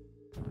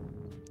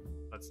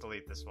 Let's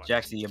delete this one.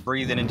 Jackson, you're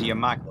breathing into your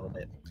mic a little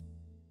bit.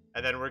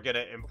 And then we're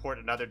gonna import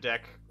another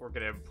deck. We're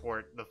gonna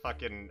import the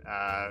fucking,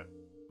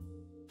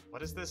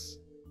 what is this?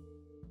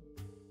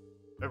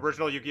 The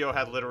original Yu-Gi-Oh!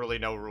 Had literally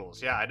no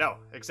rules. Yeah, I know.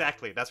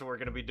 Exactly. That's what we're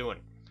gonna be doing.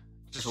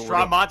 Just That's what we're draw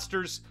doing.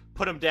 monsters,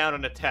 put them down,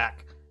 and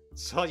attack.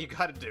 That's all you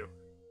gotta do.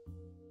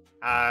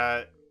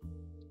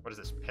 What is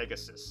this?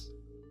 Pegasus.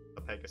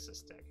 The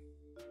Pegasus deck.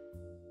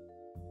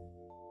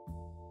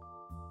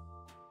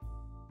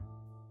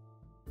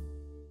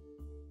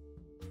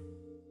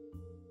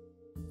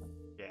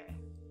 Yeah.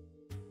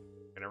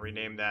 Gonna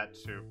rename that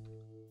to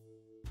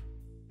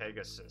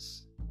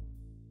Pegasus.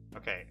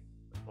 Okay.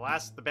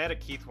 The Bandit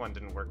Keith one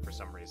didn't work for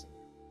some reason.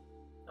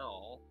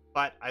 Oh.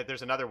 But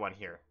there's another one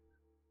here.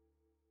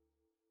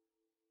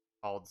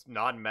 Called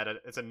non-meta.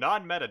 It's a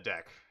non-meta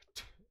deck,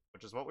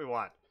 which is what we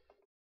want.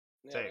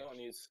 Yeah, Save. we don't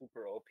use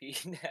super OP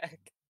deck.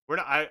 We're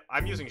not.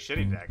 I'm using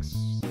shitty decks.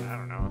 I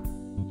don't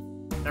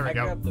know. There we I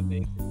go. grabbed the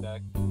basic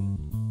deck.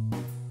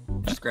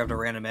 Just grabbed a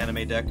random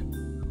anime deck.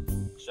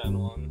 Shen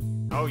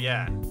 1. Oh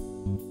yeah.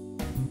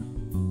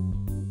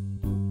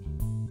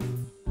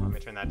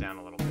 that down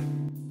a little bit.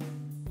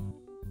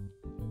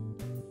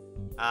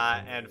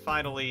 And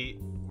finally,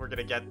 we're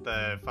gonna get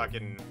the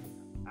fucking...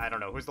 I don't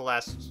know, who's the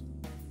last...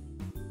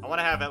 I want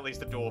to have at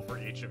least a duel for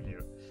each of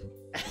you.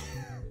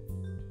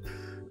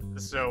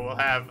 So we'll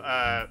have,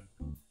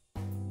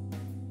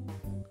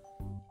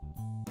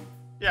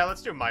 yeah,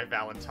 let's do My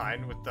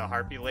Valentine with the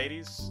Harpy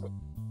Ladies.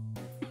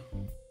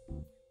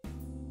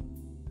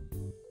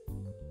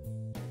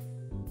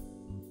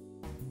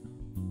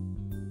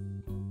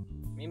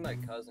 Me and my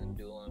cousin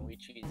dueling, we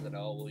cheese it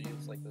out. We'll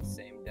use like the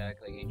same deck,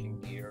 like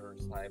Ancient Gear or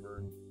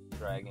Cyber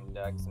Dragon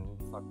decks, and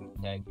fucking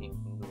tag teams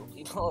and duel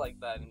people like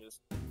that, and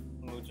just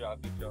mooch off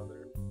each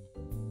other.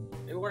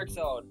 It works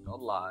out a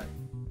lot.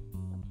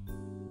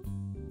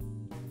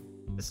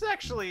 This is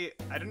actually...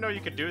 I didn't know you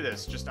could do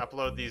this. Just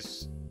upload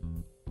these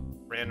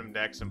random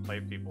decks and play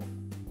people.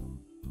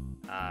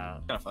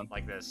 Kind of fun.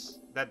 Like this.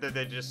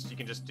 You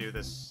can just do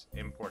this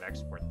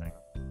import-export thing.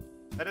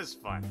 That is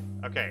fun.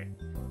 Okay,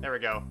 there we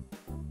go.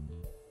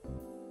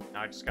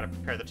 Now I just gotta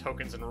prepare the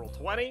tokens in Rule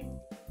 20.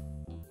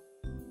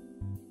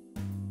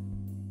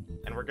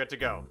 And we're good to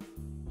go.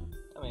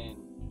 I mean...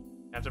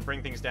 I have to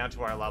bring things down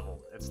to our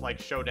level. It's like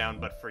Showdown,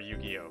 but for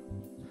Yu-Gi-Oh!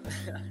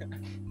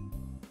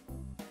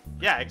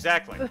 Yeah,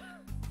 exactly.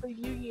 The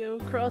Yu-Gi-Oh!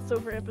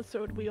 Crossover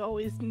episode we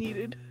always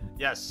needed.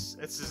 Yes,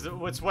 it's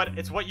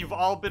what you've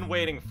all been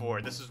waiting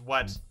for. This is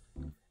what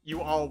you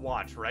all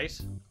want, right?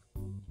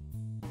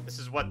 This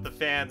is what the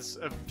fans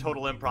of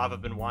Total Improv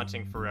have been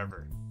wanting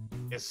forever.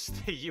 It's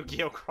the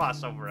Yu-Gi-Oh!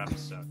 Crossover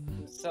episode.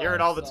 Hear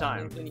it all the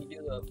time. When you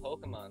do the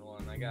Pokemon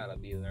one, I gotta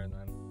be there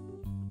then.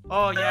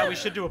 Oh yeah, we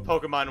should do a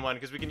Pokemon one,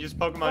 because we can use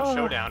Pokemon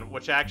Showdown,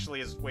 which actually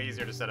is way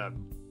easier to set up.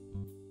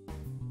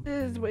 It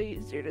is way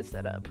easier to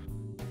set up.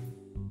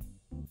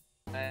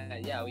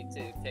 Yeah, we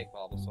take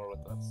Bulbasaur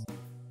with us.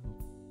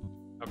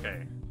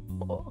 Okay.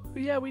 Oh,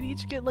 yeah, we'd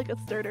each get like a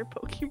starter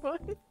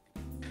Pokemon.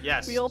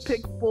 Yes. We all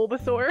pick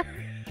Bulbasaur.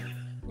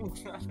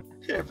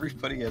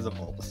 Everybody has a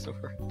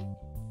Bulbasaur.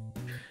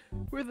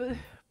 We're the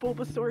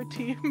Bulbasaur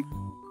team.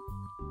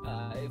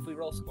 If we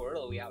roll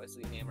Squirtle, we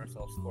obviously name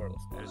ourselves Squirtle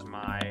Squad. There's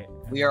my...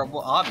 We are,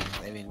 well,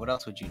 obviously. I mean, what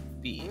else would you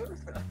be?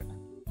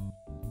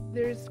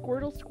 There's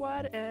Squirtle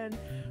Squad, and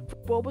for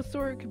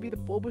Bulbasaur, it could be the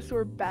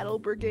Bulbasaur Battle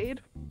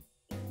Brigade.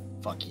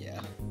 Fuck yeah.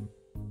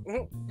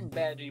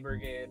 Badgie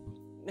Brigade.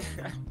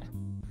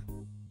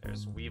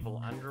 There's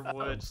Weevil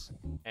Underwood,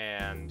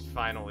 and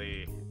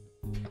finally...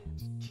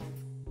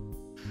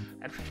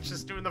 And we're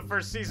just doing the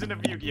first season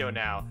of Yu-Gi-Oh!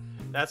 Now.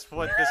 That's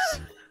what this...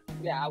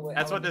 Yeah,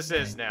 that's what this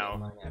is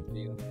now.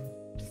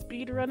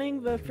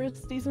 Speedrunning the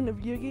first season of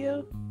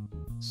Yu-Gi-Oh!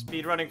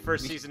 Speedrunning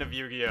first season of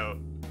Yu-Gi-Oh!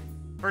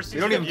 First We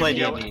season don't of even play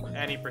Yu-Gi-Oh! D&D.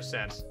 Any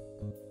percent.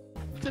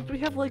 Except we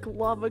have like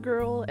Lava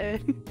Girl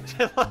and...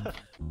 For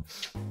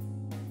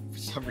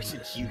some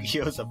reason,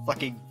 Yu-Gi-Oh's a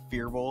fucking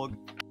fearbolg.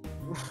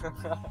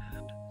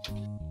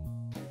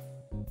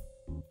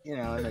 You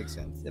know, it makes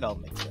sense. It all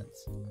makes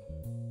sense.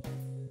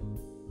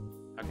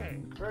 Okay.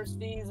 First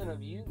season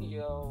of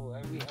Yu-Gi-Oh!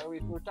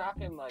 We're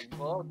talking like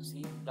books.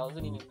 He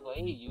doesn't even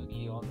play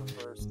Yu-Gi-Oh! On the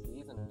first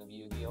season of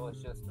Yu-Gi-Oh!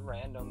 It's just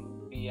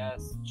random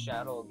BS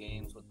shadow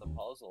games with the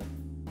puzzle.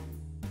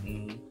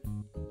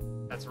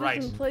 That's right.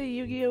 Doesn't play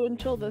Yu-Gi-Oh!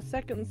 Until the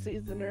second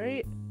season,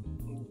 right?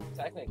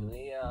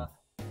 Technically, yeah.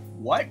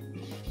 What?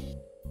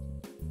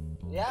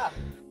 Yeah.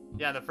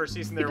 Yeah, the first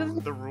season,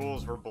 the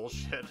rules were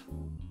bullshit.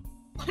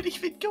 What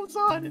even goes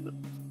on in the...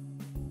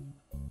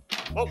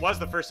 What was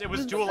the first? It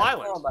was Dual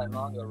Island.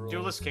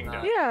 Duelist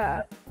Kingdom.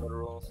 Yeah.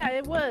 Yeah,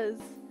 it was.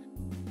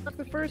 But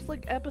the first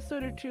like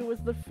episode or two was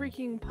the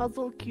freaking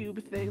puzzle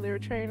cube thing they were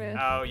trying to...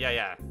 Oh,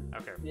 yeah.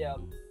 Okay. Yeah.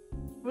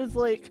 Was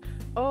like,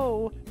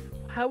 oh,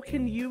 how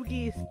can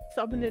Yugi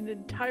summon an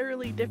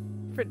entirely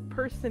different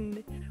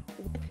person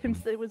with him?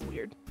 It was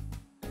weird.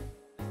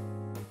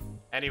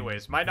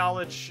 Anyways, my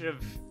knowledge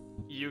of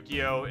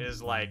Yu-Gi-Oh!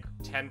 Is like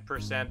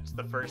 10%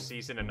 the first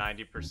season and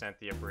 90%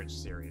 the abridged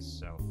series,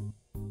 so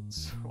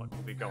that's what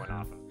we'll be going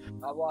off of.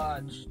 I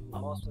watched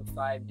most of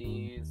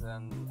 5Ds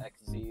and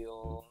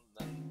Exile,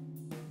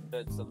 and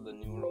bits of the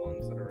newer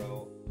ones that are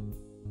out.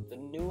 The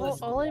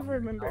newest all I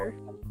remember,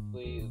 from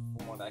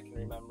what I can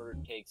remember,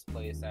 it takes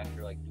place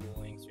after like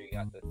dueling, so you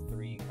got the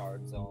 3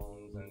 card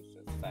zones, and it's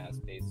just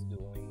fast-paced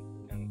dueling,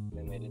 and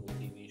they made it a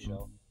TV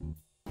show.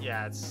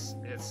 Yeah, it's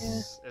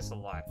a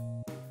lot.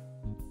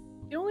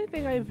 the only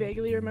thing I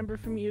vaguely remember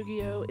from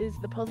Yu-Gi-Oh! Is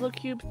the puzzle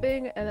cube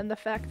thing, and then the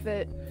fact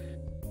that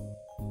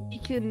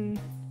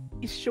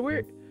he's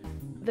short,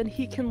 then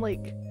he can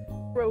like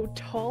grow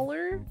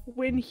taller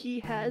when he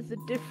has a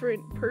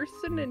different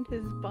person in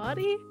his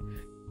body.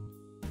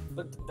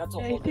 But that's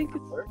a whole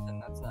different person,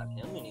 that's not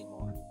him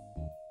anymore.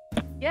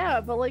 Yeah,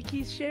 but like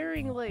he's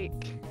sharing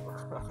like...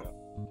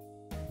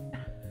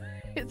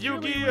 It's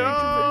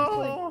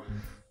Yu-Gi-Oh!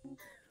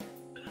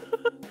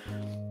 Really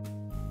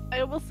I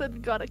almost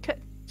said gotta catch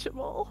 'em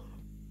all.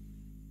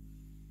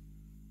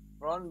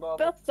 Run, Bob.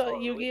 That's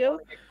not Yu-Gi-Oh!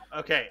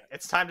 Okay,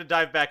 it's time to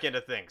dive back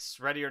into things.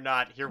 Ready or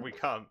not, here we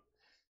come.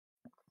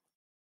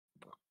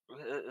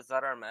 Is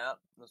that our map?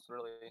 That's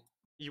really...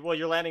 Well,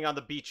 you're landing on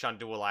the beach on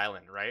Dual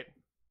Island, right?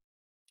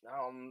 If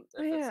it's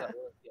Yeah.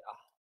 yeah.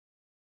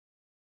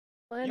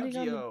 Landing on the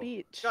Yu-Gi-Oh!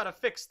 beach. Gotta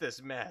fix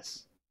this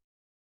mess.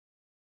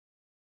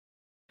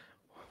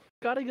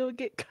 Gotta go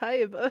get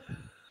Kaiba.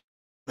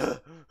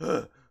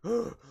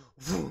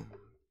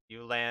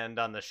 You land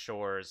on the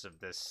shores of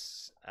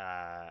this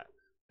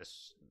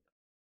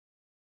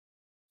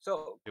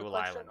So, quick Dual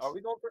question: Islands. Are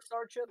we going for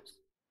starships?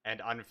 and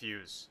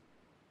unfuse.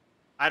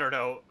 I don't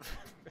know.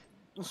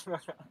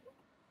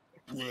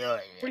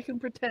 We can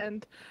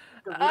pretend.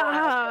 'Cause we don't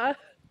have Ah!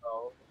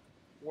 so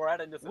we're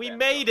at a disadvantage. We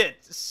made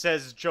it,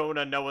 says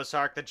Jonah Noah's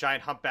Ark, the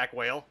giant humpback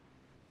whale.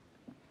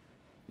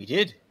 We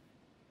did.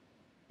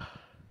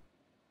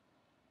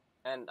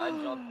 And I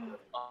jumped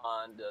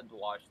on to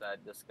watch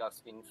that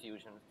disgusting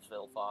fusion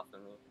filth off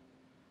of me.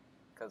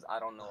 Because I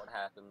don't know what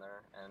happened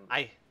there. And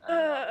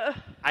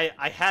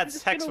I had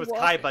just sex gonna with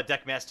walk. Kaiba,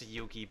 Deckmaster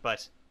Yugi,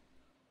 but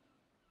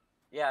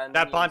yeah, and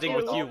that then bonding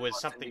absorb with you all was onto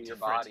something your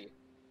different. body.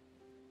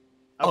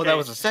 Oh, that Okay.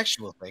 was a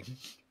sexual thing.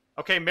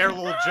 Okay, Mayor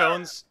Little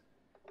Jones,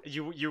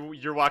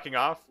 you're walking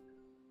off.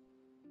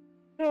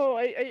 No,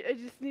 I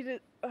just need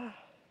it.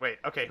 Wait,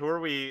 okay, who are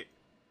we?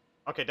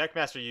 Okay,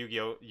 Deckmaster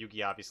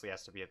Yugi obviously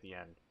has to be at the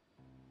end.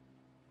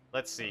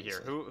 Let's see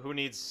here.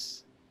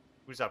 Who's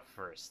up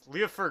first?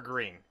 Leofer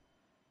Green.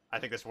 I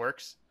think this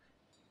works.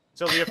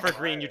 So Leofer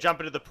Green, you jump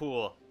into the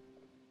pool,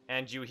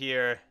 and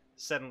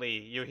suddenly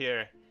you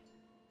hear,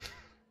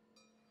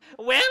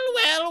 well,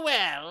 well,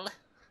 well.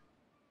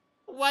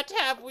 What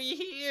have we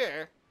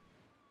here?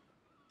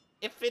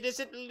 If it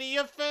isn't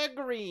Leofer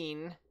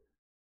Green.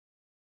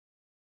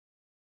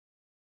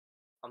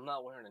 I'm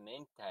not wearing a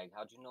name tag.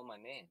 How'd you know my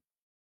name?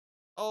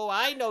 Oh,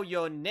 I know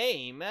your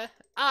name.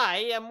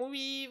 I'm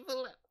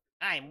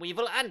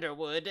Weevil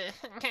Underwood. That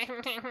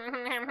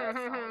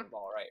sounds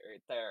alright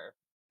right there.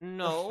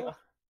 No.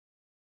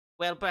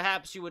 Well,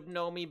 perhaps you would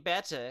know me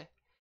better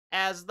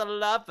as the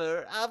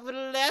lover of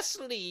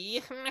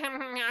Leslie.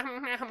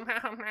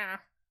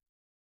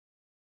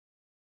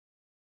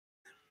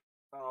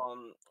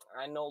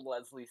 I know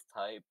Leslie's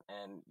type,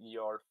 and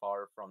you're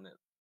far from it.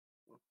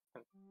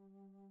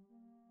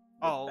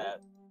 Oh, That,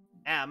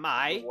 am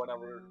I?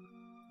 whatever.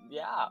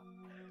 Yeah.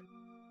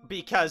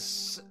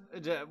 Because,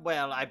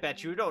 well, I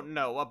bet you don't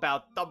know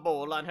about the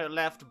mole on her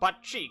left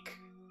butt cheek.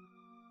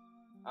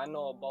 I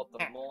know about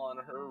the mole on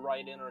her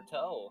right inner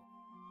toe.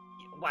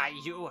 Why,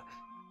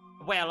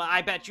 well,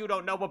 I bet you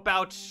don't know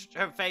about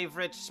her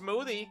favorite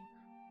smoothie.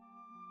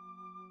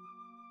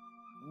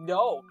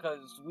 No,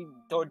 because we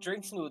don't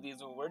drink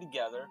smoothies when we're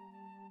together.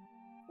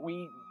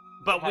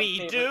 But have we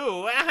favorite-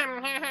 do.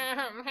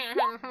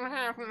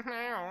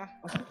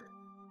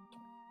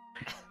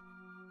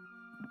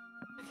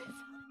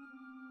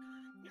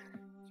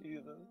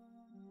 Jesus.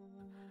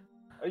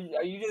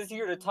 Are you just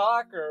here to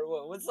talk,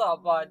 or what's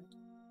up, bud?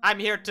 I'm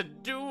here to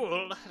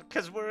duel,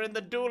 because we're in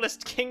the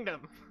duelist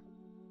kingdom.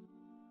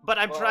 But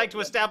I'm Well, trying to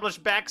yeah. establish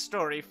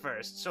backstory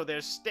first, so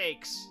there's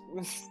stakes.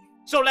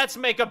 So let's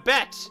make a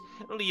bet,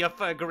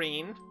 Leofer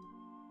Green.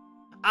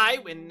 I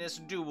win this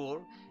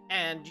duel,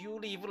 and you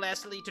leave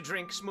Leslie to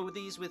drink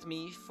smoothies with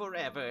me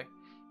forever.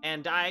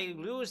 And I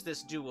lose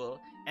this duel,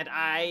 and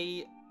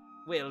I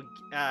will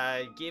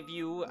give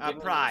you a Give me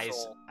your prize.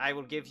 soul. I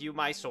will give you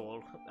my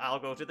soul. I'll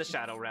go to the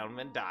Shadow Realm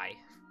and die.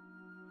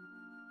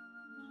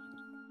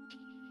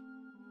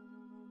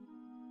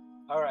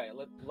 Alright,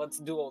 let's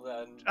duel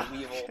then,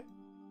 Weevil.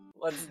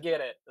 Let's get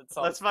it. That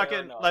sounds Let's fair fucking,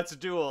 enough. let's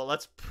duel.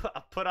 Let's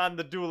put on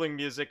the dueling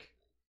music.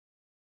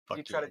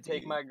 You try to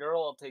take my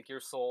girl, I'll take your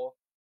soul.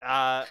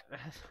 Uh,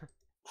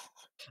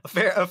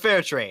 a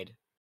fair trade.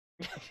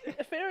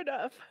 Fair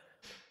enough.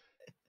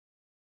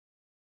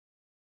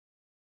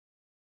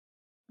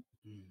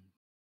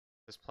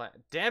 this plan.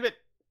 Damn it!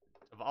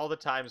 Of all the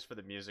times for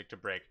the music to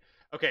break.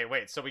 Okay,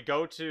 wait. So we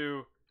go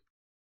to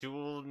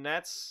Duel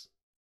Nets.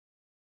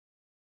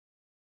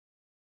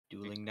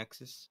 Dueling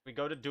Nexus. We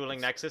go to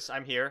Dueling Nexus.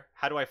 I'm here.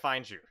 How do I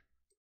find you?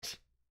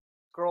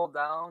 Scroll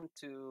down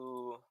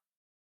to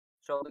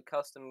show the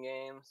custom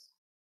games.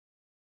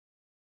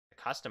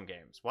 Custom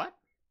games. What?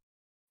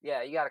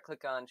 Yeah, you gotta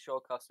click on show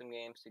custom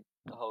games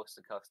to host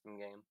a custom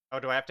game. Oh,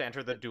 do I have to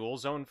enter the duel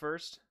zone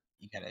first?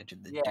 You gotta enter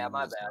the Yeah,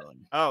 my duel bad. zone.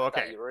 Oh, I thought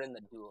okay. you were in the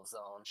duel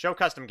zone. Show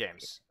custom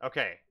games.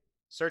 Okay.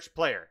 Search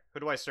player. Who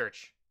do I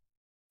search?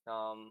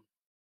 Alone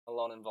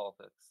in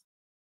Vulpix.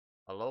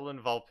 Alolan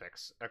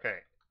Vulpix. Okay.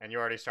 And you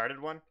already started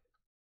one?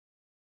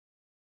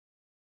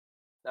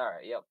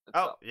 Alright, yep. It's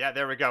Oh, up. yeah,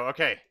 there we go.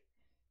 Okay.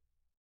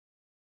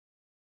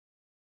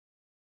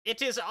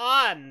 It is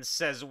on,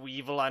 says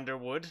Weevil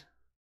Underwood.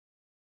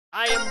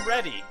 I am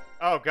ready.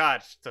 Oh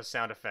god, those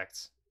sound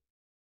effects.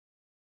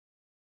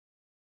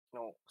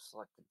 No,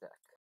 select the deck.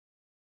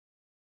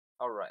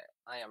 Alright,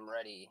 I am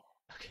ready.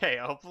 Okay,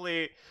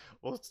 hopefully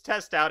we'll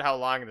test out how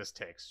long this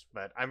takes,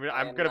 but I'm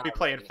am gonna be not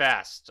playing ready.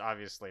 fast,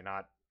 obviously,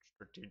 not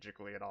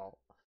strategically at all.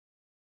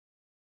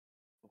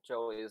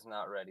 Joey is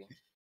not ready.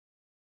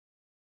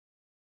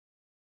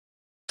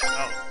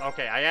 Oh,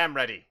 okay, I am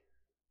ready.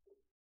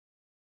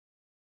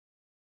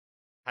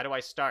 How do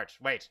I start?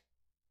 Wait.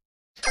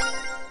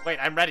 Wait,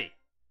 I'm ready.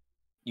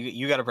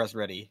 You gotta press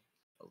ready.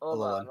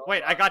 Hold on.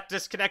 Wait, I got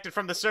disconnected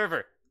from the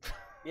server.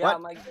 Yeah,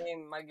 What? my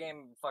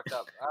game fucked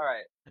up. All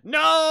right,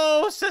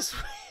 No, says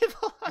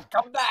Weevil.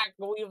 come back,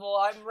 Weevil.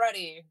 I'm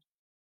ready.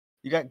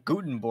 You got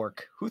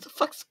Gutenberg. Who the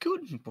fuck's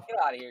Gutenberg? Get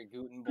out of here,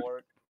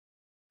 Gutenberg.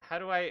 How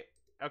do I...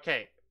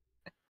 Okay.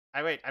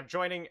 Wait, I'm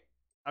joining...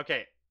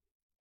 Okay.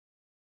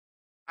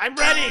 I'm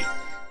ready!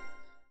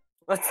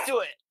 Let's do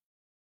it.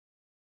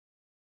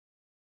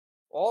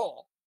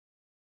 Oh.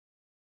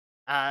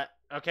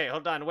 Okay,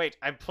 hold on, wait.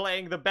 I'm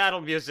playing the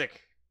battle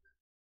music.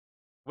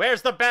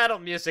 Where's the battle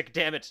music,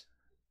 damn it?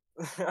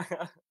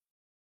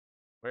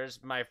 Where's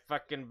my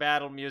fucking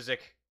battle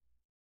music?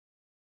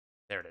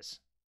 There it is.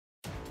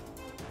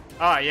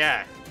 Oh,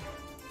 yeah.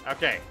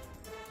 Okay.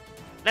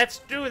 Let's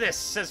do this,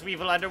 says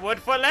Weevil Underwood,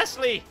 for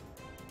Leslie!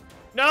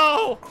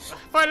 No!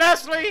 For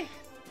Leslie!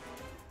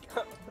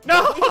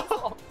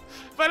 No!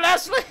 For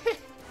Leslie!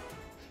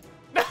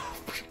 No!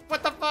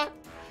 What the fuck?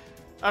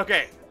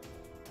 Okay.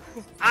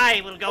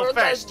 I will go For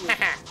first.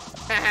 Leslie.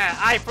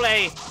 I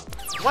play...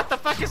 What the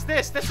fuck is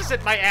this? This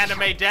isn't my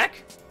anime deck.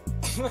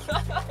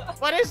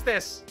 What is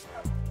this?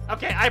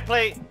 Okay, I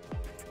play...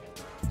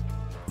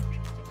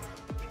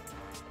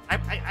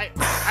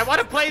 I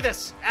want to play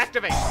this.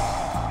 Activate.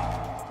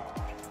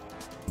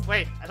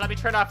 Wait, let me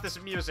turn off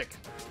this music.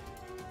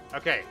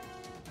 Okay.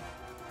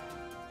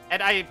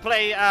 And I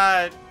play,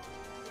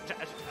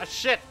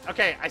 shit.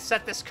 Okay, I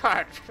set this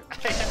card. I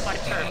hit my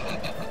turn.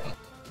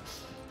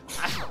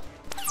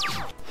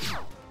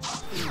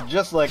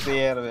 Just like the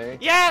anime.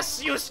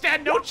 Yes, you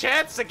stand no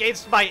chance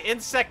against my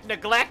insect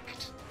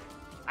neglect.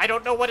 I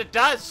don't know what it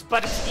does,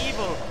 but it's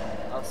evil.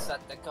 I'll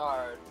set the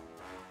card.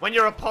 When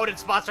your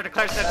opponent's monster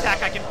declares an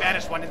attack, I can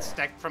banish one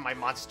insect from my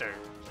monster.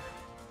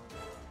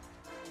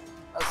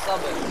 I'll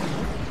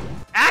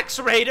summon. Axe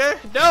Raider?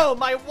 No,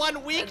 my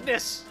one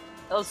weakness.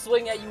 I'll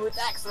swing at you with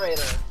Axe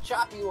Raider.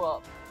 Chop you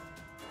up.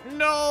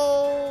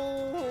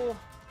 No.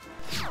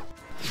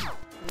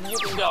 You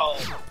can go.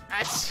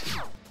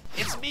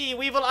 It's me,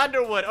 Weevil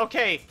Underwood.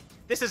 Okay,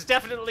 this is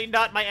definitely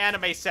not my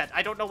anime set.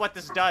 I don't know what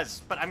this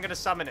does, but I'm gonna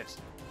summon it.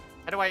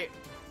 How do I...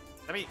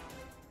 Let me...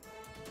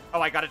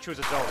 Oh, I gotta choose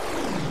a zone.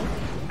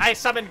 I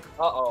summon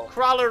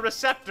Crawler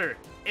Receptor.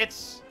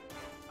 It's...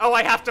 Oh,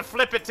 I have to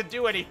flip it to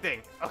do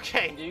anything.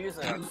 Okay. You're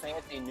using a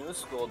fancy new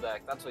school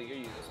deck. That's what you're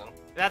using.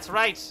 That's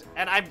right.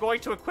 And I'm going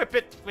to equip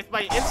it with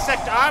my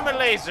Insect Armor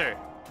Laser.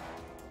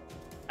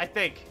 I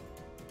think.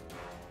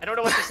 I don't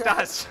know what this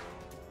does.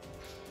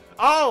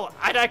 Oh,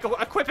 and I go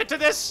equip it to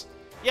this?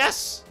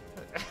 Yes.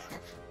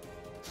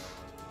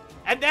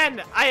 And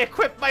then I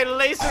equip my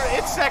Laser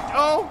Insect.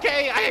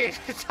 Okay, I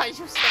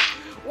use that.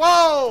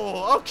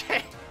 Whoa,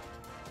 okay.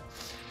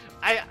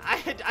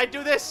 I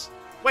do this.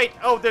 Wait,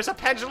 oh, there's a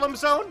pendulum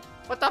zone?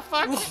 What the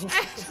fuck?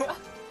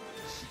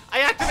 I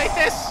activate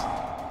this!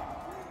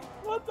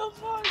 What the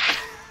fuck?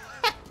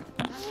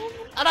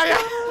 And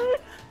I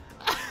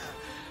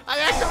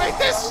activate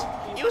this!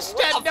 You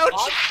stand no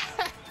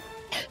chance!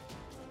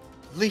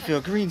 Leafy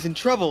Green's in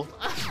trouble.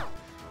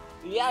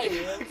 Yeah, he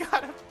is.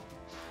 Got him.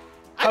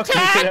 How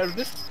can we get out Attack! of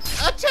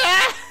this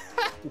Attack!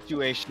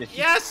 situation?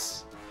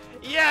 Yes!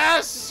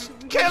 Yes!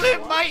 Kill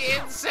him, my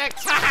insect!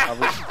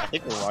 I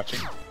think we're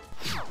watching.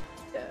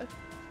 Yeah.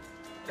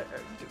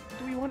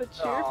 Do we want to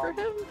cheer for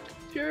him?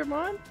 Cheer him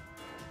on?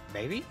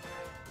 Maybe?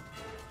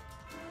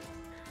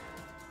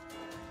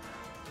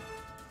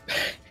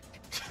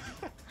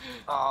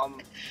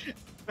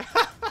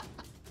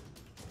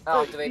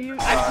 Activate You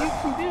the card.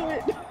 can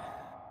do it.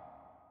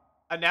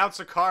 Announce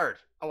a card.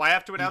 Oh, I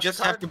have to You announce just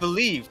a card? have to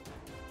believe.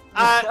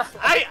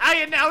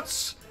 I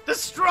announce the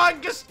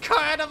strongest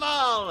card of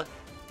all.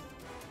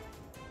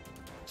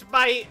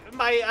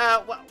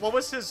 What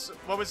was his?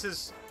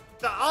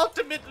 The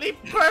ultimately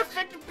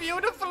perfect,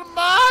 beautiful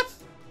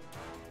moth.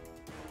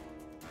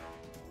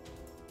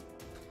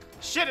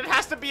 Shit! It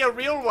has to be a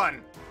real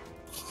one.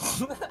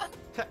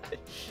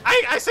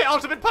 I say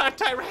ultimate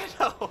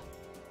Tyranno.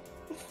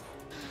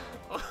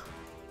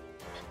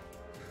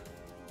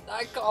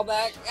 I call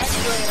back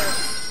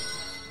Activator.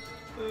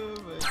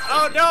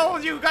 Oh no!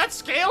 You got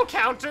scale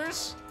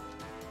counters.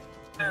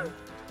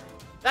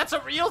 That's a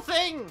real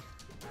thing.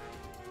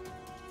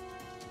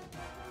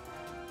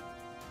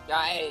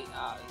 Hey,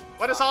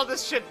 What does all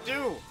this shit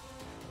do?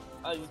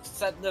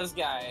 set this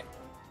guy.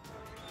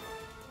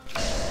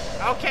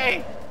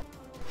 Okay.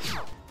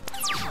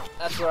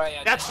 That's where I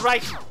am. That's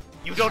right.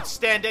 You don't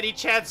stand any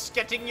chance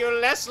getting your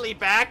Leslie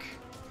back.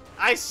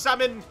 I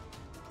summon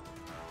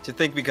To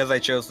think because I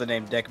chose the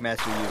name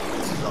Deckmaster User,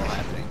 this is all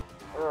happening.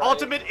 Right.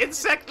 Ultimate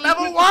Insect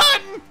level 1!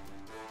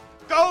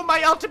 Go,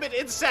 my Ultimate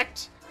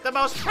Insect! The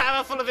most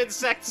powerful of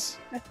insects!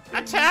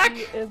 Attack!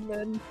 And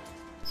then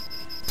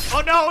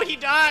Oh no, he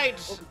died!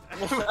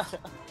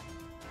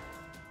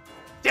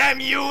 Damn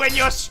you and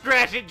your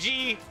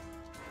strategy!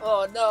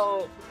 Oh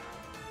no!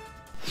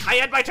 I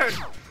end my turn!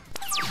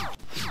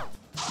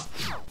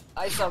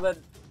 I summon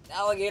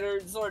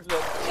Alligator Swordsman.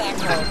 Attack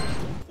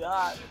mode.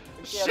 God, I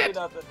can't Shit. do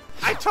nothing.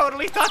 I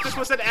totally thought this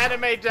was an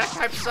anime deck,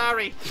 I'm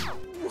sorry.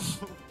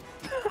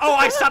 Oh,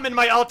 I summon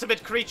my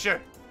ultimate creature!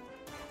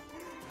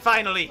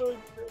 Finally! Oh,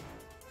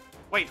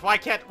 Wait, why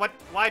can't... What?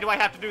 Why do I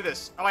have to do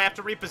this? Oh, I have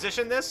to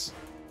reposition this?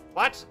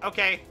 What?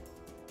 Okay.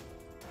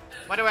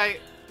 Why do I...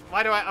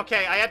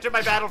 Okay, I enter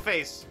my battle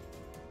phase.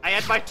 I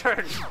end my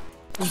turn.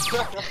 I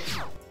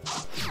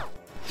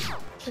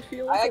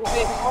feel like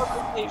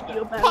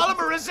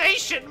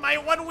Polymerization, my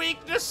one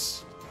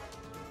weakness.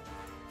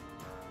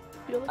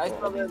 I feel like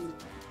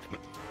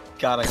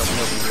God, I hope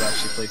nobody who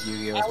actually plays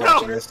Yu-Gi-Oh! is watching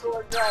Alligator this.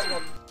 Sword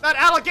Dragon. Not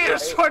alligator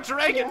sword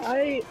dragon.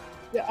 I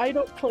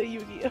don't play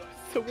Yu-Gi-Oh,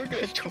 so we're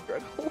gonna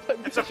struggle.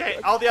 It's okay.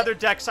 All the other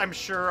decks, I'm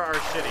sure, are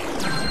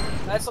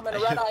shitty. I summon a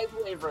red-eyed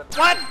wyvern.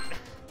 What?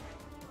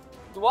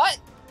 What?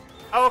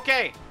 Oh,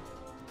 okay.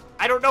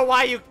 I don't know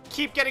why you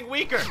keep getting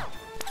weaker.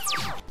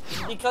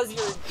 Because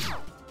your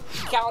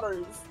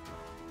counters.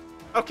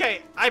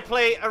 Okay, I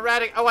play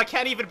erratic. Oh, I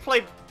can't even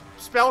play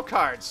spell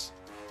cards.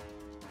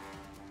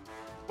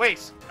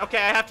 Wait. Okay,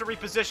 I have to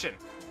reposition.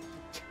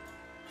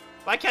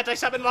 Why can't I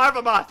summon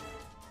Larva Moth?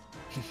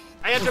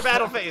 I enter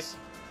battle phase.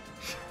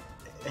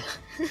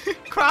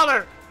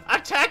 Crawler,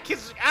 attack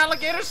his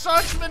alligator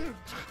swordsman.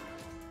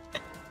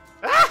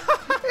 I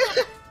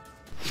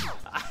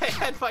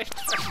had my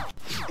turn.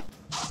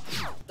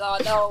 Oh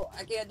no,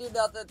 I can't do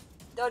nothing.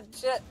 Done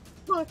shit.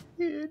 Fuck,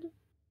 dude.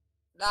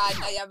 Nah,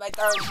 I have my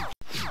turn.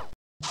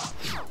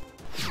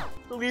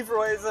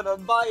 Leroy's in a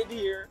bind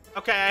here.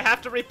 Okay, I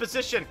have to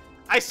reposition.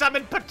 I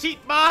summon Petite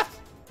Moth,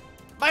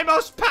 my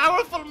most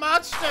powerful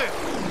monster.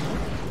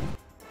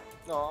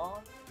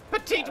 Aww.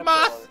 Petite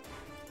Moth,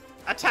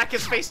 attack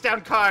his face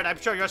down card. I'm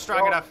sure you're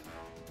strong enough.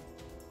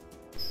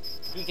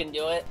 You can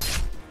do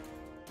it.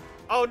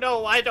 Oh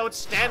no, I don't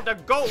stand a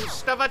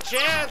ghost of a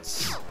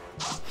chance.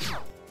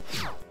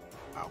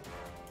 Wow.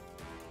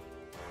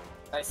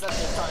 I set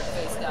this card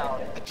face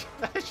down.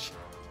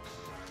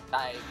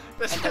 I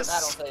This enter is-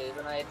 battle phase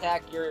and I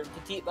attack your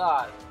petite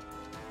bot.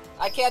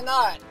 I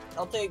cannot.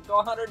 I'll take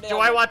 100 damage. Do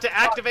I want to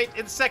activate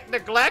Insect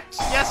Neglect?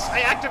 Yes,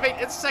 I activate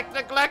Insect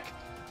Neglect.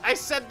 I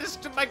send this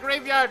to my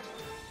graveyard.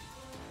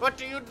 What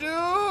do you do?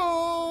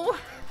 I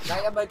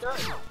have my turn.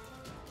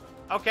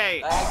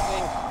 Okay. I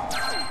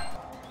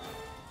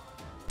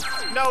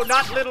activate. No,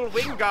 not Little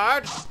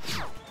Wingard.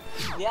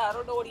 Yeah, I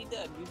don't know what he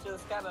did. You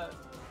just kind of.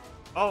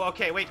 Oh,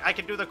 okay, wait, I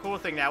can do the cool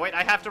thing now. Wait,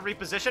 I have to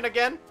reposition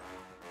again?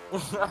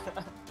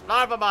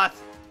 Larva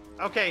Moth.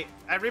 Okay,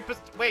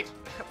 wait,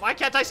 why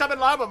can't I summon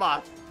Larva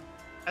Moth?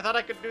 I thought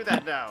I could do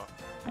that now.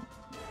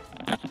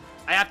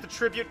 I have to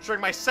tribute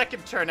during my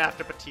second turn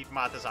after Petite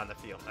Moth is on the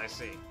field. I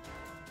see.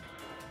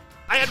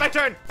 I had my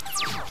turn!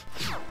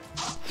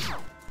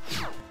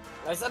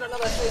 I sent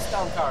another face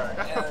down card,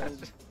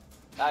 and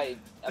I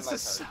have This my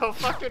is turn. so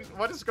fucking...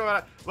 What is going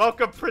on?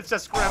 Welcome,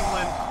 Princess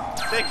Gremlin.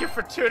 Thank you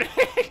for tuning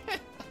in.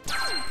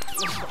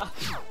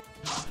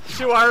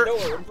 to our... No,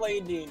 we're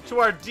playing D&D. To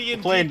our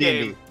D&D Playing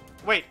game. D&D.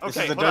 Wait, okay, This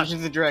is a hold on.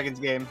 Dungeons and Dragons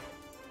game,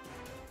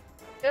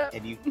 Yeah.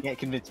 and you can't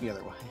convince me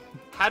otherwise.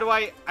 How do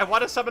I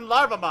want to summon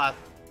Larva Moth.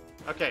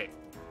 Okay.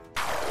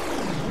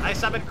 I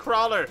summon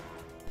Crawler.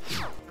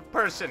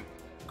 Person.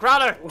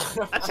 Crawler!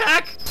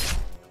 Attack!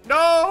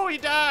 No, he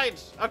died!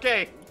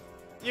 Okay.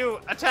 You,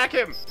 attack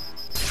him.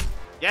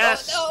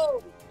 Yes!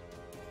 Oh,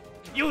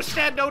 You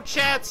stand no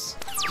chance!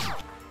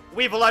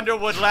 Weevil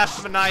Underwood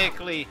laughs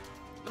maniacally.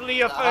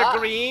 Leofer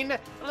Green,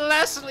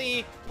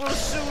 Leslie will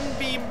soon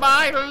be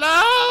my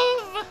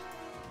love!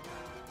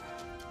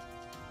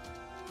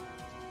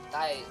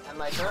 I have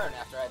my turn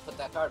after I put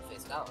that card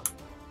face down.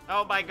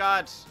 Oh my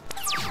god.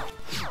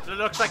 It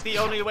looks like the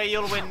only way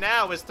you'll win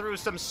now is through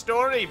some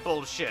story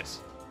bullshit.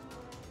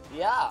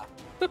 Yeah,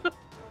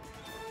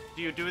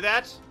 Do you do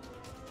that?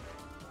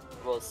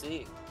 we'll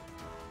see.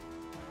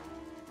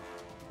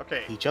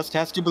 Okay. He just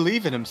has to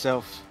believe in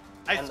himself.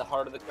 And the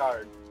heart of the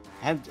card.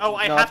 And Oh,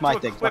 I no, have that's my to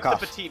thing. equip Fuck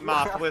the off. Petite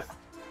Moth with...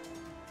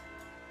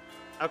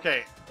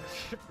 Okay.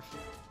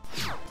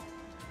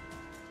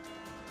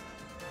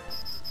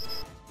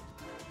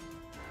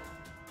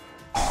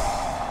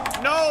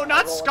 No,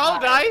 not Roll Skull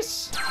high.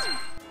 Dice!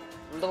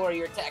 Lower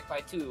your attack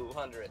by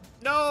 200.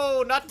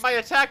 No, not my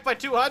attack by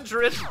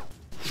 200!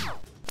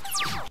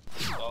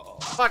 Uh-oh.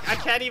 Fuck, I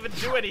can't even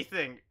do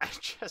anything. I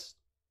just...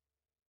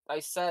 I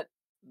set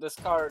this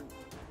card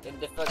in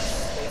defense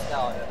face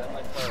down and then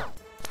my turn.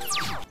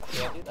 I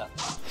can't do that.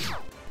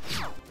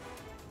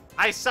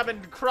 I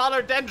summoned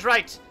Crawler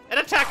Dendrite in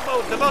attack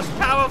mode, the most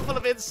powerful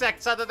of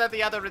insects other than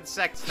the other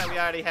insects that we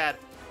already had.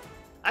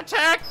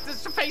 Attack!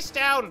 This is face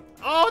down!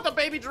 Oh, the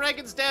baby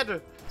dragon's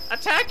dead!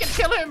 Attack and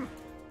kill him!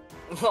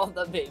 Well,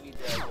 the baby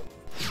dragon.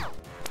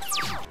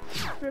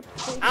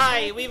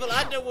 I, Weevil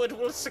Underwood,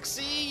 will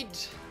succeed!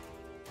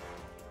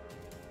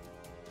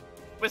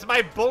 With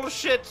my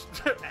bullshit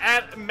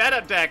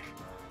meta deck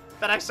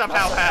that I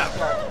somehow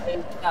have.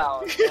 Face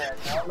down and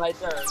I have my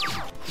turn.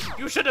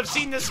 You should have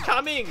seen this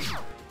coming!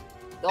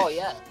 Oh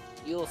yeah,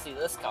 you'll see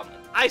this coming.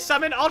 I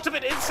summon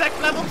Ultimate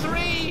Insect level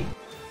 3!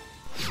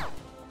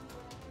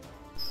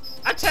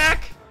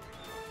 Attack!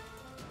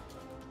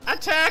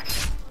 Attack!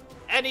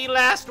 Any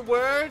last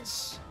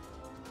words?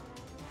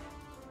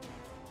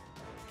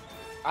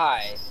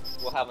 I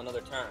will have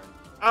another turn.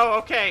 Oh,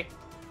 okay.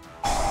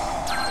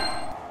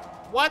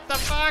 What the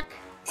fuck?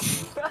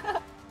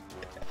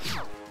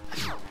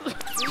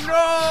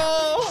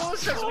 No!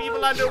 Says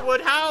Weevil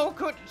Underwood, how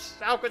could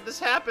this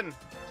happen?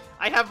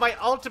 I have my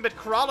ultimate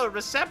crawler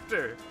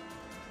receptor.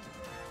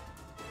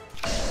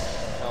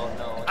 Oh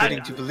no.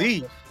 According to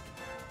believe.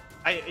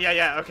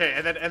 Yeah, okay,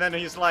 and then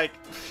he's like,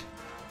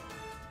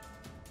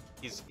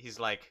 he's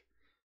like,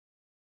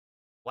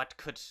 what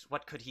could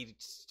he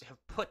have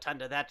put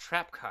under that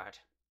trap card?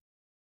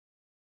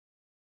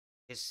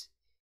 Is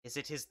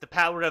it the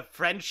power of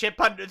friendship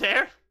under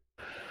there?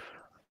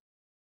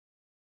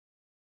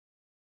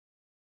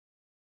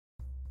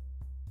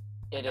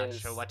 It I'm is.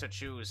 not sure what to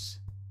choose.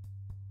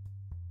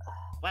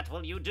 What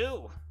will you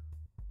do?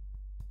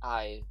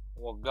 I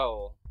will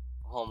go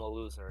home a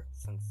loser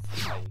since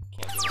I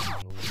can't do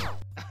anything loser.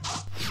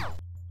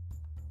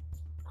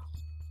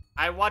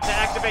 I want to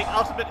activate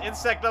Ultimate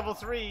Insect level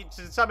 3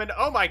 to summon.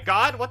 Oh my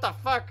god, what the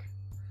fuck?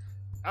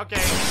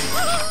 Okay.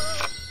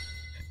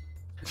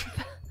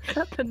 Is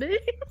that the name?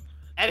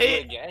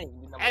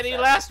 Any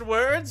last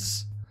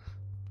words?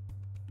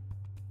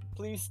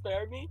 Please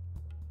spare me.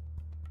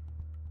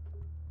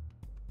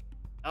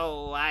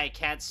 Oh, I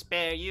can't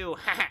spare you.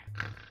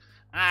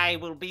 I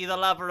will be the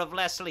lover of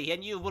Leslie,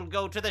 and you will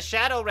go to the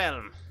Shadow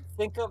Realm.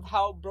 Think of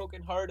how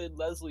brokenhearted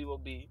Leslie will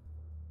be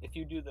if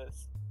you do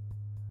this.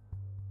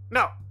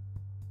 No.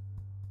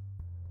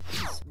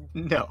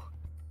 No.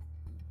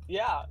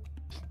 Yeah.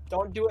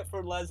 Don't do it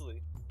for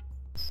Leslie.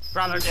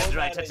 Brawler You're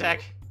Dendrite going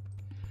attack.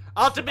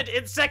 Ultimate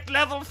Insect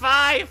level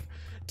 5!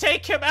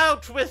 Take him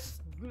out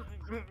with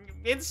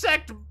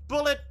Insect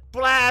Bullet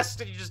Blast!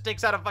 And he just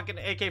takes out a fucking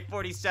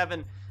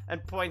AK-47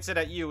 and points it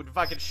at you and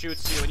fucking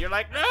shoots you, and you're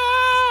like, no!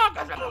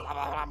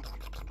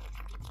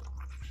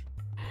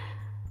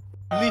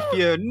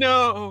 Leafia,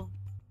 no!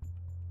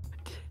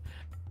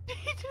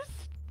 He just...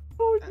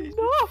 Oh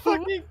no!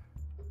 Fucking...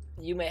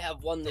 You may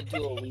have won the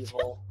duel,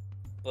 Weevil,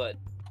 but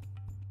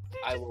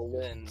I will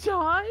win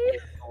Die?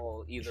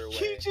 either way.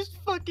 You just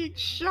fucking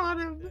shot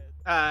him!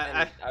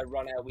 And I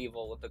run at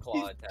Weevil with the claw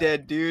He's attack.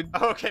 dead, dude.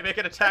 Okay, make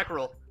an attack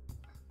roll.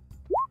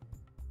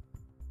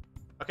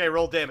 Okay,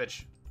 roll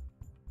damage.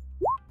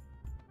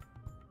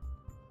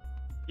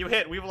 You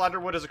hit. Weevil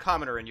Underwood is a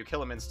commoner, and you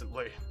kill him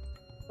instantly.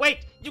 Wait!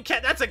 You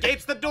can't! That's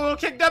against the Dual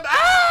Kingdom!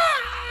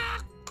 Ah!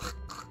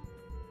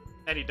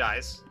 And he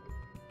dies.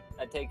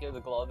 I take the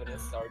glove and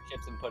his star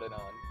chips and put it on.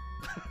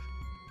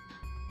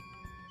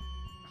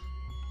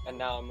 And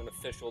now I'm an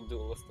official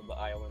duelist of the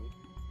island.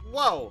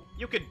 Whoa!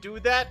 You could do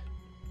that?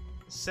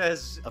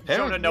 Says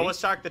Apparently. Jonah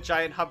Noahsark, the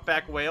giant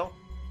humpback whale.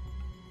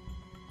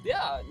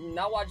 Yeah,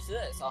 now watch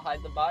this. I'll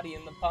hide the body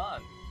in the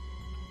pond.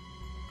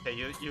 Okay,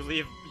 you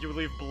leave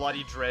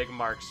bloody drag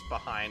marks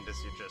behind as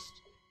you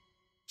just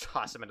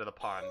toss him into the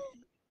pond.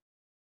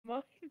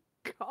 My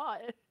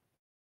god.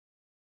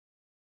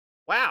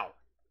 Wow.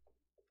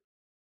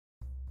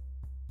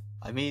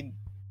 I mean,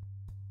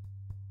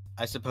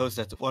 I suppose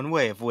that's one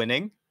way of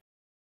winning.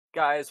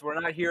 Guys, we're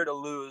not here to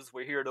lose.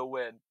 We're here to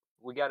win.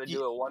 We gotta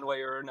do it one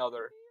way or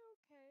another.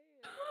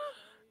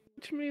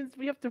 Which means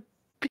we have to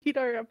beat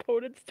our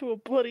opponents to a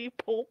bloody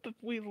pulp if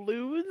we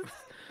lose?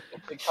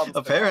 If it comes to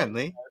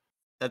Apparently.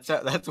 That's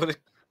what it...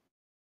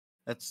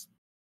 That's...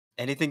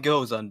 Anything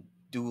goes on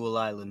Dual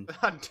Island.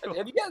 that.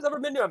 Have you guys ever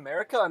been to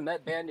America and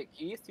met Bandit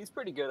Keith? He's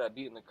pretty good at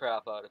beating the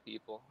crap out of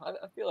people. I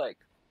feel like...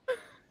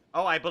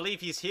 Oh, I believe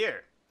he's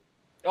here.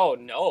 Oh,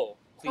 no.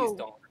 Please Oh,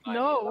 don't remind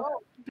me of No.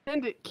 that.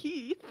 Bandit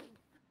Keith?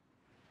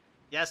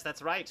 Yes,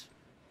 that's right.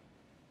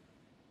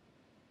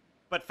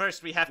 But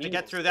first we have to He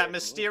get will through that save me.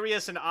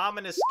 mysterious and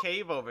ominous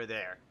cave over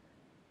there.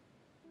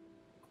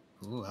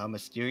 Ooh, how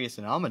mysterious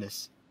and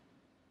ominous.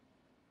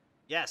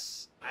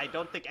 Yes, I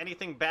don't think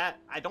anything bad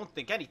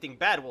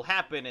will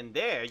happen in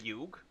there,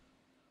 Yug.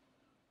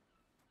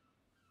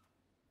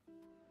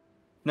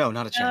 No,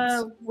 not a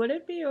chance. Would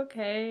it be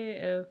okay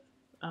if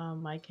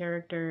my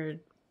character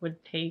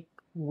would take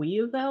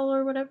Weevil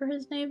or whatever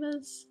his name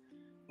is,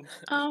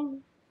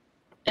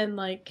 and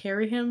like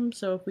carry him?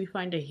 So if we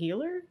find a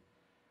healer,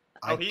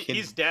 Oh,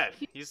 he's dead.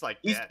 He's like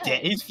He's dead.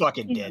 dead. He's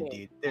fucking He's dead,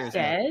 dude. There's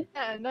dead.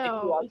 Yeah, you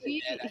no. want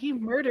it dead, He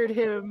murdered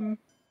him.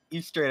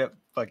 He's straight up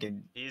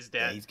fucking... He's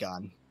Yeah, dead. he's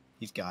gone.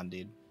 He's gone,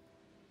 dude.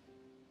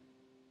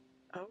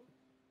 Oh.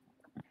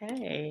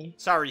 Hey.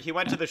 Sorry, he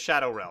went to the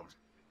Shadow Realm.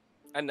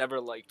 I never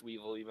liked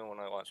Weevil even when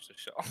I watched the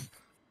show.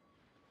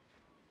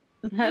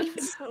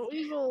 That's So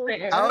evil.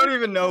 fair. I don't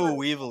even know who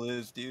Weevil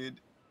is,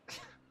 dude.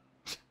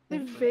 I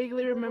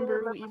vaguely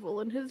remember Weevil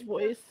and his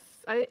voice.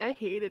 I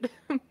hated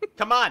him.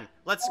 Come on,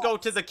 let's go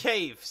to the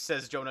cave,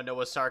 says Jonah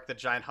Noahsark, the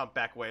giant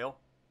humpback whale.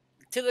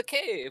 To the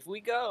cave we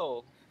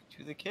go.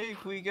 To the cave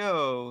we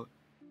go.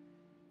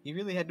 You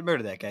really had to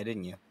murder that guy,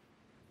 didn't you?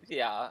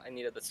 Yeah, I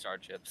needed the star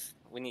chips.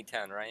 We need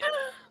 10, right?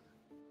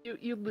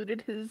 You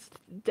looted his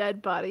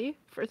dead body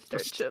for star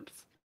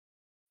chips.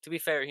 To be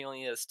fair, he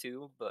only has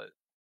 2, but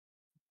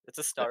it's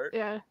a start.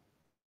 Yeah.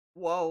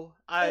 Whoa,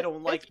 I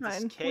don't like It's this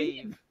fine.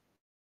 cave.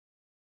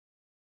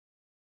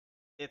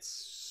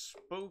 It's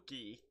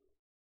spooky.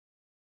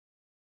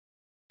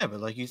 Yeah, but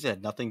like you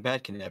said, nothing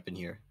bad can happen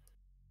here.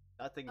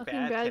 Nothing Nothing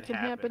bad, bad can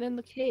happen in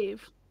the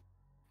cave.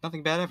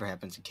 Nothing bad ever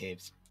happens in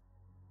caves.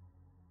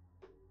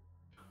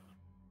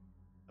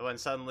 When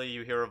suddenly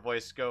you hear a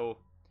voice go,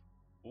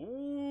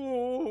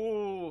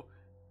 "Ooh,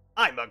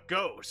 I'm a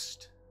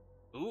ghost.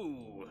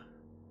 Ooh.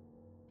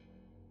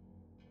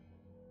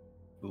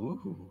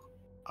 Ooh,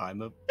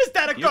 I'm a... Is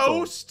that a Beautiful.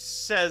 ghost?"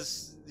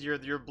 says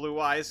your blue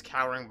eyes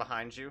cowering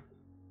behind you.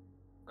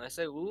 I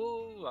say,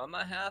 ooh, I'm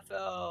a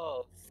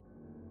half-elf.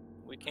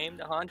 We came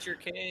to haunt your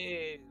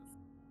cave.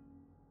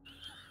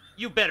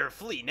 "You better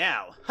flee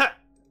now," ha!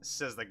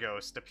 says the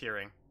ghost,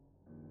 appearing.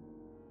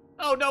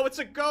 "Oh no, it's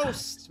a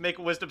ghost!" Make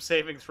wisdom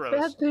saving throws.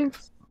 Bad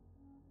things.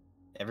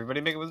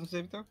 Everybody make a wisdom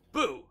saving throw?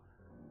 Boo!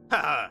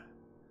 Haha.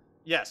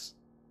 Yes.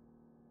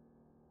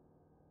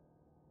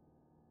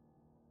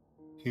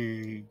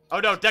 Oh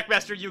no,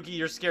 Deckmaster Yugi,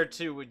 you're scared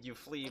too when you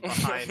flee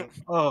behind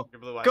Oh,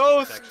 your blue eyes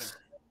ghosts!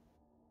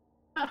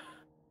 protection.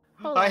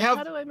 Hold I on, have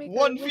how do I make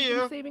one a wisdom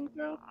fear. saving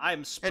throw? I'm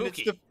and it's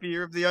spooky. the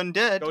fear of the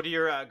undead. Go to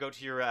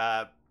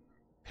your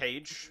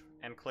page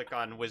and click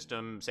on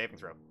wisdom saving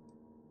throw.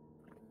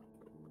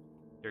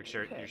 Your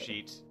Okay.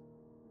 sheet.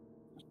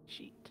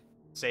 Sheet.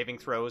 Saving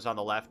throws on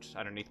the left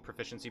underneath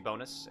proficiency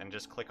bonus, and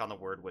just click on the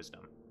word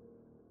wisdom.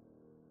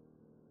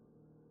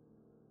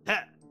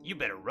 Ha! You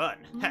better run.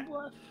 Ha!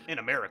 Bluff. In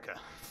America.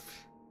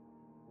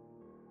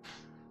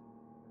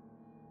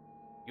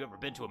 You ever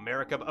been to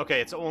America?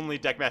 Okay, it's only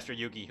Deckmaster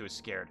Yugi who's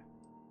scared.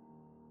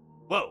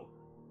 Whoa.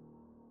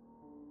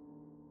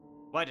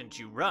 Why didn't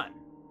you run?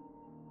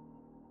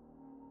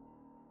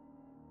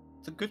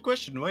 It's a good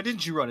question. Why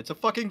didn't you run? It's a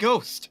fucking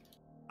ghost.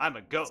 I'm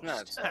a ghost.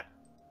 nuts.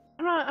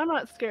 I'm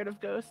not scared of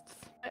ghosts.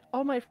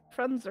 All my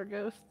friends are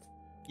ghosts.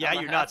 Yeah, I'm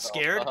a you're not half-elf.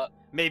 scared?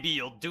 Maybe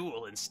you'll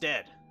duel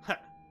instead.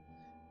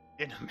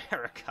 In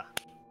America.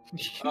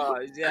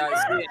 Yeah,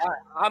 see,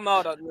 I'm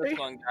out on this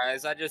one,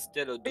 guys. I just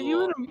did a duel. you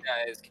You, an-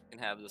 guys can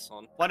have this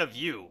one. One of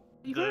you,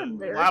 You the an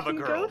American Lava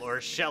Girl ghost?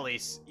 or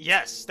Shelly's.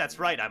 Yes, that's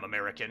right, I'm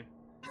American.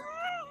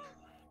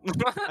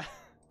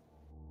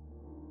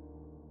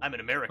 I'm an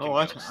American Oh,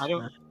 ghost. I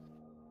don't.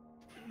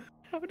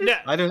 How did- Nah,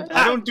 I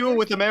don't duel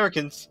with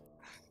Americans.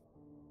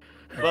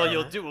 well,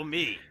 you'll duel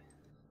me. Guess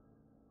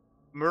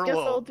I'll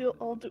Merle.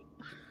 do.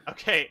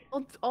 Okay,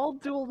 I'll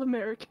duel the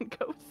American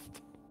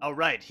ghost. all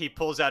right. He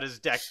pulls out his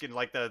deck and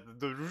like the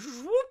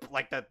whoop,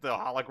 like the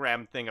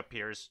hologram thing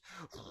appears.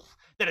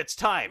 Then it's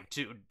time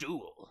to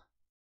duel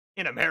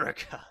in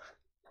America.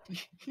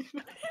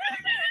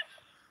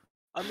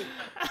 I mean,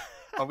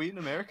 Are we in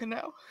America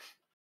now?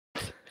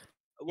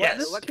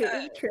 Yes. What Can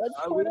kind, you are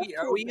transport us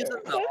we to using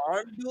the America?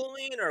 arm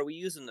dueling, or are we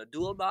using the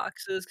duel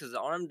boxes? Because the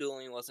arm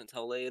dueling wasn't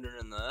until later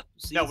in the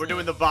season. No, we're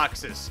doing the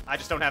boxes. I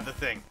just don't have the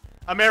thing.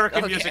 American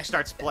Okay. music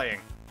starts playing.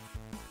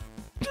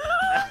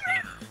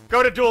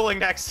 Go to Dueling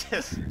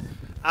Nexus.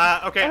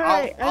 Okay,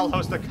 Alright, I'll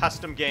host a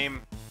custom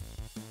game.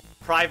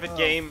 Private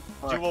game.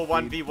 fuck, Duel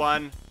dude.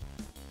 1v1.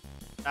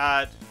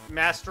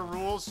 Master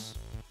rules.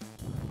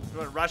 You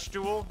want Rush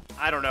Duel?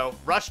 I don't know.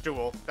 Rush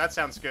Duel. That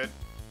sounds good.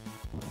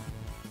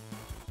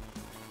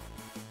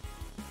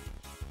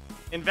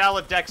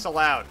 Invalid decks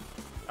allowed.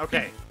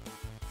 Okay.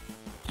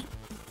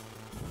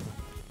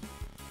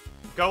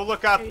 Go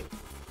look up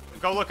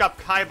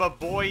Kaiba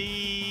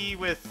Boy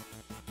with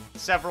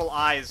several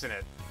eyes in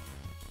it.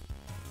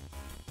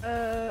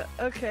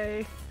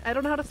 Okay. I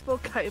don't know how to spell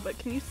Kaiba.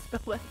 Can you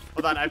spell it?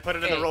 Hold on, I put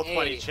it in the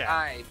Roll20 chat.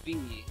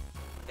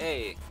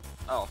 K-I-B-A.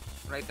 Oh,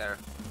 right there.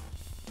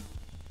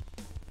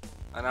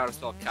 I know how to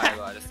spell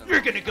Kaiba. I just don't You're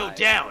know gonna the go I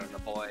down. and the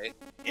boy.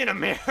 In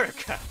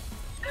America.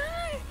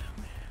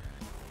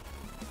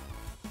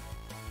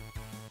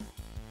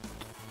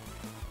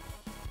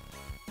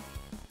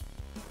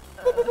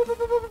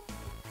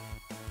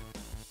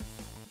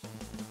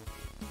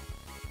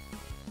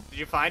 Did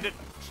you find it?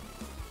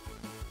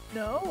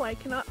 No, I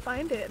cannot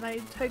find it, and I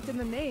typed in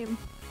the name.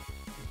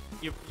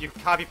 You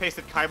copy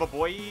pasted Kaiba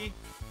Boy?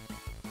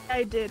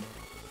 I did.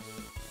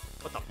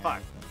 What the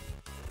fuck?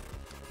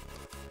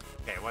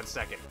 Okay, 1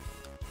 second.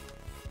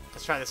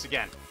 Let's try this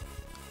again.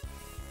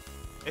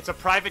 It's a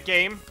private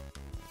game.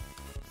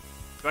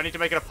 Do I need to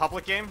make it a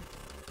public game?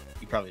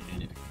 You probably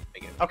did it.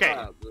 Make it.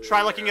 Okay,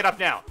 try looking it up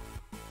now.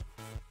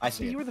 I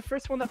see You it. were the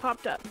first one that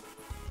popped up.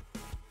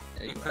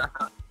 There you go.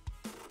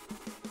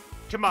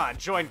 Come on,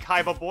 join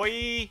Kaiba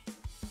Boy.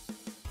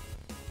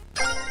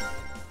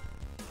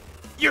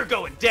 You're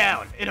going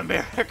down in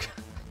America.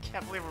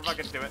 Can't believe we're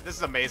fucking doing it. This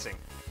is amazing.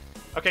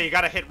 Okay, you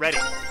gotta hit ready.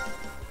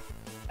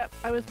 Yep,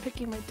 I was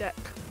picking my deck.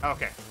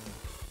 Okay.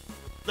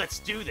 Let's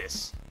do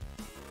this.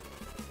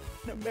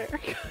 In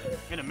America.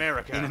 In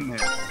America. In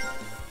America.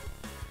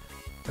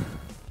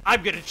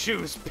 I'm gonna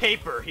choose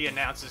paper, he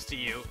announces to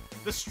you.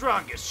 The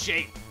strongest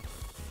shape.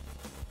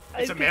 It's I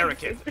picked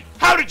American. scissors.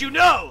 How did you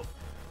know?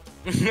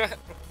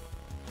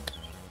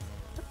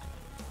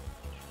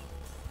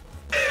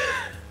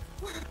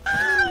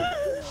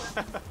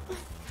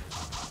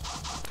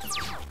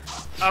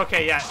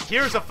 Okay, yeah,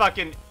 here's a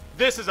fucking...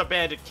 This is a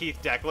Bandit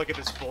Keith deck. Look at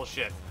this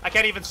bullshit. I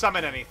can't even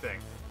summon anything.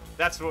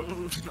 That's what...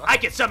 I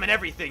can summon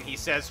everything, he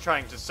says,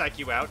 trying to psych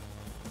you out.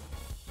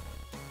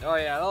 Oh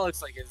yeah, that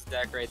looks like his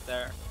deck right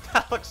there.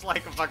 That looks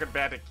like a fucking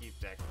Bandit Keith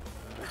deck.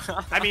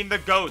 I mean, the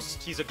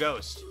ghost. He's a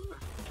ghost.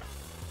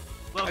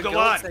 Well, a go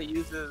ghost on. that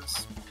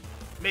uses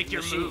Make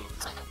your machines.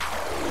 move.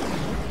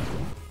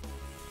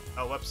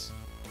 Oh, whoops.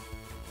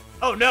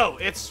 Oh no,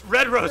 it's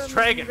Red Rose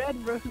Dragon.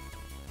 Red Rose.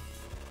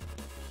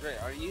 Wait,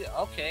 are you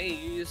okay?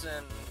 You're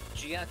using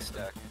GX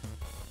deck.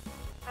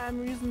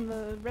 I'm using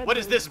the Red What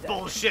Rose is this deck.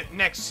 bullshit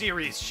next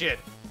series shit?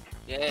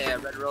 Yeah,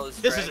 Red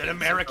Rose. This is Dragon, an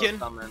American? Synchro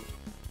Summon.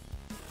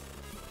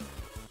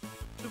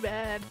 Too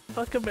bad.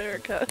 Fuck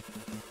America.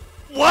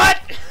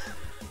 What?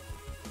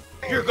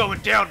 You're going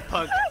down,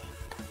 punk.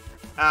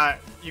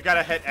 You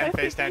gotta hit end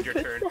phase to end your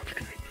turn.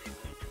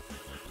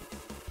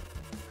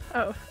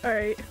 Oh,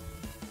 alright.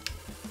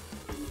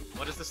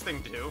 What does this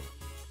thing do?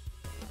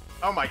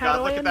 Oh my How god,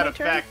 do look I at end that my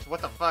turn? effect.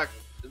 What the fuck?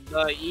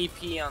 The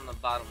EP on the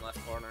bottom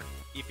left corner.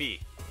 EP.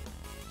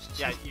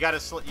 Yeah, you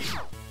gotta Yeah,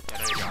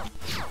 there you go.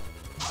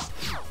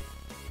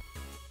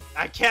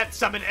 I can't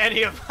summon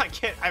any of. I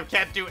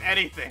can't do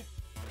anything.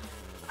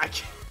 I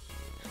can't.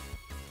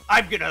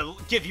 I'm gonna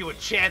give you a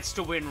chance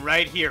to win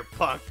right here,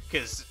 punk,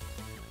 cause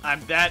I'm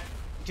that.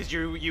 Cause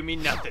you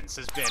mean nothing,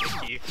 says Bandit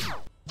Keith.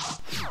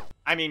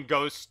 I mean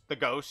Ghost, the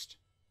ghost.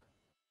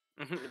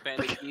 The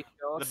Bandit Keith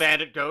ghost. The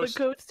bandit The ghost.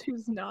 ghost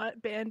who's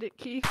not Bandit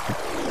Keith.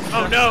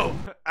 Oh no!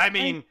 I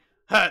mean,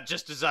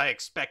 just as I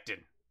expected.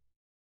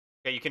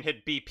 Okay, you can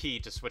hit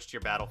BP to switch to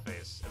your battle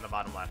phase in the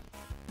bottom left.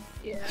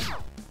 Yeah.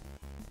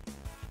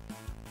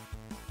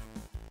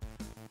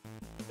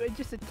 Do I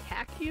just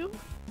attack you?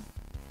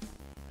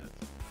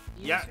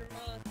 Use Yeah. your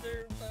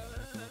monster bug.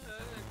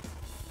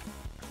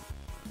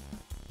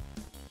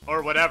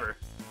 Or whatever.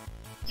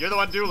 You're the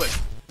one dueling.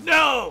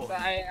 No!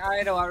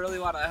 I know I really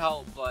want to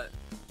help, but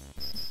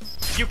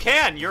You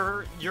can!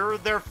 You're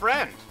their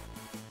friend.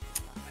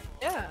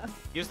 Yeah.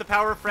 Use the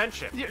power of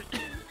friendship. You're...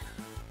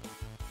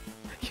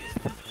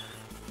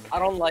 I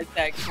don't like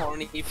that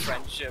corny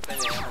friendship in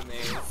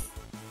animes.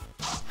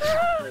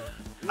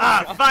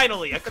 Ah,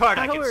 finally! A card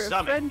I Power can of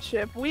summon.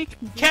 friendship. We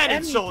can do Cannon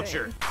anything.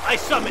 Soldier! I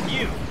summon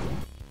you!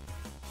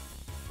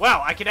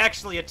 Wow, I can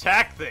actually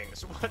attack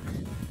things. What?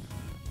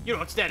 You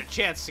don't stand a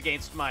chance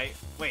against my...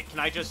 Wait, can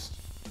I just...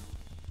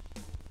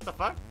 What the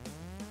fuck?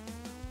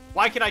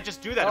 Why can I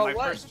just do that Oh, in my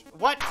what? first...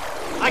 What?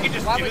 I can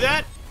just Why do would-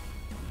 that?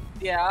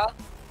 Yeah.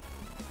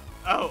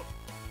 Oh.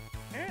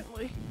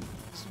 Apparently.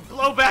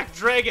 Blowback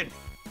Dragon!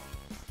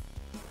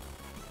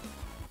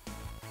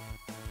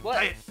 What?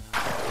 I,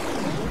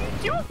 What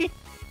are you doing?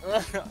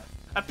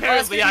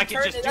 apparently I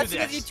can just do That's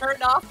because you this.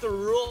 turned off the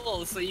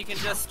rules, so you can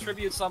just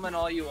tribute summon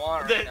all you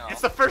want right now.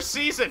 It's the first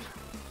season!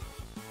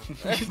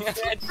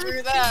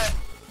 True that.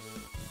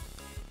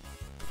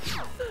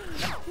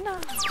 No.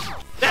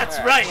 That's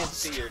Alright, right! I can't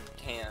see your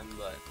hand,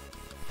 but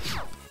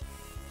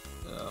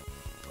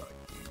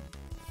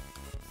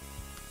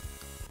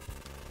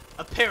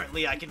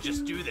Apparently I can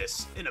just do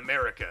this in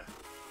America.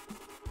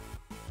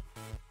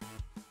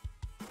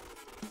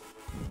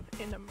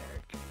 In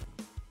America.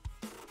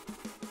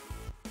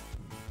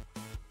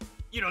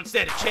 You don't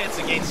stand a chance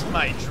against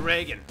my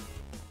dragon.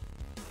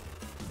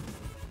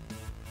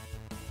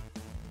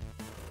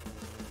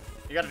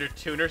 You gotta do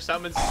tuner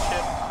summons and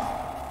shit.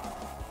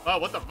 Oh,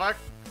 what the fuck?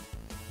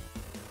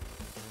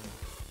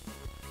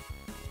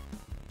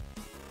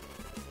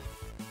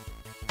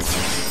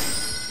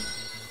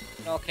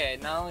 okay.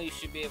 Now you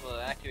should be able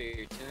to activate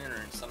your tuner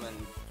and summon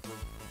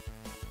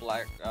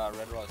Red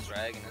Rose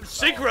Dragon.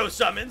 itself. Synchro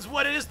summons?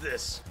 What is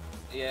this?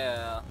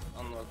 Yeah,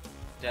 on the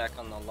deck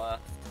on the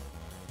left.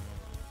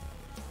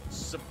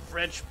 Some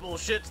French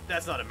bullshit?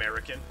 That's not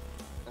American.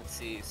 Let's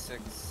see,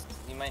 6.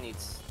 You might need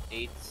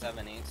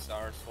 7, 8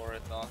 stars for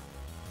it though.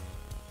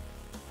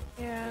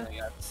 Yeah.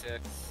 You got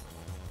 6.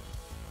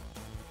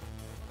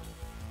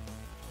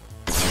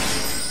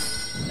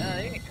 Yeah,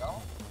 there you go.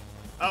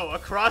 Oh, a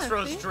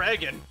Crossroads see?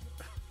 Dragon.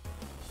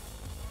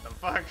 The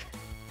fuck?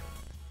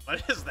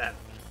 What is that?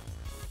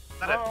 Is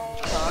that a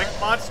quick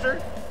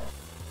monster?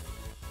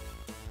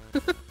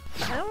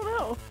 I don't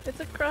know. It's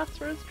a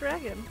Crossroads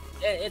Dragon.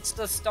 It's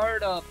the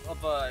start of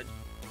a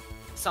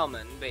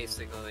summon,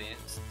 basically.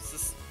 It's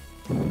just,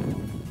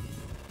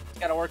 you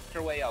gotta work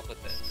your way up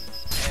with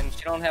it. And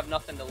you don't have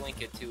nothing to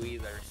link it to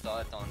either, so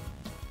that's on.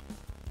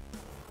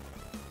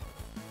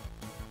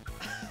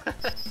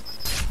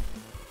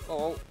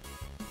 Oh.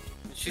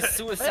 She's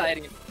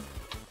suiciding.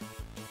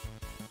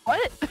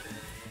 What?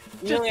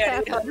 You only,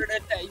 had happened. 800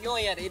 attack, you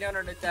only had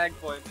 800 attack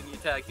points and you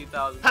attacked Ha,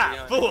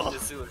 2,300. fool. You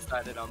just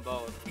suicided on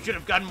both. You should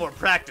have gotten more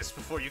practice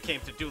before you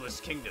came to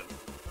Duelist Kingdom.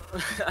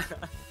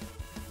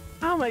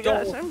 Oh my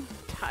gosh, Don't- I'm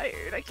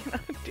tired. I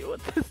cannot deal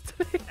with this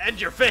today.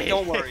 And your face!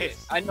 Don't worry,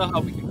 I know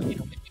how we can beat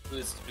him if you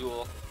lose the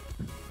duel.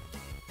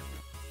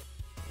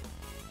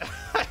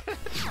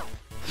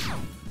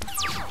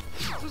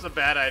 This was a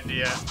bad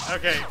idea.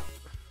 Okay.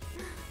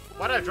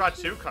 Why did I draw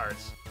 2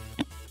 cards?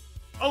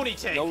 Oni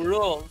tank! No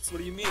rules, what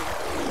do you mean?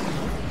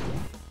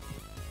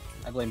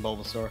 I blame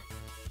Bulbasaur.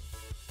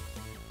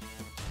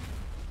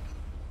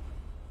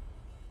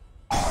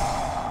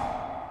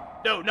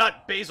 No,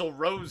 not Basil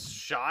Rose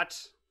shot.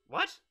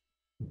 What?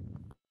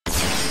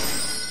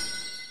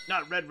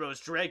 not Red Rose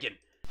Dragon.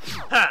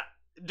 Ha!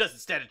 It doesn't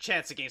stand a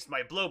chance against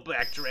my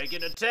blowback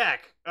dragon.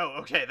 Attack! Oh,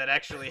 okay, that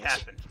actually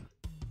happened.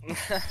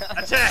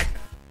 Attack!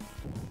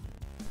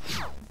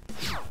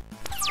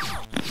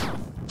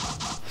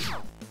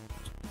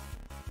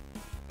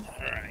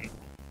 Alright.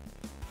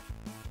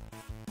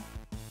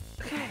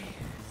 Okay,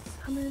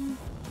 summon.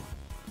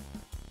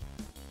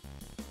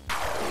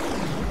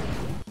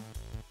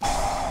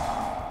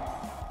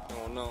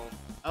 Oh no.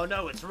 Oh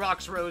no, it's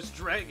Rox Rose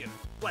Dragon.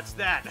 What's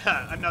that?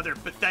 Huh, another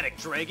pathetic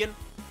dragon?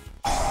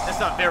 That's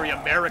not very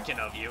American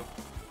of you.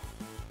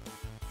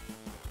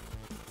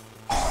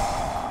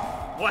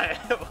 What?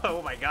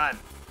 Oh my god.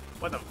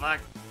 What the fuck?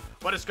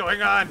 What is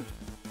going on?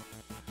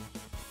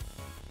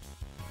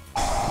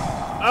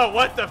 Oh,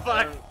 what the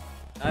fuck?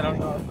 I don't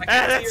know. If I Ah, can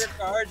see that's- your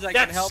cards, I can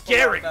that's help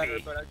scaring a lot better,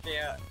 me. but I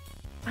can't.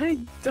 I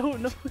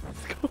don't know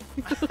what's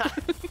going on.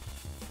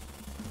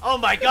 Oh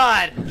my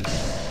god!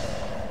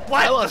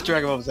 What? I lost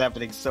track of what was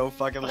happening so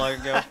fucking long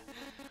ago.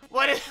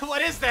 What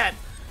is that?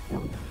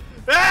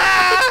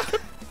 Ah!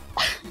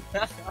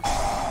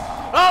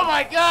 Oh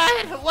my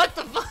god! What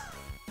the fuck?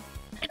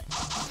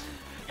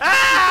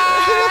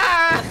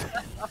 Ah!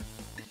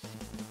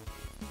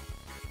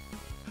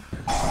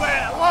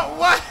 Where?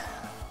 What?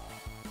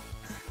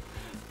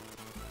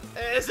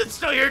 Is it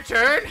still your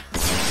turn?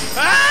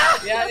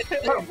 Ah! Yeah.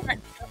 What?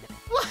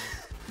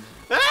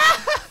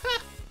 Ah!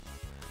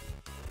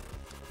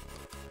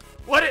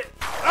 What it?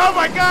 Oh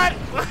my god!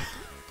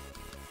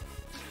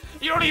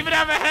 You don't even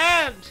have a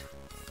hand!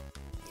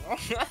 I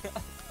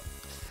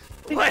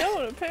What?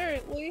 don't,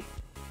 apparently.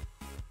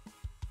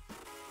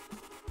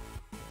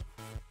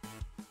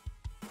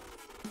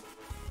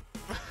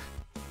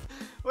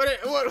 What?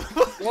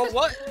 Well,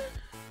 what?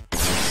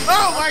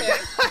 Oh my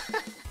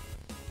god!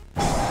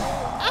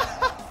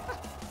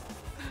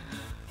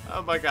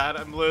 Oh my god,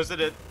 I'm losing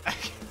it.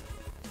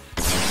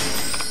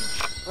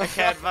 I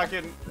can't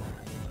fucking.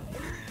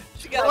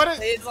 She got What a is-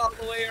 phase all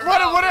the way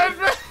around. What?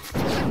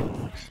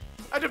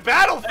 I did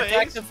battle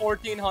Attack phase. to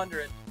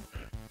 1400.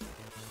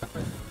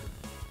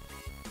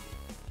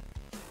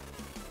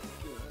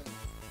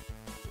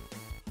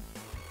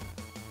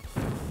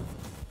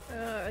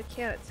 I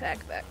can't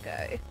attack that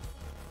guy.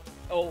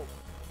 Oh.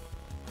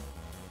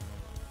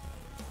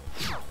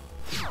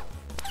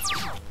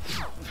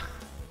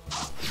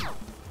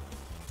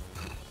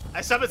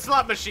 I summoned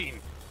slot machine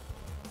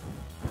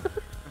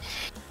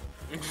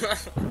in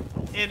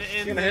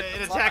Gonna hit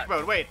the attack slot.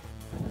 mode. Wait,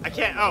 I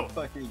can't. Oh,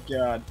 Fucking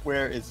god,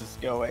 where is this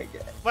going?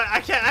 but I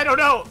can't. I don't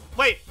know.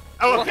 Wait.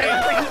 Oh, okay.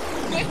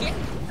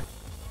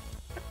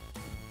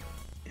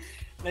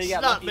 Now you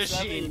got Slot lucky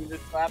seven, machine. you can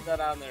just slap that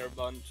on there a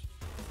bunch.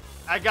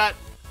 I got.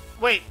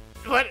 Wait.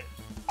 What?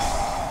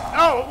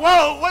 Oh,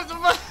 whoa! What the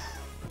fuck?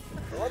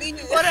 What are you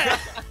What?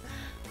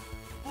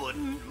 What?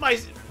 My.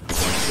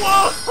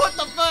 Whoa! What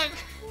the fuck?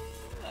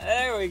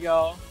 There we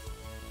go.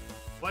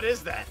 What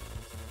is that?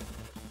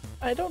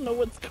 I don't know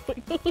what's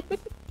going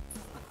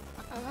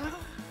on.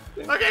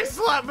 Okay,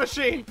 slot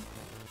machine.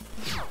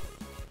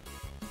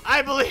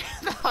 I believe.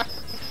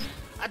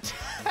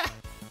 Attack.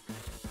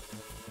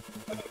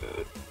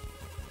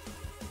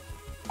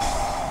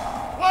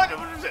 What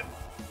is it?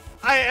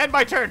 I end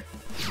my turn.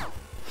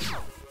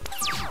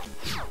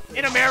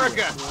 In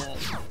America.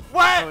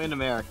 What? Oh, in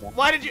America.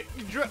 Why did you?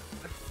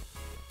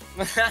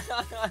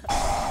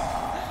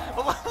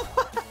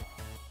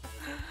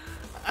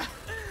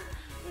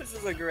 This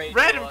is a great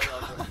Random. show,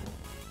 I love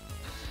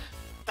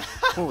it.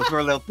 What was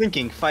Merlil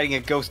thinking, fighting a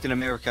ghost in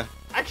America?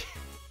 I can't.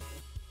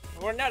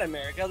 We're not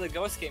America, the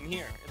ghost came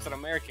here. It's an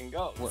American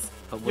ghost.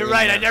 But You're we're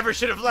right. in I never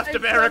should have left I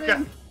America.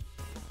 summoned-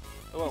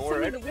 Oh,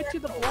 we're in Summoned the Witch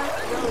of the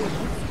Black Rose.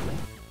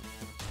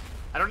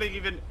 I don't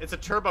even. It's a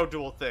turbo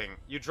duel thing.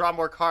 You draw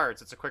more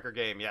cards. It's a quicker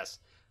game. Yes.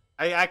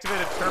 I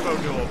activated turbo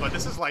duel, but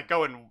this is like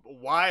going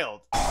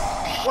wild.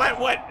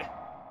 What?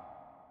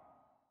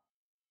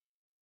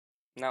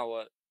 Now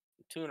what?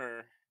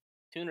 Tuner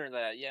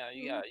that. Yeah,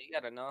 you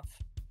got enough.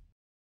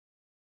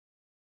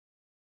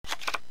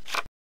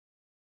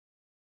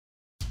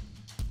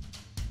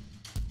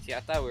 See, I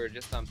thought we were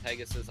just on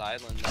Pegasus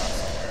Island, not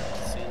somewhere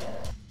in the sea.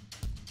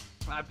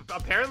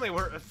 Apparently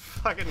we're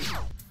fucking.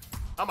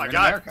 Oh my We're in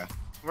god. America.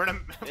 We're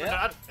Yeah.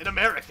 not in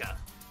America.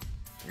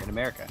 You're in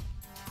America.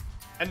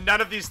 And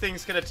none of these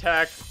things can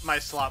attack my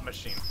slot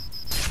machine.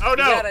 Oh You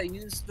no! gotta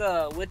use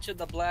the Witch of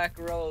the Black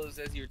Rose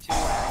as your tuner.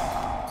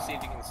 See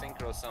if you can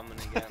synchro summon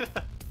again.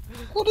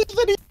 What does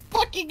that even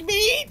fucking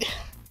mean?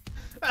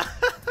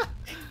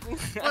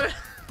 What?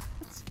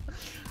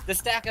 The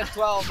stack of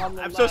 12 on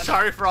the I'm left. so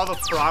sorry for all the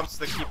prompts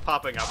that keep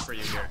popping up for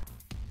you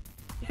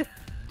here.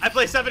 I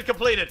play 7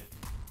 completed.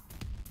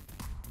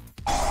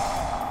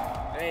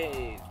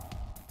 Hey,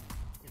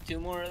 2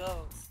 more of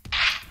those.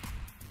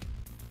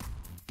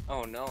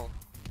 Oh no.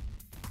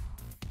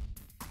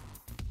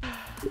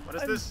 What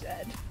is I'm this?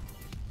 dead.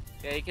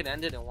 Yeah, you can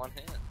end it in one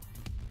hand.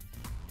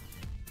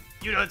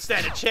 You don't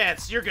stand a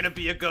chance. You're gonna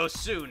be a ghost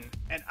soon,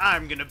 and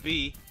I'm gonna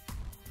be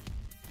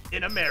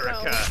in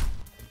America. No.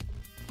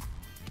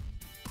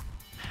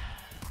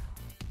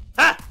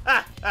 Ha!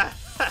 Ha! Ha!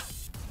 Ha!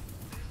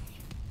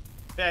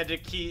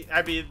 Bandit Keith,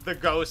 the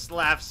ghost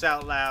laughs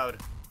out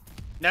loud.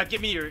 Now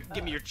give me your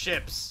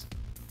chips.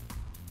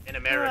 In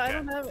America. I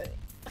don't have it.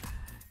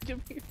 Give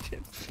me your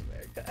chips in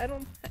America. I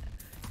don't.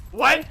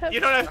 What? have You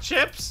don't have stuff.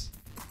 chips?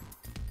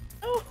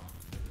 Oh,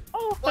 I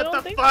What don't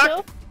the think fuck?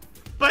 so.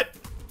 But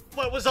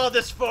what was all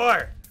this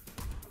for?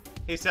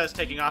 He says,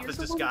 taking off his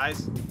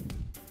disguise.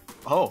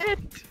 Oh,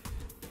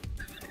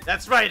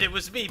 That's right, it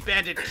was me,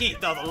 Bandit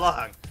Keith, all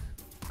along.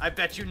 I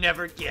bet you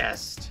never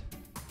guessed.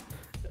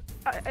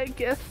 I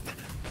guess.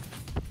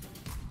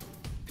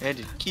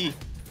 Bandit Key.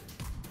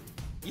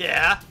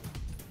 Yeah?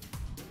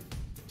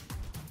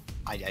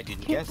 I didn't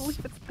Can't guess. believe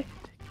it's Bandit.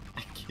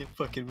 I can't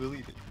fucking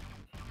believe it.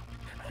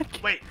 I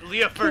can't- Wait,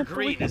 Leofer Can't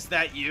Green, believe- is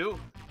that you?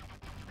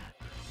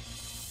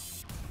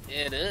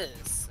 It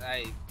is.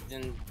 I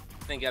didn't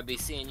think I'd be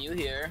seeing you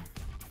here.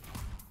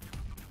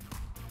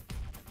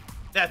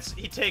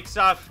 He takes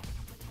off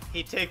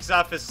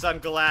his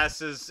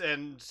sunglasses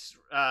and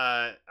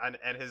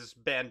his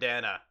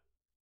bandana,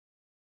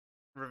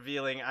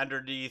 revealing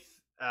underneath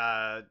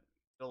the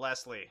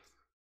Leslie.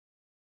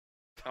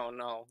 Oh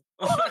no.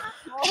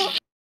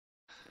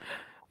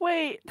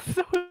 Wait,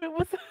 so it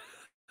was.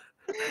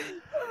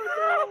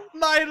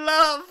 My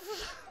love!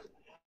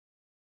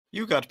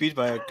 You got beat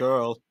by a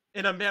girl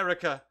In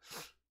America.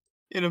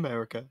 in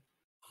America.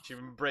 She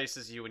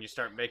embraces you when you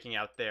start making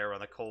out there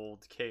on the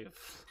cold cave.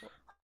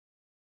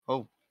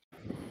 Oh,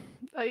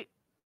 I.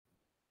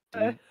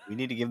 we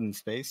need to give him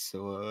space,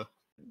 so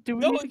Do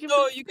we No, need to give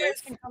no, them you guys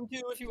space? can come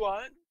too if you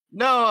want.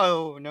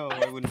 no,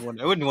 I wouldn't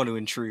want to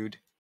intrude.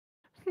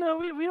 No,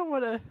 we don't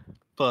want to.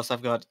 Plus,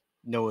 I've got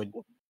Noah,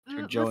 or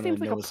This Jonah, seems and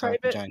like a Noah Sark, the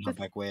private. giant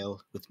humpback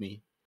whale with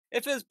me.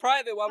 If it's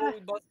private, why would we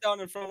bust down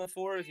in front of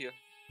 4 of you?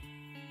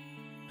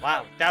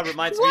 Wow, that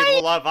reminds me of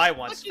the love I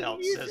once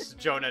felt, says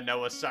Jonah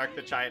Noah Sark,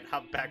 the giant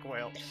humpback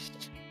whale.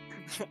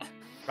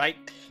 Right,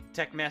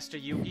 Techmaster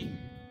Yugi?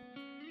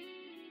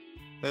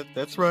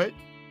 That's right.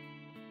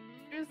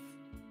 There's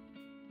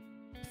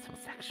some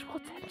sexual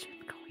tension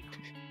going on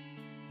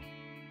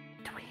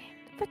between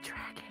the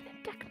dragon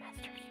and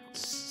Deckmaster Hugh.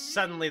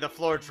 Suddenly the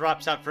floor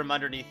drops out from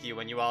underneath you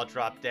and you all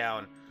drop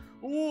down.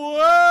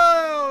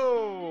 Whoa!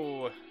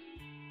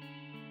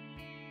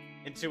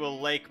 Into a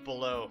lake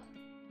below.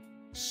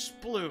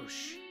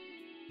 Sploosh.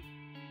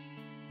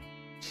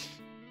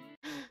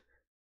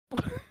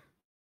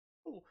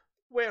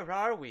 Where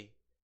are we?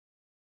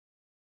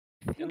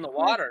 In the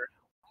water.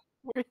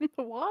 We're in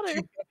the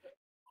water.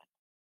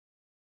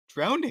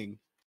 Drowning.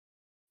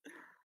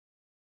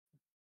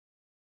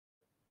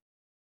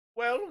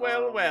 Well,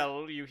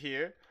 well, you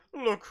hear?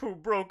 Look who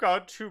broke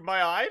onto my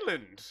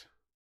island.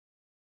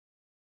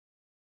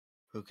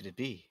 Who could it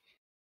be?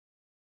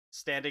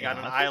 Standing Yeah, on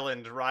an I think-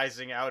 island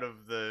rising out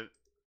of the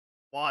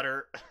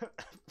water.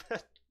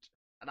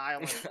 An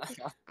island.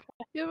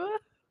 Yeah,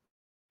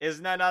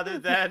 Is none other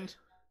than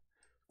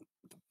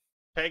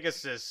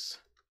Pegasus.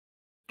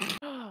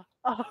 oh,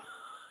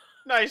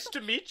 Nice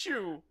to meet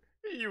you,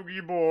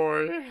 Yugi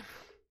boy.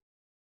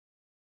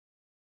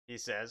 He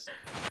says.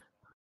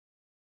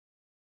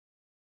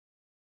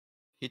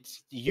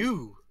 It's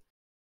you.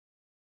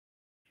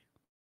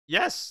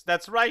 Yes,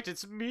 that's right,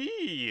 it's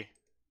me.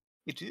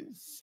 It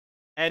is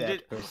And that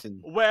it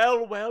person.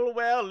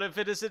 well, if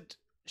it isn't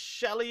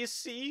Shelly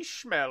Sea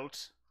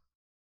Schmelt.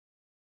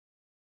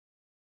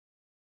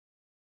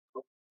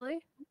 really?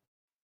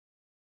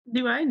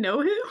 Do I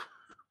know him?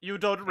 You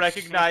don't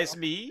recognize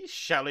me,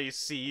 Shelly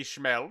Sea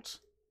Schmelt?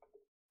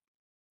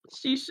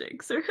 She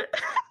shakes her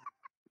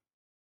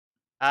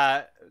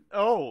head.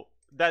 Oh,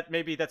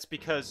 that's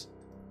because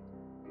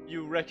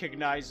you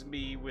recognize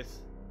me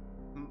with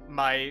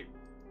my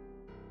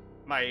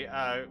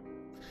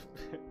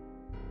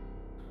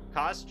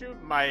costume,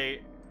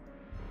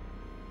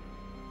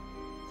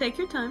 Take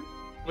your time.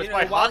 with You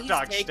my know, while hot he's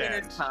dog taking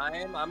stand. his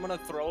time, I'm gonna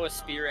throw a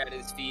spear at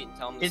his feet and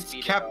tell him to It's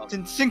speed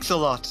Captain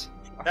Sinks-a-Lot.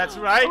 That's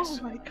right. Oh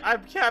my god.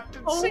 I'm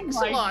Captain Oh my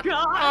Sinks-a-Lot.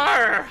 God.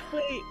 Arr!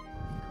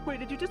 Wait,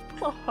 did you just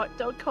pull a hot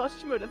dog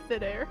costume out of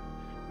thin air?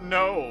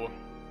 No,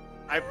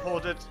 I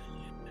pulled it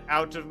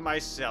out of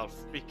myself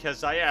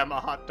because I am a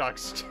hot dog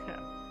stand.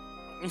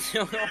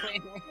 up.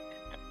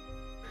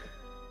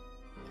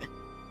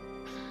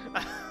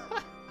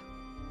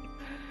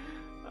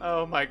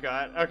 Oh my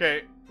god.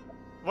 Okay.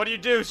 What do you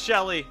do,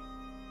 Shelly?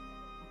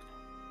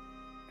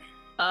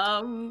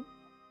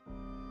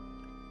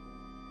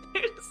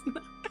 It's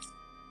not...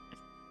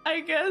 I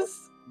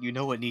guess. You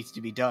know what needs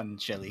to be done,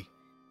 Shelly.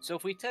 So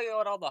if we take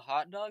out all the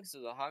hot dogs,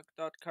 does the hot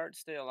dog cart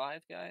stay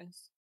alive,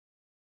 guys?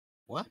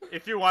 What?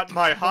 If you want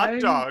my hot Why-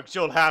 dogs,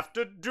 you'll have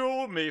to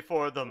duel me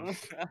for them.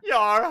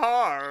 Yar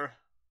har.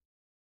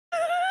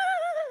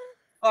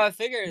 Well, I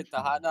figure if the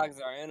hot dogs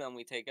are in them,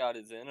 we take out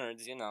his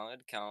innards, you know,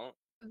 it'd count.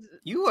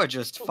 You are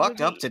just But fucked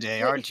up wait,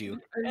 today, wait. aren't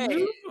you? Are Hey,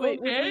 you wait,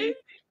 okay?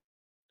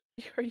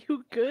 Are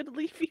you good,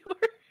 Leaf Viewer?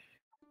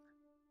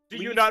 Do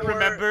you not Leaford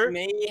remember?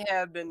 May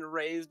have been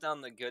raised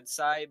on the good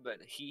side, but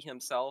he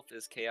himself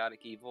is chaotic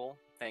evil,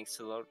 thanks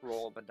to the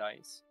roll of a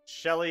dice.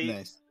 Shelly,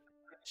 Nice.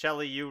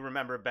 Shelly, you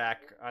remember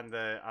back on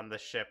the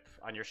ship,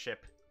 on your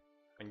ship,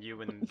 when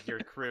you and your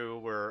crew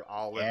were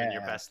all living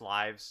your Yeah. best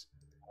lives.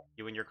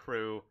 You and your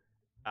crew,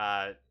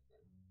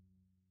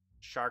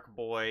 Shark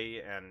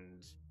Boy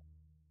and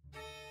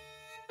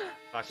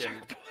fucking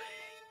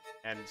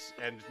and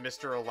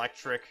Mr.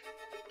 Electric,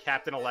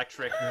 Captain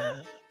Electric.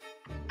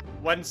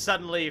 When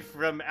suddenly,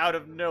 from out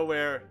of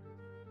nowhere,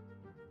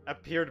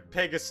 appeared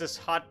Pegasus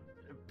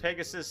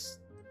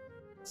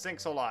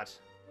Sinks-a-Lot.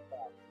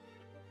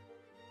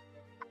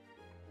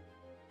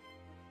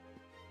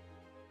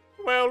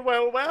 Well,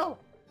 well, well.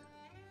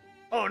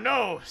 Oh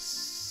no,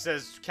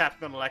 says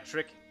Captain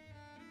Electric.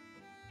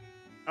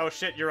 Oh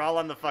shit, you're all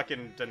on the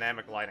fucking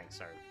dynamic lighting,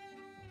 sorry.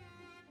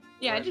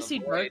 Yeah, We're I in just the see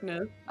void.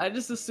 darkness. I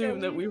just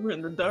assumed that we were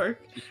in the dark.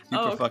 Super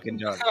Oh. fucking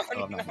dark. Oh,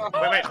 Oh, no.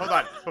 no. Wait, hold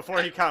on,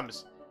 before he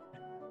comes.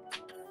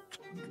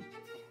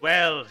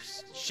 Well,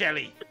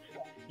 Shelley,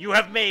 you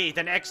have made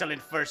an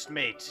excellent first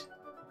mate,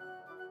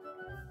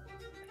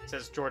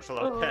 says George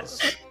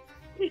Lopez.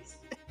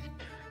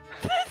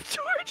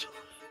 George.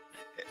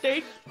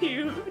 Thank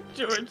you,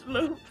 George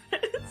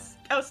Lopez.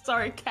 Oh,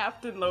 sorry,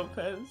 Captain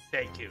Lopez.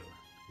 Thank you.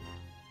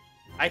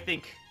 I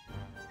think,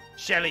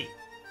 Shelley,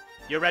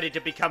 you're ready to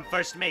become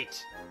first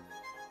mate.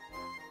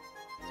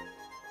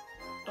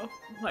 Oh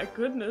my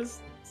goodness.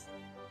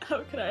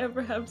 How could I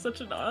ever have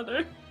such an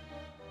honor?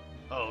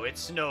 Oh,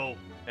 it's no.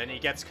 And he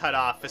gets cut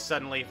off as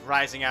suddenly,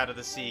 rising out of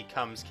the sea,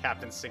 comes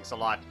Captain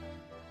Sinks-a-Lot.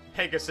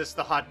 Pegasus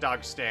the hot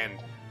dog stand.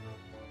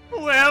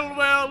 Well,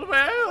 well,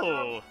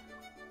 well.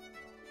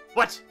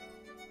 What?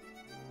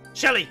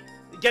 Shelley,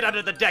 get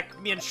under the deck.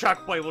 Me and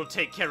Shark Boy will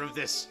take care of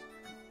this.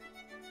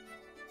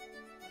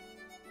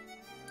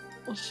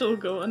 Well, she'll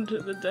go under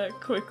the deck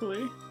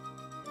quickly.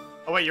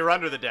 Oh wait, you're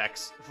under the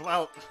decks.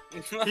 Well,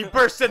 he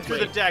bursts in through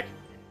the deck.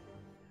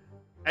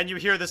 And you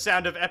hear the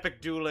sound of epic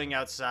dueling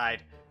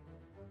outside.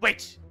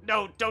 Wait,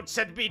 no, don't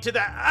send me to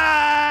the...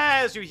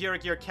 As you hear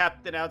your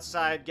captain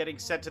outside getting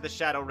sent to the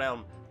Shadow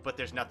Realm. But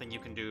there's nothing you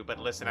can do but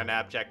listen in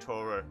abject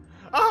horror.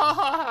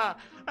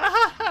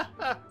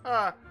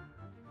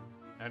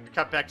 And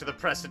cut back to the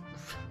present.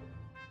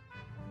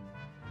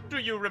 Do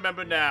you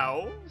remember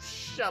now,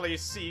 Shelley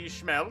C.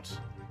 Schmelt?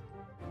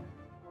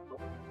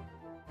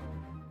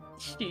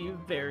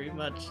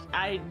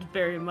 I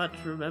very much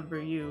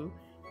remember you,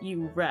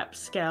 you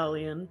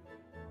rapscallion.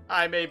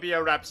 I may be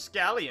a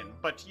rapscallion,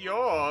 but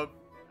you're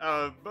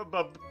a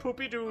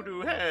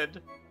poopy-doo-doo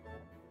head.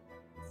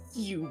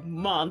 You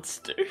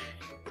monster.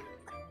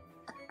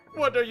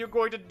 What are you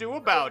going to do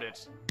about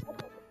it?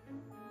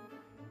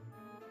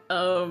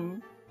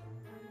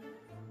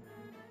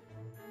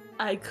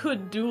 I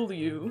could duel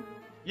you.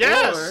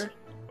 Yes!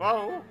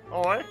 Or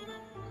Or?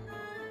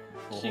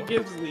 she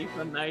gives Leaf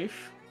a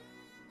knife.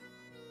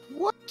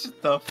 What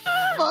the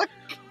fuck?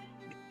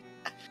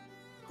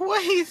 Why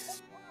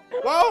is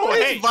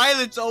Hey!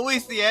 violence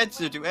always the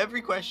answer to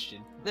every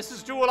question? This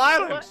is Duel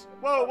Island!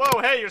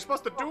 Whoa, hey, you're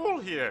supposed to duel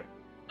here!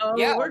 Oh,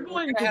 Yeah, we're we're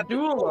going gonna to have to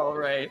duel, duel.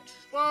 alright.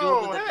 Whoa,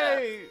 Duel to the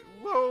hey!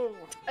 Whoa!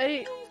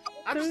 Hey,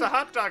 I'm just a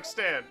hot dog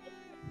stand!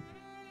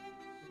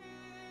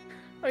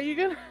 are you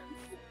gonna?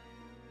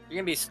 You're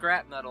gonna be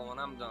scrap metal when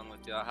I'm done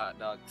with your hot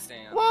dog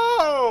stand.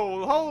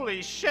 Whoa!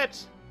 Holy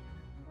shit!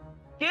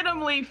 Get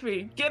him,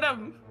 Leafy! Get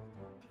him!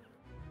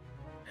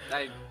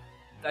 I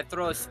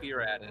throw a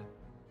spear at it.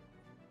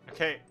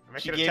 Okay,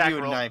 make She an gave attack you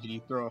a roll. knife and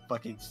you throw a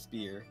fucking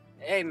spear.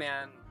 Hey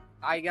man,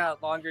 I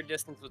got longer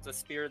distance with the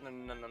spear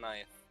than the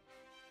knife.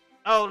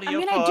 Oh, I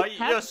mean, I Leopold, do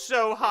have- you're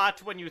so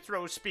hot when you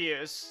throw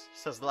spears,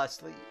 says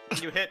Leslie.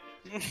 You hit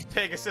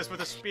Pegasus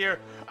with a spear.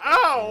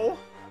 Ow!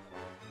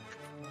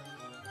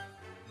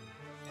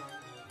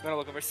 I'm gonna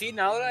look over. See,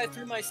 now that I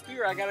threw my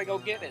spear, I gotta go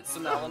get it.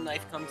 So now a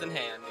knife comes in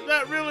handy.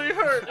 That really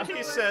hurt,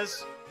 he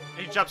says.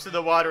 He jumps in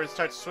the water and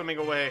starts swimming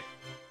away.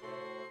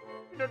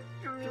 Do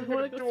you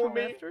want to go swim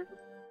after?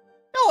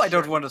 No, I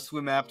don't want to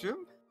swim after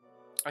him.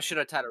 I should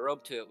have tied a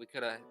rope to it. We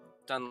could have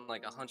done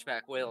like a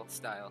hunchback whale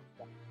style.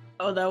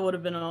 Oh, that would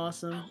have been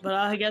awesome. But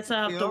I guess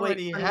I have We to wait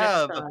already for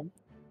have next a- time.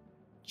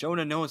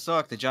 Jonah Noah's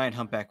Ark, the giant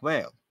humpback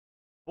whale.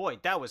 Boy,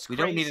 that was We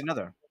crazy, don't need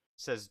another.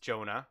 says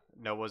Jonah,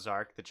 Noah's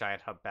Ark, the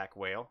giant humpback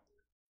whale.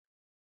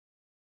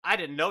 I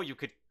didn't know you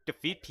could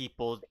defeat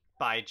people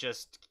by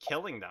just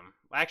killing them.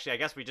 Actually, I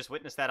guess we just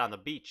witnessed that on the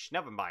beach.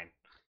 Never mind.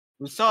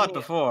 We saw it Yeah.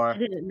 before, I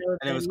didn't know and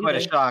it that was quite a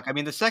either. shock. I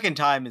mean, the second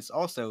time is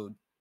also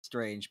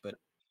strange, but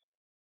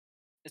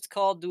It's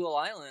called Duel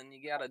Island.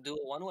 You gotta duel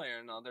one way or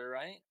another,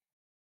 right?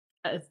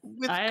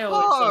 with I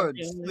always thought cards,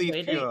 the only Leaf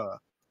way to- Pure.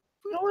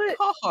 You know what?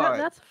 Cards.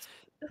 That's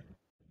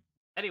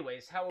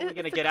Anyways, how are we It's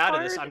gonna a get out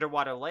of this card.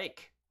 underwater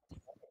lake?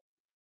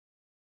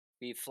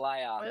 We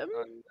fly off Swim?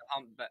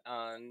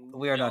 on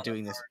We are not you know,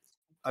 doing this.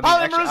 I mean,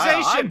 actually,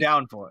 Polymerization! I'm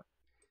down for it.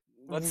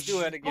 Let's do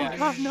it oh again.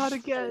 god, not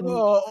again.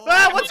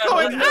 Ah, what's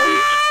going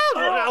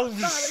on?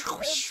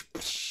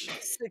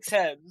 6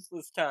 heads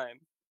this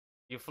time.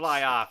 You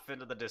fly off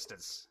into the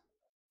distance.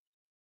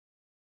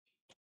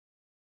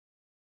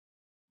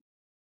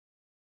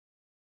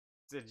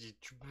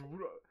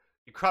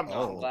 You crumble,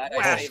 Oh. Glad I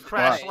crash, saved the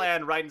crash day.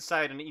 land right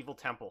inside an evil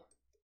temple.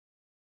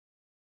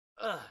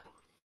 Ugh.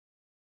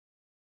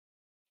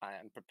 I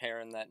am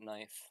preparing that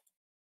knife.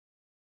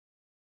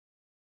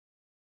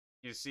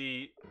 You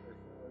see,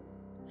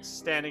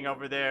 standing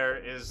over there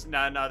is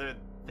none other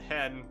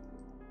than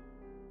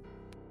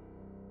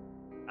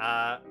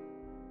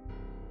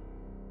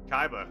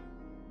Kaiba.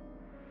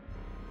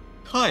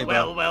 Hi,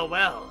 Well.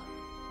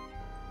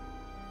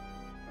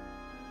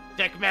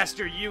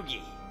 Deckmaster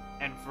Yugi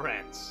and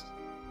friends.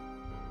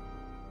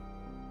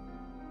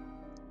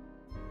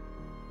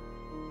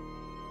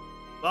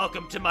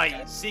 Welcome to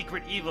my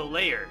secret evil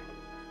lair.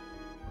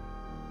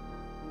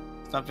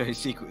 It's not very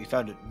secret. We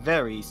found it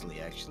very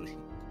easily, actually.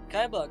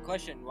 Kaiba,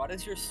 question. Why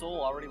does your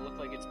soul already look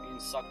like it's being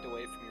sucked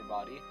away from your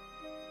body?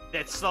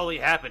 That's slowly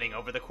happening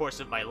over the course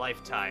of my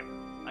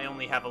lifetime. I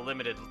only have a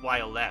limited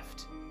while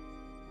left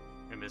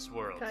in this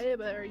world.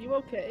 Kaiba, are you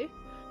okay?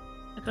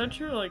 I thought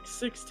you were like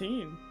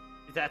 16.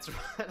 That's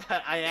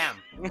I am.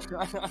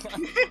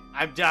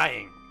 I'm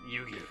dying,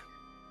 Yugi.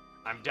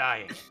 I'm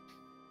dying.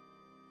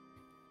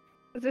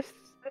 Is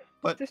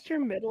this your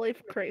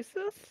midlife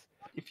crisis?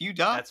 If you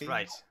die, That's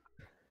right.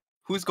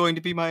 Who's going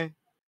to be my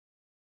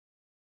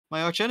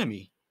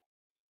archenemy?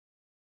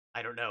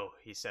 I don't know,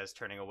 he says,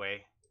 turning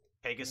away.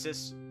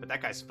 Pegasus? But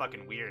that guy's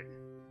fucking weird.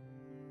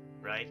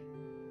 Right?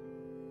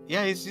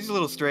 Yeah, he's a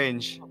little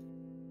strange.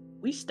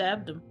 We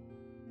stabbed him.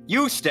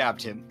 You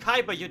stabbed him.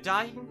 Kaiba, you're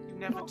dying? You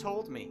never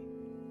told me.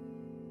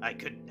 I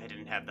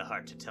didn't have the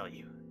heart to tell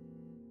you.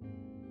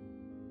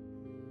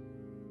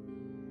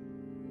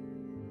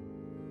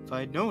 If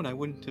I had known, I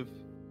wouldn't have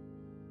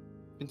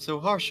been so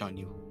harsh on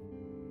you.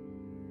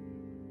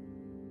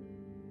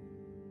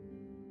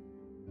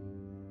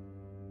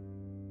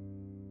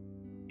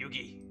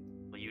 Yugi,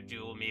 will you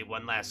duel me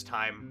one last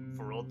time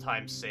for old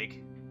time's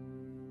sake?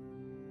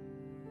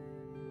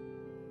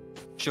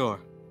 Sure.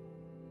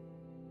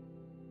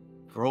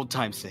 For old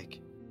time's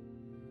sake.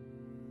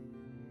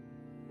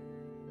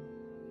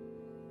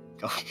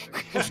 Oh.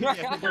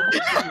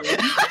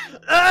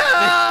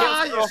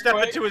 Ah! You step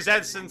into his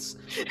essence.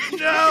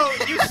 No!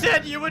 You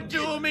said you would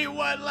duel me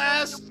one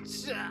last...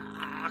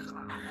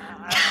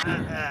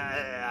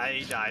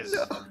 He dies.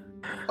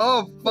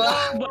 Oh,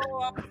 fuck!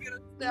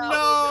 No!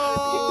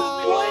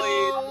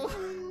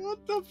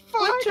 What the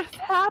fuck? What just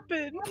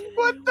happened?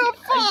 What the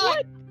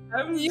fuck?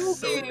 I'm You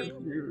so see.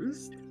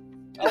 confused.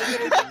 I was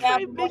gonna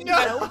stab No.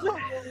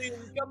 you.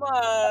 Come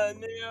on,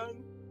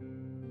 man.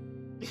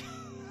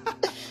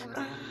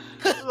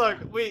 Look,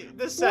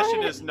 this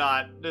session is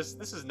not this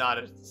is not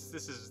a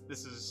this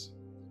is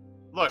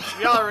look,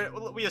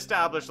 we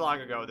established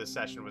long ago this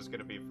session was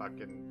gonna be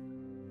fucking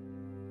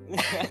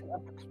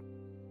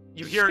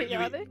you hear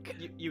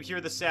you hear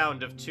the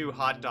sound of two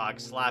hot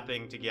dogs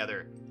slapping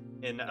together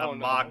in a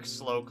mock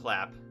slow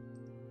clap.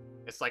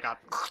 It's like a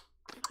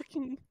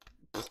Fucking...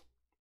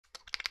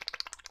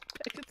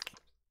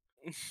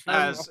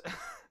 as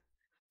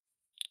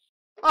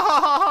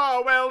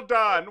ah, well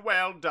done.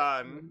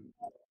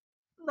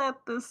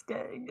 Not this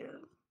guy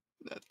again.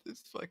 Not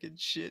this fucking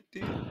shit,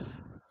 dude.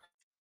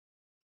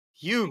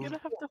 You're You. gonna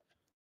have to...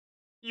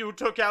 You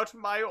took out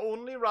my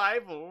only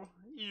rival,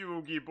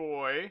 Yugi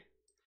boy.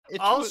 It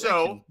Also- was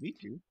actually me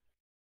too.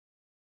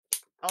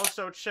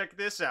 Also, check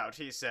this out,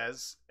 he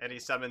says, and he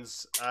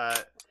summons,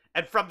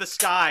 and from the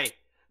sky,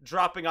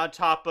 dropping on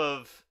top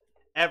of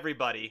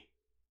everybody,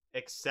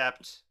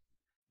 except,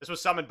 this was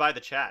summoned by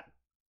the chat,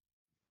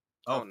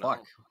 Oh, Oh, no.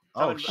 fuck.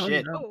 Oh, Someone-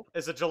 shit. Oh,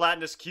 is a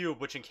gelatinous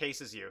cube which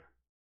encases you.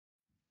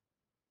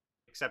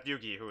 Except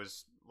Yugi, who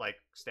is, like,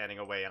 standing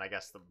away, and I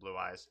guess the blue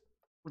eyes.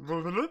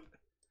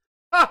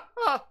 Ha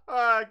ha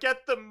ha!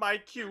 Get them, my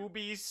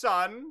cubey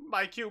son,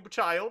 my cube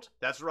child.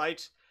 That's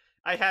right.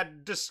 I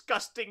had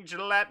disgusting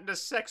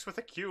gelatinous sex with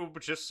a cube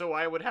just so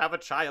I would have a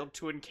child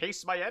to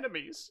encase my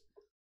enemies.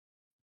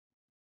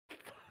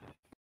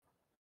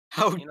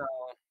 How You know,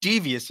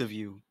 devious of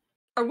you.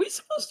 Are we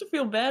supposed to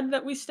feel bad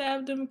that we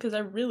stabbed him? Because I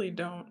really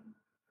don't.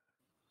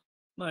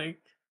 Like,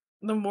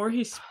 the more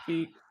he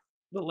speaks,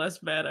 the less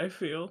bad I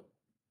feel.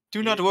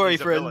 Do not worry,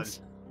 He's a villain. friends.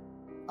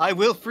 I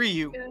will free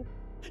you.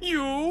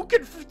 You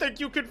can think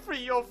you can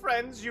free your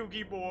friends,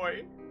 Yugi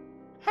boy.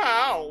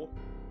 How?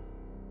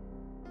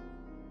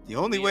 The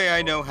only way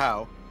I know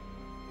how.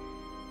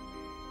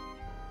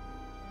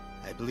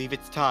 I believe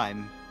it's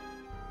time.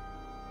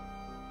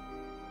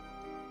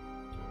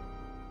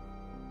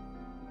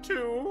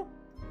 Two.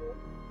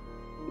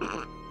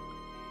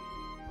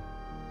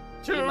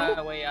 see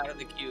my way out of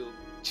the cube.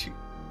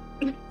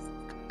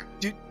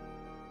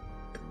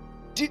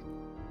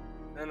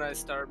 And I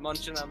start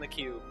munching on the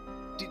cube.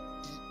 It's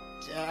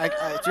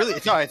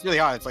really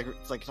hard. It's like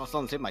it's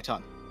on the tip of my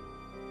tongue.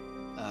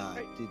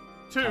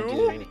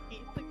 Two.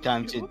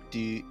 Time to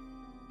do.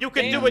 You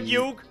can do it,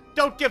 Yug.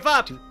 Don't give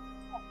up.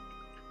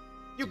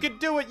 You can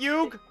do it,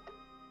 Yug.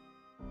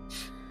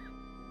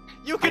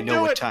 You I can know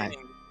do what it. time.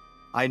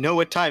 I know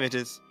what time it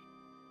is.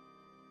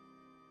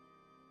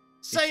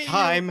 Say It's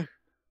time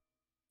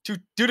to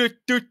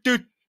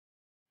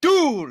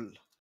duel.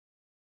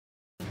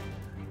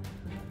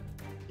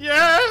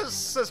 Yes,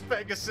 says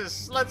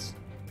Pegasus. Let's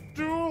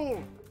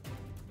duel.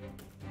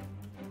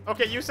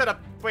 Okay, you set up.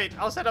 Wait,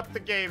 I'll set up the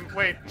game.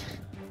 Wait.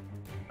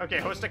 Okay,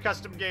 host a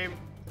custom game.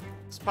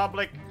 It's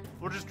public.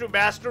 We'll just do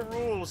master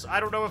rules. I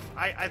don't know if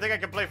I think I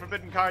can play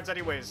forbidden cards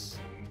anyways.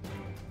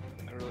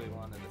 I really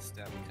wanted to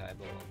stab Kaibo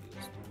while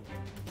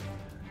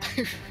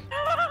he was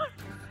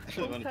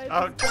doing it.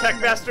 Oh,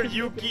 Techmaster,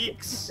 you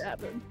geeks!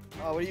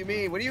 Oh, what do you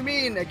mean? What do you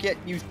mean? I can't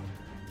use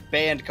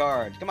banned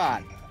cards. Come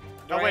on.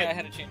 Oh, wait. I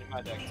had to change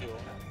my deck too.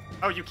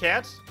 Oh, you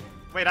can't?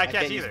 Wait, I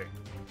can't can't either.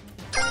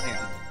 Hang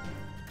on.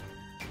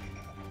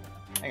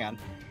 Hang on.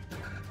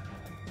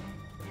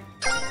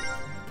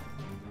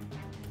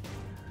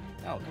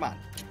 Oh, come on.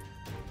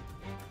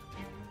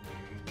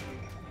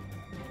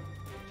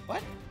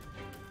 What?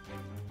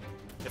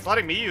 It's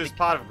letting me use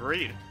Pot of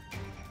Greed.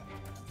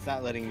 It's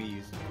not letting me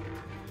use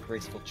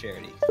Graceful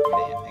Charity. Hang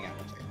on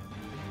 1 second.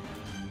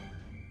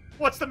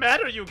 What's the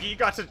matter, Yugi?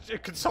 Got to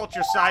consult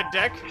your side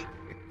deck?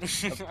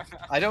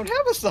 I don't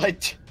have a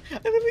side. I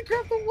literally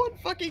grabbed the one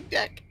fucking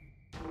deck.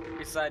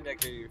 Your side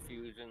deck are your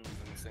fusions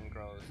and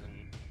synchros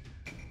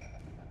and.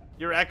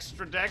 Your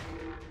extra deck?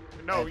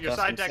 No, Add your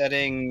custom side deck.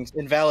 Settings.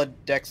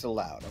 Invalid decks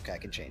allowed. Okay, I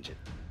can change it.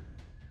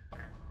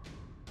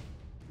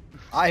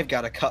 I've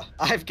got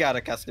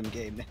a custom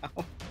game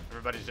now.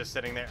 Everybody's just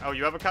sitting there. Oh,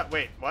 you have a cut.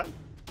 Wait, what? Did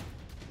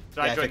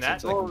Yeah, I I join fixed it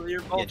that? so I can- Oh,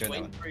 you're both join that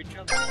waiting one. for each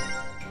other.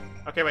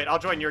 Okay, wait. I'll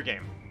join your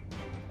game.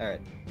 All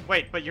right.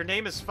 Wait, but your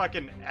name is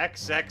fucking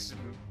XX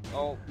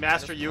Oh,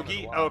 Master I just wanted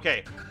Yugi? to Oh,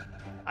 okay.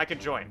 I can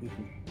join.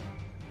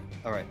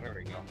 All right. There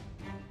we go.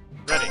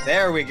 Ready.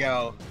 There we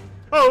go.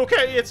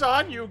 Okay, it's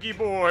on, Yugi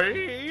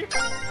boy.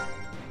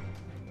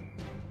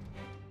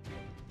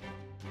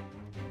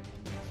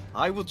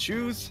 I will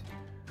choose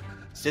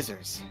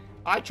scissors.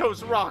 I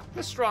chose rock,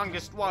 the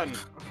strongest one.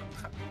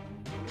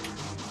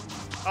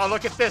 Oh,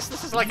 look at this.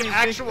 This is like an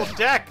actual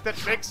deck that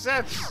makes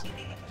sense.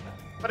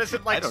 But is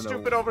it I like don't know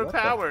stupid what the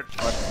overpowered?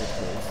 fuck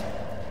this is.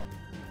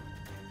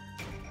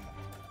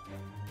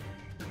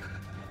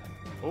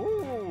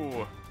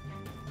 Ooh.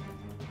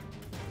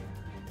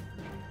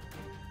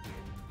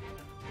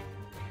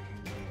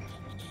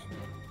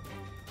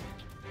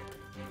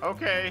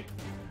 Okay.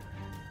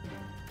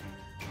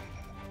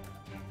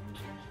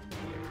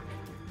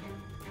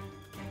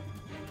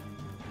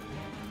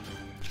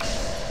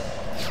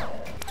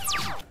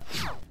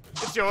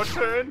 It's your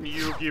turn,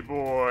 Yugi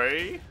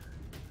boy.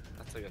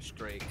 That's like a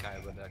straight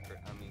Kaiba deck.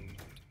 I mean,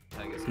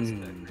 I guess it's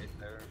deck right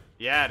there.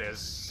 Yeah, it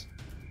is.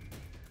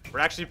 We're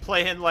actually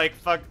playing like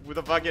with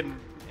a fucking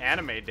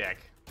anime deck.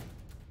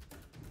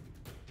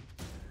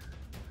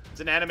 It's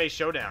an anime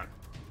showdown.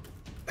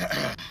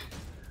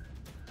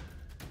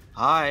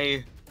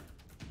 I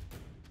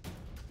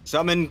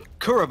summon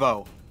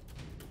Kuribo.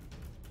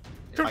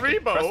 If I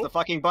can Press the Kuribo?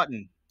 fucking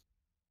button.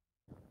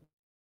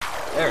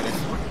 There it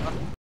is.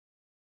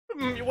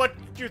 What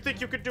do you think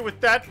you could do with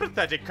that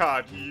pathetic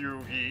card,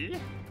 Yugi?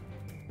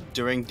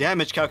 During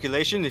damage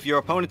calculation, if your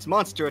opponent's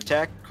monster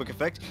attack, quick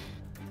effect,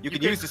 you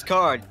can use this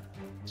card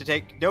to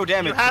take no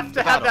damage. You have in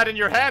to have battle. that in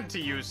your hand to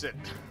use it.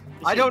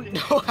 I don't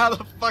know how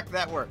the fuck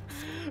that works.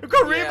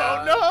 Kuribo,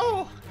 Yeah.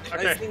 no! I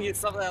was Okay, thinking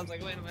something. I was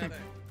like, wait a minute.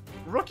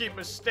 rookie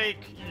mistake,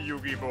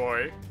 Yugi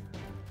boy.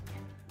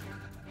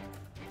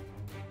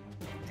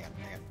 Hang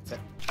on. Set.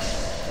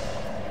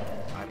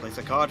 I place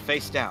a card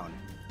face down.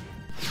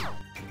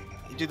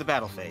 Into the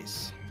battle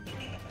phase.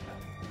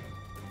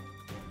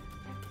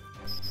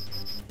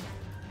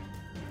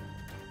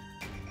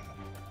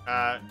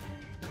 Uh,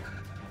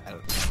 I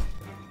don't.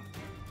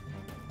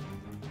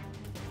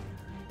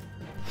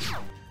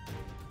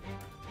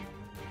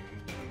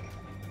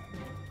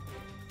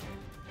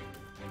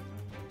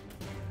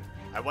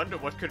 I wonder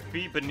what could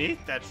be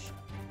beneath that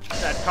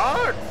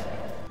card,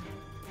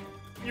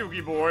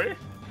 Yugi boy.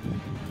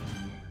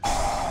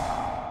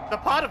 The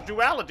pot of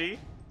duality.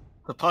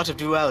 The pot of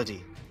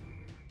duality.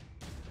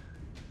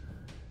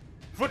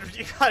 What,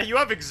 you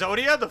have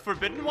Exodia, the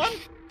forbidden one?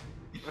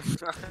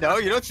 No,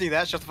 you don't see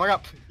that. Shut the fuck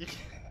up.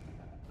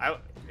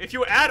 If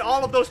you add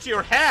all of those to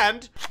your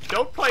hand,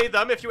 don't play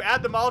them. If you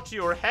add them all to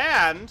your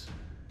hand,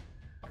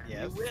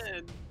 Yes. You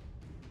win.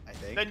 I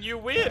think. then you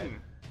win.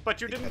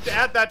 But you didn't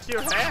add that to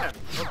your hand.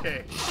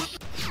 Okay.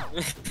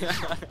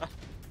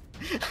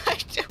 I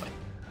do it.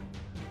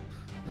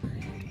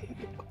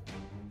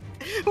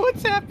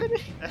 What's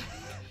happening?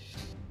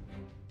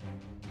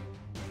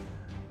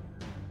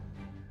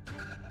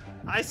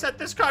 I set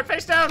this card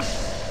face down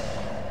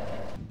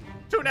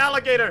to an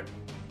alligator.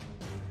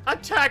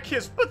 Attack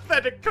his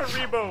pathetic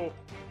Kuribo.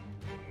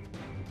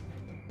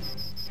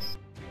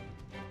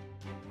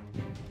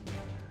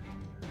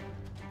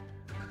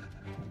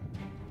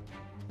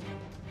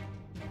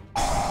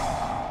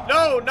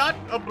 No, not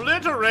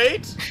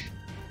obliterate.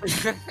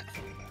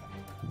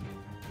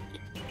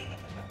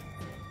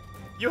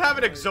 You have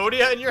an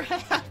Exodia in your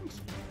hand?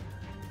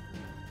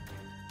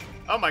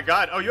 Oh my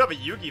god. Oh, you have a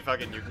Yugi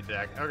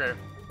deck. Okay.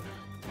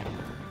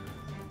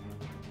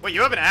 Wait,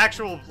 you have an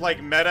actual,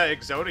 like, meta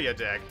Exodia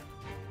deck.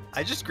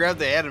 I just grabbed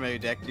the anime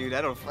deck, dude.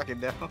 I don't fucking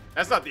know.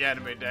 That's not the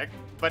anime deck,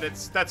 but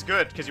that's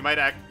good, because you might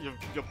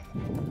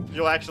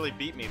you'll actually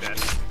beat me then.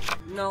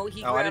 No,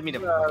 he Oh, I grabbed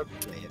didn't mean the,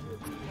 to play it.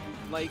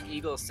 like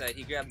Eagle said,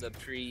 he grabbed the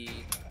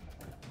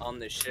On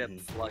the ship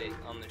flight,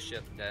 on the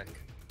ship deck.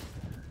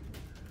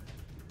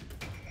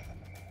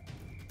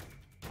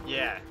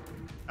 Yeah.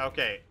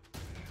 Okay.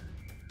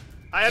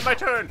 I had my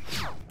turn!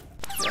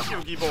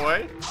 Yugi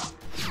boy.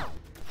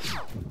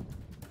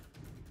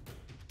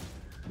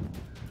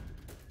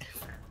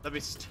 Let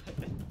me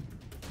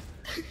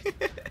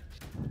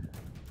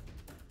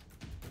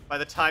By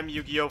the time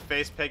Yu-Gi-Oh!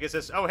 Faced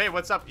Pegasus, oh hey,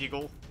 what's up,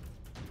 Eagle?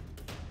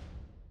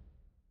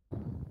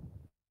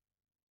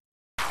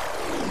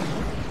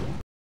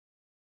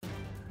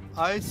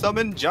 I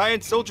summon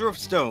Giant Soldier of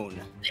Stone.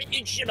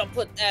 You should have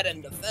put that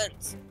in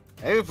defense.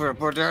 Hey, you think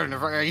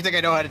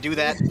I know how to do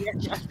that?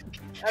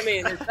 I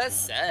mean, that's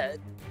sad.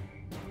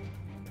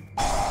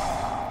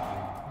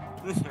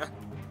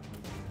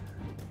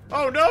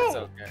 Oh no! It's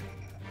okay.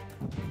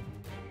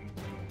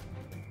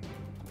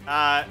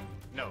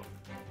 No.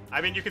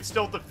 I mean, you can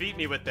still defeat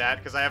me with that,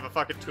 because I have a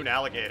fucking toon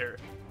alligator.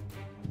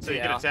 So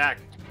you can attack.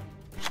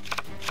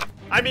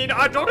 I mean,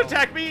 don't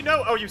attack me!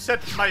 No! Oh, you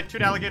sent my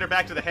toon alligator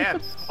back to the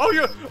hand. Oh,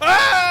 you-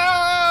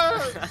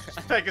 Ah!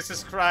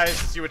 Pegasus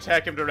cries as you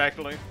attack him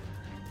directly.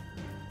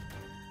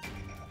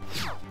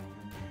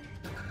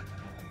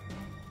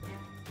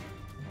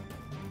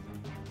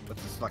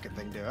 What's this fucking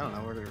thing do? I don't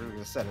know. We're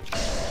gonna set it.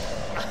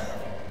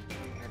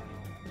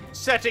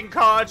 Setting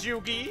cards,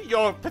 Yugi!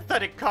 Your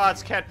pathetic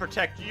cards can't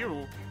protect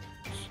you.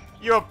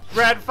 Your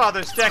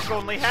grandfather's deck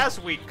only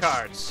has weak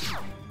cards.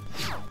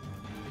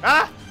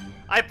 Ah!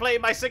 I play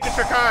my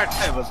signature card!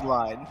 I was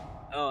lying.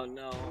 Oh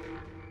no.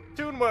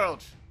 Toon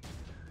World!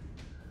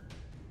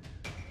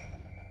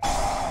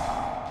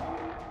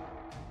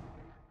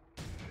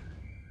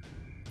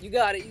 You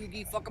got it,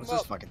 Yugi. Fuck him What's up.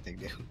 this fucking thing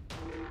do?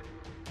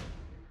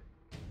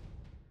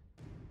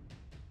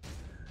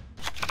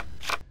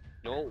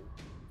 No.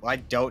 Well, I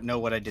don't know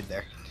what I did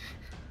there.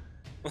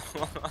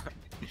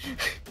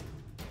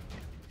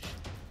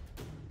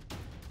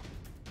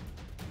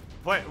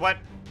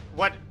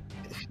 What?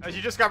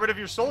 You just got rid of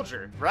your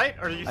soldier, right?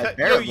 Or you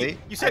Apparently.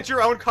 you sent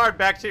your own card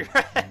back to your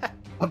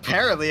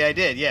Apparently I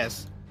did,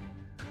 yes.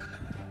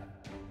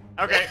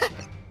 Okay.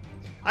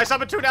 I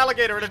summon Toon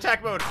Alligator in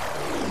attack mode.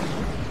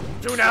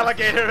 Toon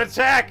Alligator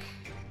attack!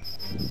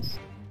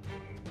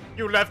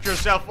 You left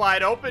yourself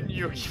wide open,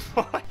 you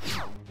boy.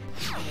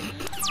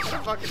 What a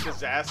fucking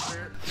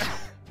disaster.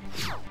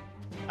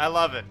 I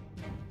love it.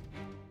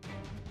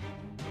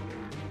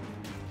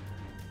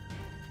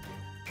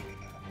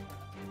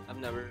 I've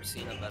never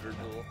seen a better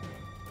duel.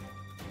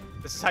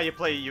 This is how you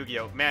play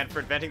Yu-Gi-Oh! Man, for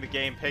inventing the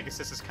game,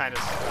 Pegasus is kind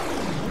of...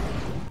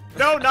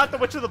 No, not the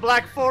Witch of the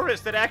Black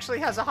Forest that actually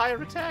has a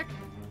higher attack.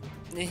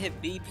 They hit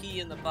BP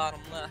in the bottom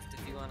left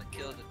if you want to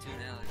kill the toon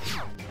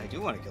alligator. I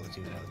do want to kill the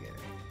toon alligator.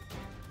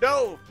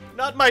 No,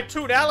 not my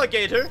Toon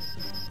Alligator.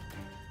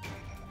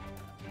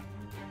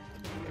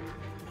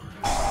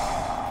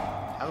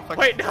 How the fuck?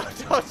 Wait, no,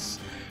 don't.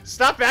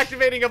 Stop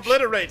activating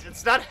Obliterate.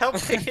 It's not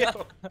helping you.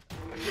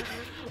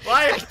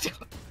 Why?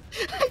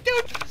 I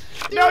don't.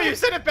 No, you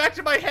sent it back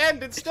to my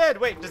hand instead.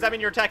 Wait, does that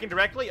mean you're attacking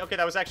directly? Okay,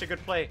 that was actually a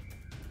good play.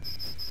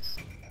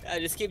 Yeah,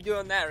 just keep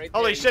doing that right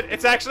Holy there. shit,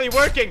 it's actually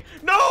working.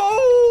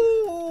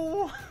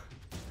 No!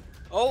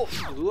 Oh,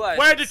 blue eyes.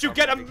 Where did you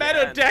get a summoned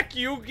meta again. deck,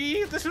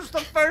 Yugi? This was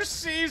the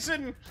first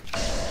season.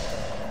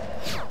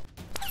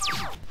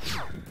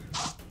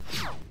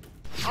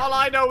 All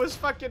I know is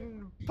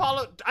fucking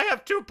I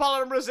have 2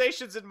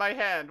 polymerizations in my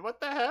hand. What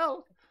the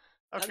hell?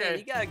 Okay. I mean,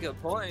 you got a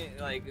good point.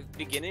 Like,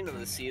 beginning of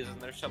the season,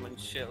 there's someone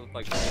shit with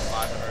like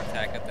 500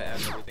 attack at the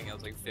end. Everything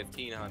else like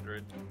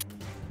 1500.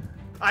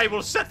 I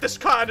will set this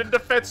card in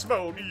defense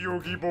mode,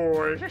 Yugi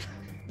boy.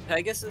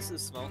 Pegasus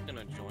is smoking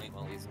a joint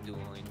while he's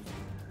dueling.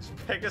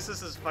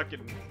 Pegasus is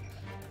fucking...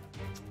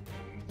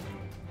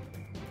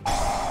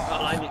 Oh,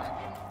 I mean,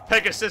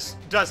 Pegasus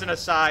does an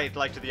aside,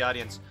 like to the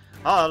audience.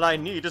 All I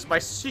need is my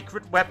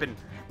secret weapon,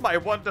 my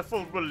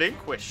wonderful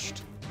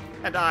relinquished.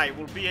 And I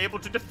will be able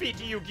to defeat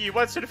Yugi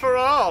once and for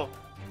all.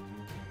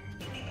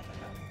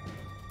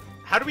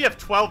 How do we have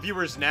 12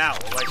 viewers now?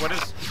 Like, what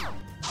is...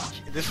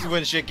 This is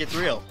when shit gets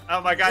real.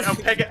 Oh my god,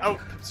 oh,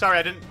 sorry,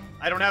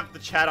 I don't have the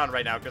chat on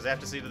right now because I have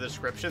to see the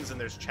descriptions and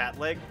there's chat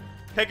lag.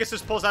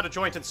 Pegasus pulls out a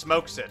joint and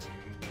smokes it.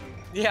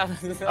 yeah,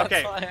 that's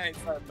Okay. why I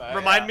said that.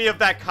 Remind me of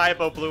that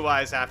Kaibo Blue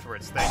Eyes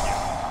afterwards, thank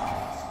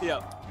you.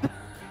 Yep.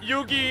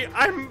 Yugi,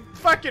 I'm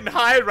fucking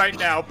high right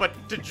now, but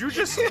did you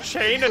just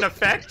chain an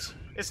effect?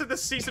 Isn't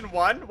this season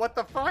 1? What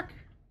the fuck?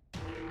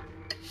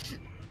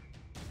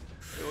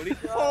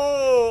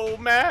 Oh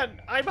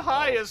man, I'm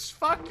high as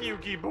fuck,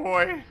 Yugi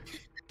boy.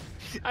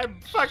 I'm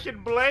fucking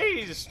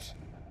blazed.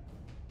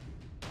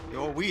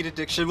 Your weed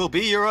addiction will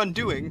be your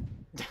undoing.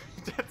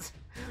 That's...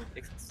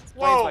 Explains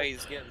Whoa! why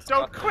he's getting Don't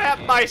stuck in the crap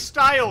game. my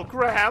style,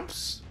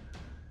 Gramps.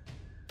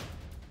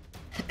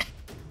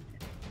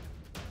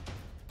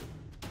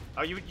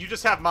 Oh, you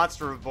just have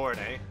Monster Reborn,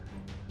 eh?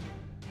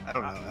 I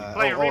don't know.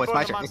 Player oh, it's reborn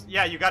my the turn. monster.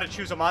 Yeah, you gotta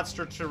choose a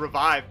monster to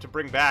revive, to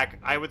bring back.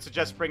 I would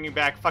suggest bringing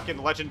back fucking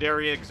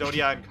Legendary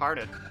Exodia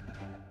Incarnate.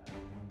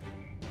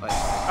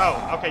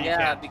 Oh, okay, you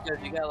Yeah, can't.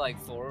 because you got like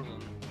 4 of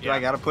them. I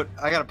gotta put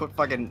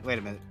fucking. Wait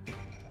a minute.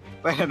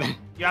 Wait a minute.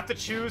 You have to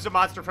choose a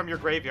monster from your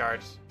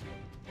graveyard.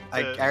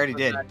 I to- already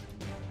did. And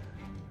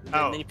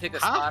Oh, then you pick a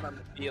huh? spot on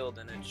the field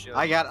and it shows.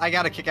 I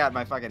gotta kick out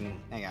my fucking.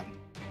 Hang on.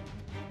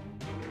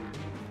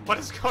 What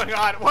is going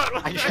on? What?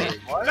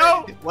 What?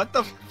 No! What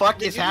the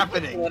fuck is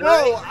happening?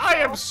 Whoa! I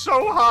am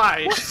so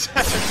high.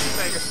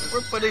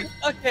 We're putting.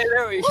 Okay,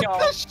 there we What go.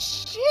 the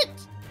shit?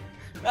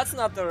 That's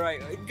not the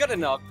right. Good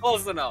enough.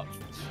 Close enough.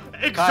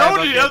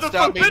 Exodia, can't the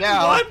stop me forbidden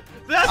now. one?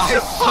 That's I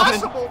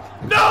impossible!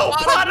 No!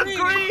 Pot of Pot of greed.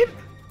 greed!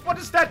 What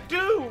does that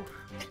do?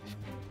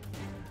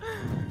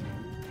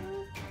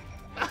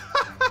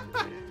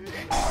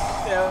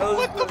 Yeah,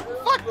 What the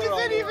fuck does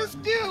any of us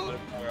do?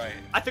 Alright.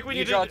 I think we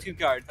You need draw to... 2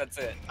 cards, that's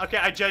it. Okay,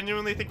 I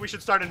genuinely think we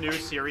should start a new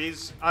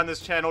series on this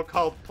channel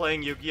called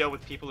Playing Yu-Gi-Oh!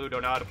 With people who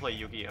don't know how to play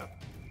Yu-Gi-Oh!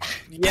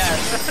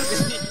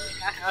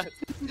 Yes.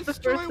 The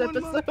Destroy first one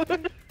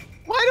episode.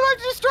 Why do I have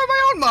to destroy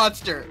my own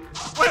monster?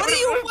 What do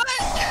you want?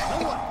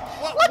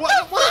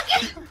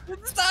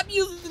 What? Stop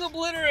using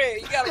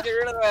obliterate. You gotta get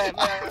rid of that,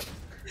 man.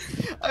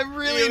 I'm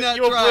really You not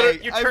you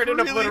trying. you I'm turn and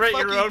really obliterate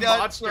your fucking own not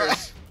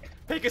monsters.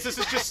 Pegasus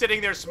is just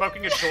sitting there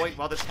smoking a joint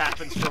while this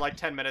happens for like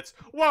 10 minutes.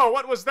 Whoa,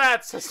 what was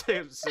that?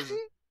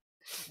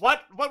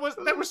 What? What was...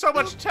 There was so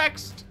much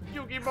text,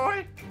 Yugi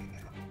boy.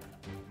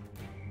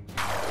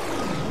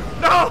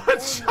 No,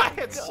 it's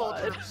Giant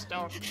Soldier of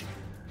Stone.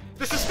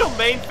 This is still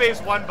main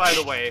phase 1, by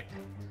the way.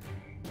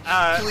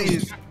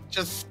 Please,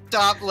 just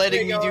stop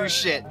letting me do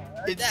shit.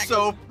 It's Attack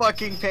so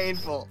fucking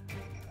painful.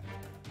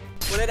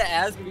 When it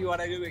asks if you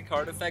want to do a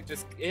card effect,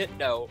 just hit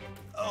no.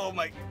 Oh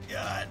my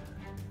god.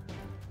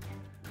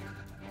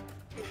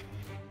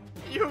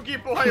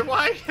 Yugi boy,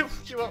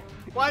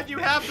 why do you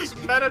have this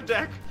meta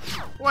deck?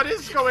 What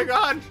is going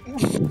on?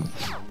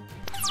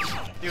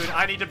 Dude,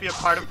 I need to be a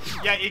part of...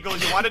 Yeah, Eagle,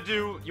 you wanna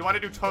do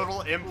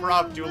Total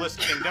Improv Duelist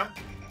Kingdom?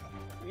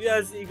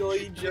 Yes, Eagle,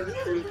 you just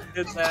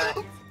did that.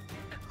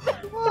 Did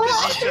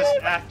he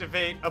just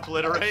activate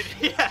Obliterate?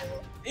 Yeah.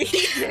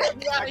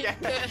 Okay.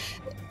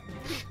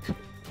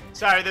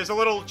 Sorry, there's a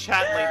little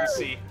chat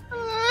latency.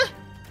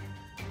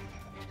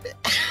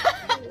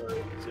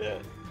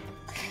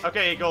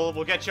 Okay, Eagle,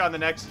 we'll get you on the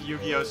next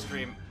Yu-Gi-Oh!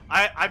 Stream.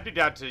 I'd be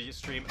down to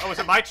stream. Oh, is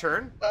it my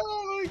turn?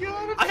 Oh my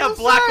god, I have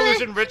Black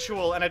Illusion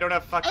Ritual, and I don't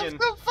have fucking... I'm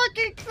so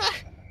fucking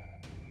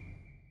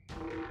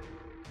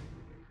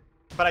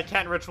But I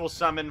can't Ritual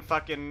Summon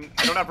fucking...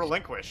 I don't have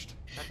Relinquished.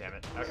 God damn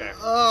it. Okay.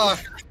 Oh,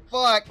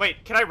 fuck.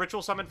 Wait, can I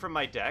Ritual Summon from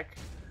my deck?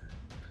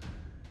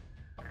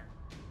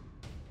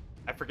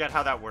 I forget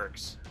how that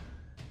works.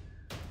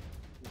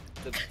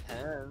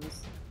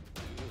 Depends.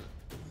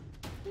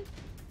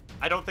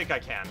 I don't think I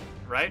can,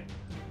 right?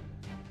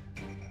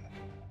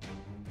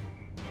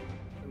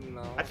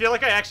 No. I feel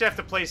like I actually have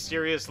to play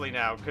seriously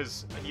now,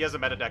 because he has a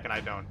meta deck and I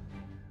don't.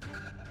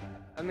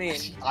 I mean,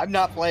 I'm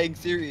not playing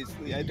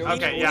seriously. I don't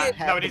Okay, know yeah, what's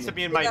no, it needs to happening.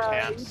 be in my yeah,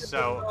 hands, you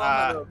so,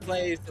 just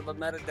play, so the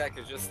meta deck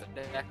is just a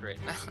deck right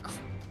now.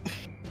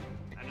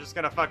 I'm just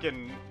gonna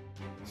fucking...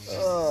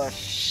 Oh,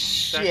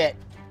 shit.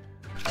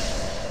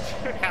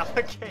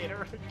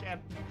 Alligator again.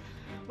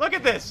 Look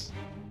at this!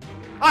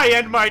 I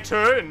end my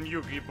turn,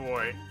 Yugi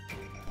boy.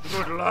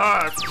 Good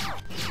luck.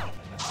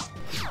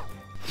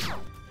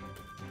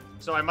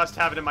 So I must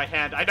have it in my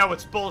hand. I know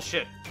it's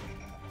bullshit.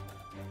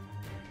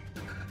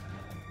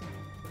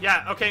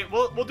 Yeah, okay,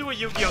 we'll do a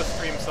Yu-Gi-Oh!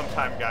 Stream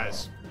sometime,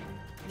 guys.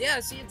 Yeah,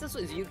 see, if this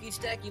was Yuki's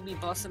deck, you'd be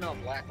busting out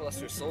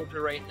Blackluster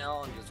Soldier right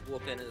now and just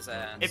whooping his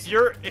ass. If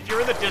you're in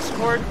the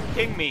Discord,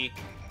 ping me.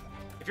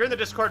 If you're in the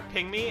Discord,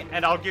 ping me,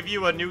 and I'll give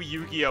you a new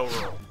Yu-Gi-Oh!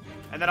 Rule.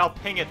 And then I'll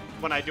ping it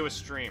when I do a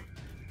stream.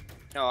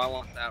 No, I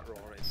want that roll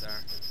right there.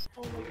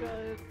 Oh my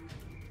god.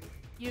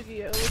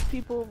 Yu-Gi-Oh! With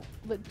people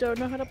that don't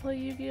know how to play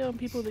Yu-Gi-Oh! and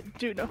people that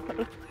do know how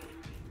to play.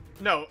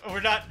 No,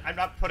 I'm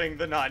not putting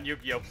the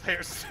non-Yu-Gi-Oh!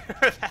 players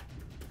through that.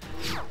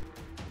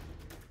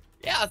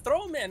 Yeah,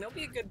 throw him in. It'll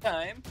be a good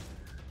time.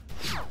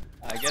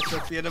 I guess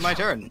that's the end of my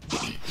turn.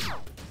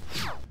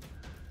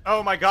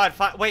 Oh my god,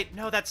 wait,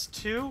 no, that's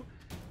 2?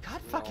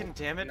 God fucking No,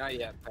 damn it. Not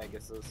yet,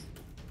 Pegasus.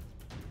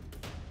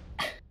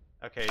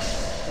 Okay,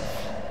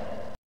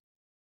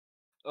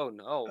 Oh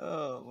no.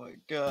 Oh my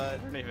god.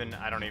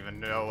 I don't even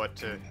know what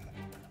to...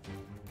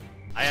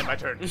 I end my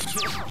turn.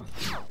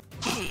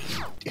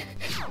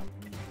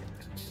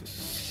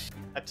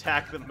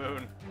 Attack the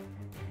moon.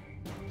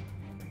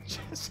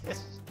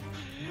 Jesus.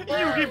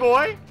 Yugi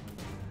boy!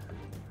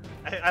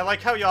 I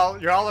like how y'all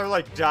are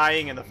like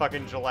dying in the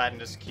fucking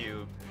gelatinous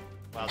cube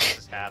while this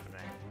is happening.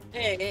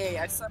 Hey,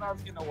 I said I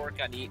was gonna work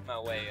on eating my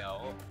way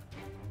out.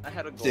 I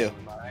had a goal Do.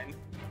 in mind.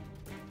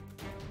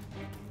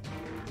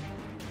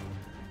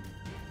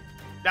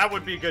 That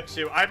would be good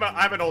too. I'm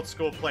an old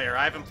school player.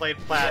 I haven't played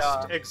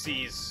past Yeah.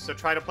 Xyz, so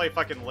try to play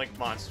fucking Link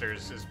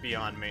monsters is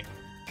beyond me.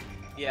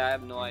 Yeah, I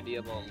have no idea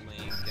about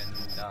Link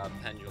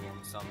and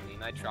Pendulum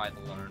Summoning. I tried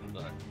to learn,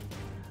 but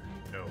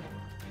No.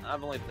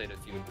 I've only played a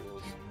few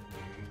duels.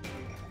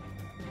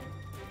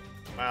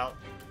 Well,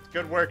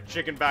 good work,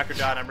 Chicken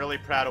Bakudan. I'm really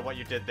proud of what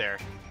you did there.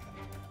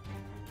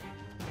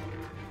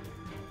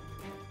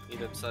 You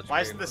did such Why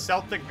great isn't the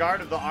Celtic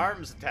Guard of the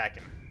Arms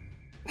attacking?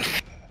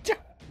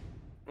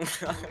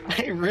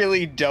 I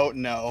really don't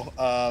know.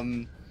 Oh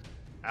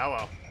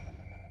well.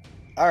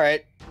 All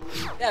right.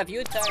 Yeah, if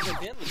you attack with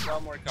him, you draw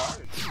more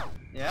cards.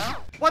 Yeah.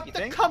 What You the?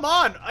 think? Come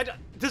on!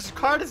 This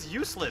card is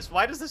useless.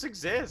 Why does this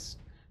exist?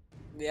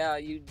 Yeah,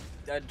 you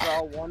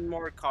draw one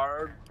more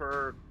card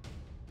per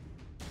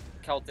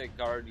Celtic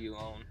card you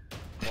own.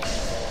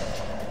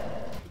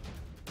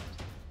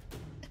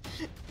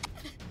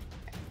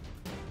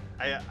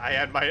 I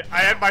had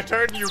my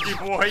turn, Yugi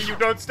boy. You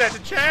don't stand a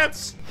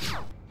chance.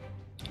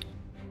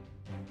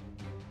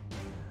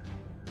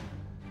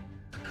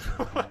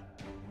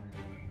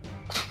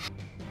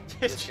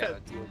 It's Just gotta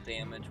deal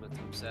damage with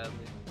him, sadly.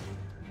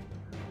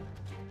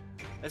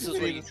 This is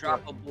where you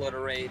drop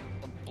obliterate.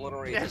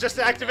 Yeah, just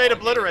activate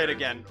obliterate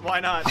again. Why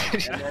not?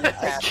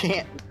 I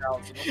can't.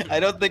 I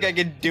don't think I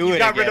can do You it.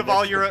 got rid again. of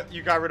all your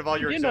You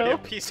Exodia know.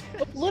 pieces.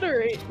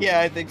 Obliterate. Yeah,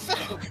 I think so.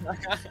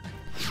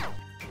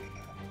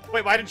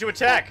 Wait, why didn't you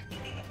attack?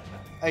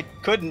 I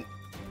couldn't.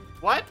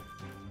 What?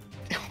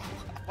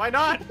 Why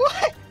not?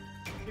 What?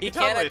 He You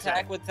can can't totally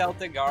attack with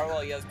Celtic Gar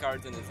while he has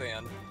cards in his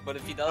hand. But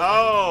if he does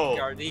Oh.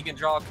 card, he can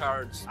draw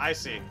cards I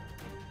see.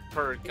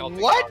 per Celtic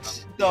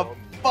What Gar.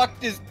 the fuck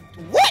is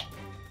what?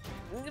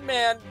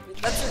 Man,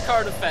 that's your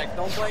card effect.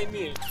 Don't blame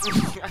me.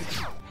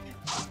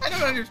 I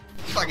don't understand.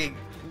 Fucking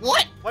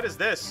what? What is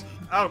this?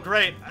 Oh,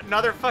 great.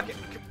 Another fucking...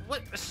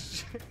 What?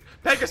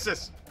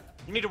 Pegasus!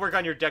 You need to work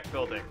on your deck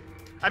building.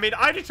 I mean,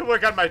 I need to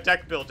work on my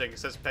deck building,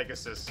 says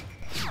Pegasus.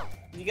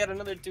 You got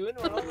another 2 in a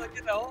row? Like,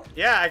 you know.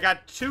 Yeah, I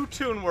got 2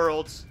 Toon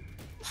Worlds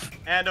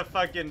and a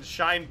fucking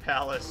Shine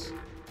Palace.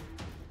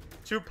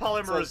 2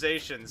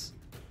 polymerizations.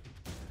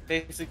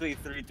 Basically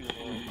 3 2.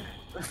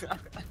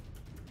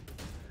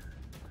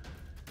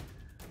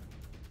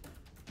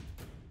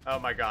 Oh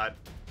my god.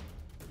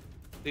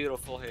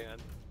 Beautiful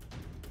hand.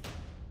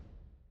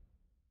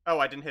 Oh,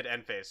 I didn't hit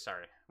end phase,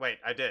 sorry. Wait,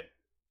 I did.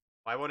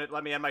 Why won't it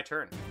let me end my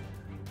turn?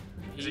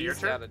 Is it your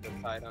He's turn? gotta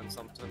decide on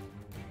something.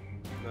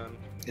 Then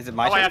Is it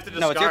my Oh, turn? I have to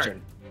No, it's your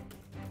discard.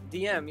 turn.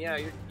 DM, yeah,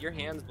 your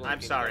hand's blinking.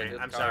 I'm sorry, You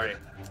gotta I'm sorry.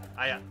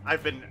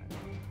 discard.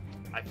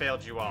 I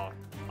failed you all.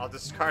 I'll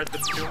discard the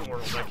Toon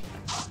World. Like,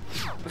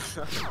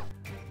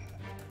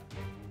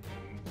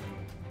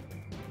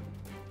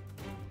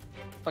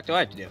 Fuck do I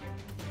have to do?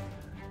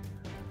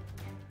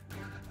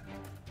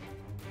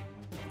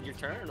 Your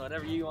turn,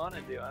 whatever you want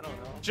to do. I don't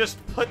know.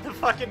 just put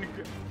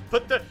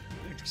the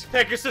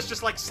Pegasus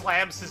just like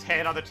slams his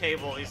hand on the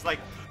table. He's like,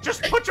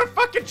 just put your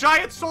fucking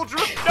giant soldier.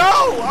 No!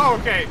 Oh,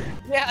 okay.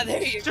 Yeah,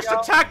 there you Just go.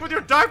 attack with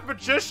your dark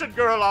magician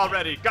girl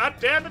already. God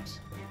damn it.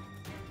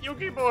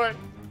 Yugi boy.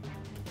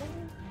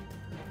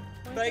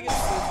 Pegasus,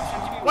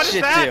 should you What is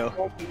Shit, that?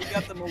 too. You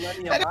got the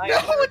Millennium I don't Eye. know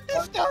what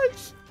this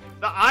does.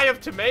 The Eye of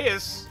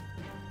Timaeus.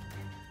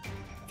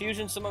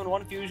 Fusion, summon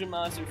 1 fusion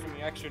monster from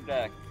your extra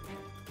deck.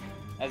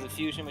 As a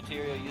fusion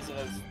material, use it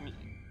as...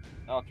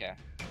 Okay.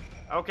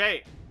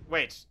 Okay.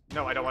 Wait.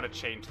 No, I don't want to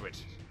chain to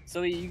it.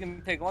 So you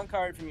can pick 1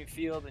 card from your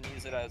field and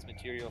use it as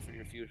material for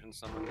your fusion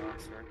summon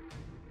monster.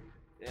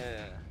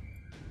 Yeah.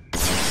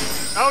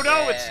 Oh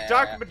no, it's Yeah.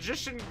 Dark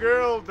Magician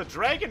Girl, the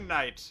Dragon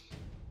Knight.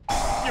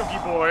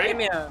 Yugi boy. Hey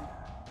man.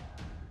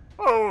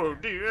 Oh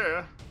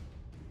dear.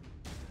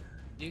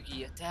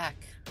 Yugi, attack.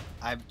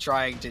 I'm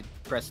trying to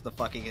press the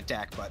fucking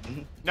attack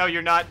button. No,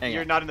 you're not. Hang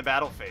You're on. not in the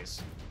battle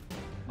phase.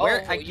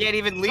 Where? Oh, I can't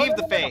even leave no,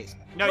 the no, no. phase.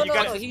 No, No, you no,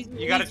 gotta. no, he's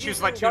You gotta using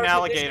choose my Toon Dark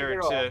Alligator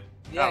Magician Girl. to.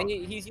 Yeah, Oh.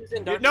 he's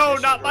using Dark No,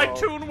 Magician not my Girl.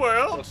 Toon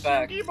World.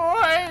 Effect. Yugi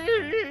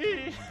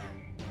boy.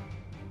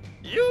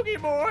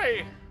 Yugi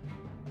boy.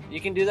 You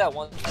can do that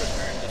once per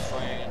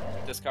turn,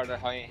 discard a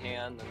high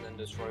hand, and then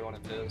destroy one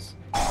of his.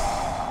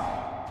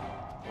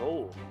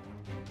 Oh.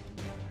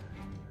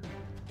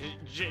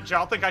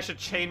 Y'all think I should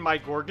chain my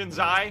Gorgon's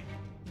Eye?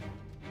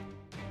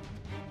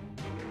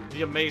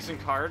 The amazing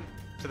card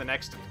to the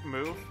next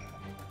move?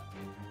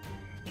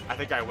 I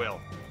think I will.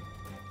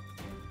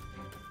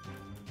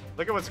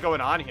 Look at what's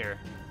going on here.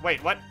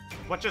 Wait, what?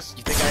 What just...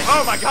 You think I-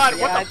 Oh my god,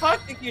 Yeah, what the I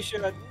fuck? think you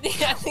should. I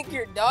think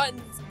you're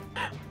done.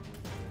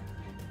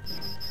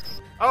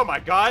 Oh my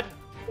god.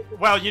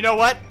 Well, you know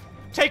what?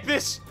 Take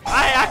this!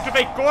 I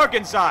activate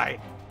Gorgon's Eye!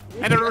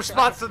 And in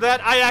response to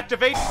that, I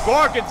activate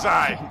Gorgon's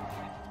Eye!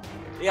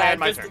 Yeah, had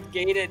my just turn.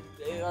 negated.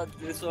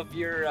 So if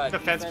your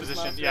Defense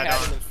position, monster yeah,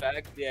 had no. an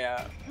effect,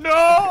 yeah. No!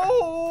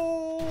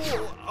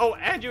 Oh,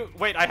 and you...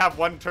 Wait, I have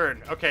 1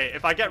 turn. Okay,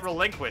 if I get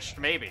relinquished,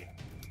 maybe.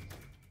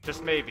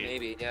 Just maybe.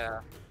 Maybe,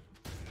 yeah.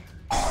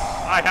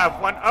 I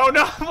have 1... Oh,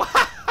 no!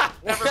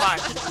 Never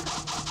mind.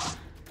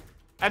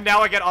 And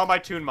now I get all my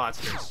Toon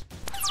monsters.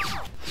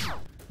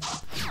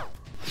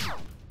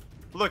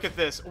 Look at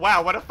this.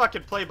 Wow, what a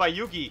fucking play by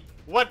Yugi.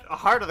 What a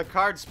Heart of the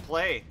Cards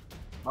play.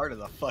 Heart of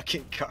the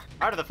fucking card.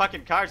 Heart of the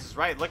fucking Cards is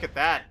right. Look at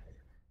that.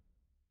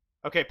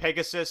 Okay,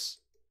 Pegasus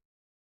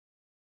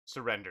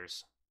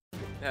surrenders.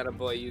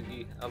 Attaboy,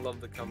 Yugi. I love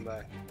the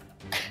comeback.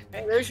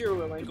 Hey, there's your I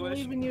relinquish.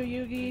 believe in you,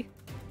 Yugi.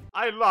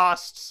 I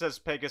lost, says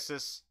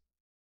Pegasus.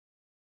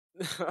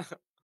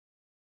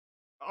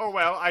 Oh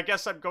well, I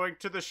guess I'm going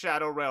to the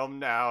Shadow Realm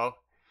now.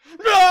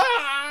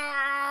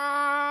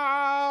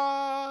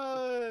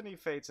 And he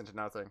fades into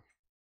nothing.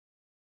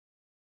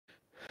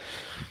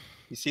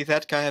 You see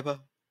that, Kaiba?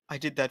 I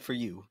did that for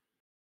you.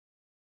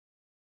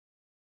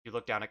 You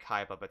look down at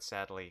Kaiba, but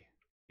sadly,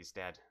 he's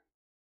dead.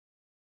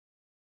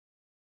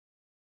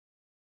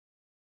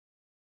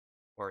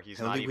 Or he's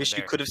I not only even wish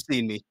there. you could have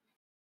seen me.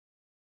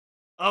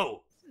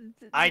 Oh,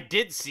 I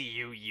did see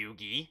you,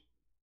 Yugi.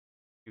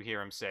 You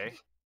hear him say.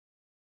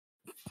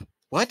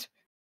 What?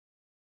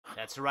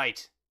 That's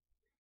right.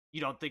 You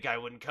don't think I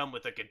wouldn't come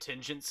with a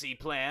contingency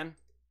plan?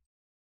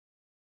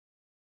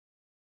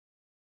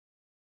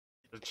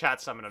 The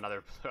chat summoned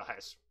another Blue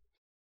Eyes.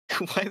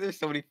 Why are there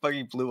so many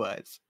fucking blue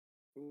eyes?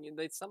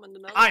 They summoned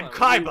another I'm one. We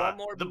need Kaiba, one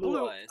more the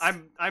blue eyes.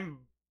 I'm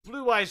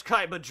Blue Eyes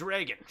Kaiba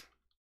Dragon.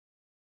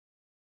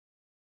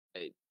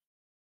 Blue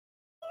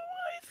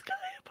eyes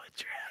Kaiba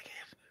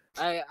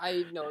Dragon.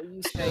 I know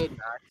you say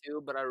not to,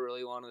 but I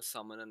really want to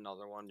summon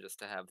another one just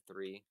to have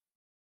 3.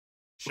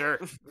 Sure,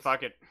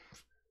 fuck it.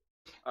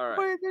 All right.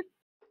 Why are there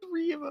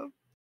 3 of them?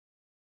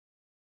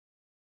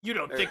 You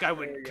don't There- think I there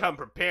would you go. come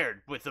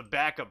prepared with a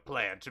backup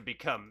plan to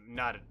become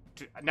not a...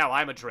 Now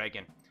I'm a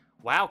dragon.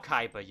 Wow,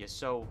 Kaiba, you're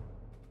so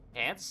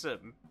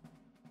handsome.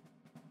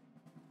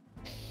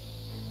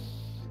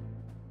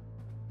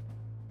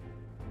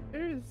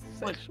 There's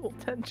sexual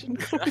tension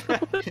going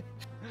on.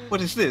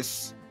 What is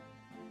this?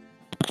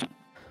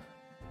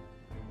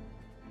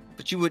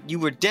 But you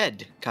were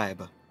dead,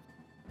 Kaiba.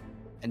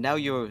 And now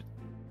you're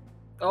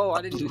Oh, I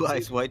a didn't. blue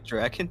eyes white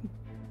dragon?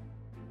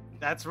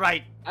 That's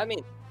right, I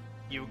mean,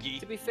 Yugi.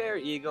 to be fair,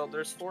 Eagle,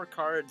 there's 4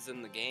 cards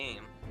in the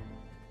game.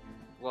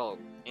 Well,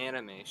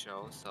 anime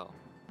show, so.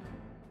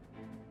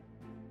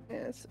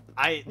 Yes.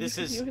 I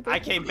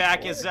came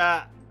back as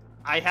I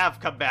have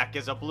come back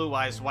as a Blue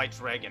Eyes White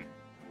Dragon.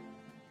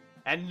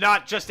 And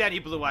not just any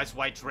Blue Eyes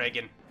White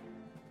Dragon.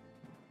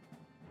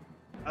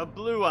 A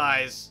Blue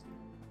Eyes.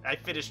 I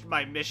finished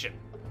my mission,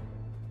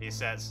 he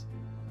says.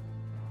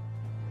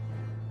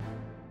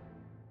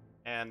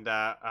 And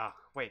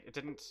wait, it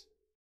didn't.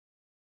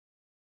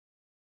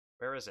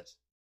 Where is it?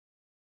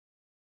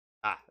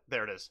 Ah,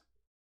 there it is.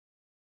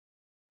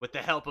 With the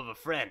help of a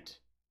friend.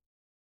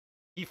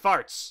 He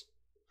farts.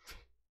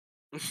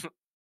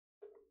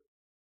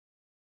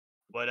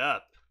 What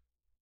up?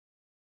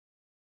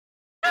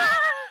 That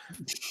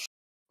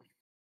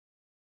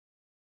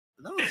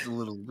was a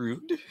little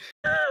rude.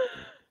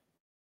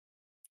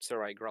 It's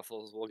alright,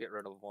 Gruffles, we'll get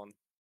rid of one.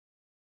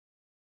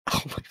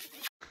 Oh my.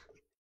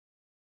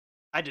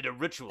 I did a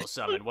ritual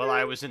summon while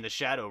I was in the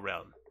Shadow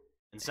Realm,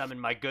 and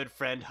summoned my good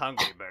friend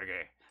Hungry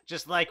Burger.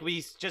 Just like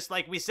we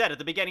said at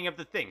the beginning of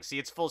the thing. See,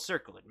 it's full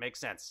circle. It makes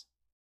sense.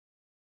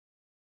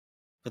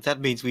 But that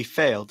means we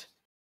failed.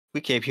 We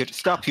came here to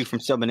stop you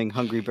from summoning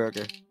Hungry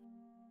Burger.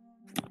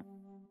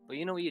 But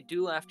you know what you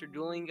do after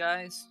dueling,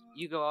 guys?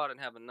 You go out and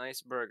have a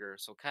nice burger,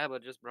 so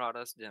Kaiba just brought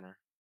us dinner.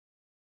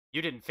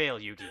 You didn't fail,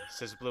 Yugi,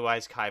 says Blue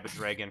Eyes Kaiba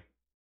Dragon.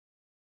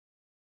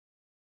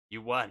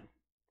 You won.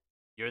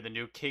 You're the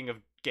new king of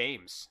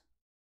games.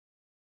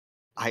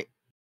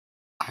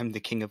 I'm the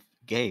king of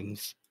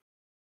games.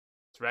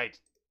 That's right.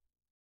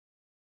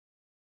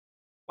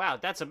 Wow,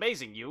 that's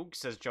amazing, Yug,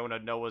 says Jonah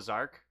Noah's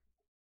Ark.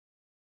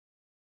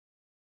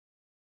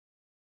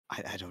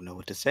 I don't know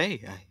what to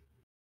say.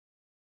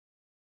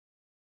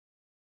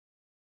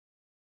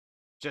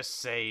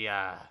 Just say,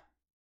 I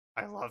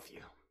love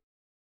you.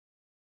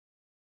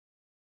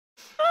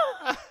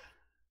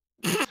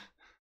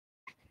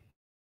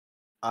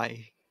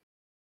 I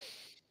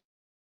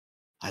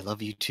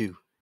love you too.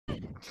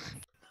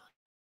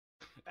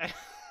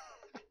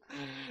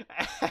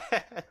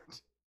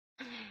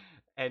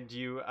 and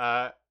you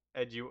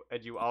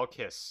all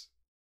kiss.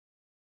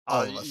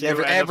 All of us. You and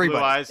the Blue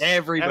Everybody. Eyes,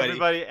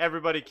 Everybody.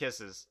 everybody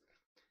kisses.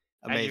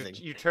 Amazing. And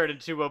you turn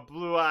into a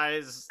Blue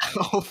Eyes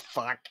Oh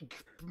fuck.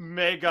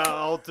 mega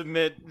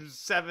ultimate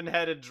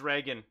 7-headed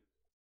dragon.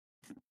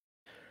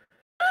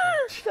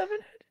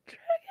 7-headed dragon.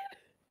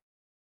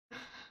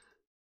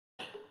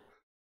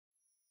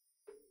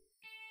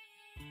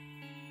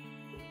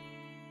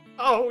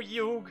 Oh,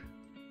 Yug.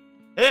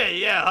 Hey,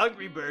 yeah,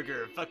 Hungry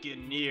Burger.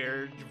 Fucking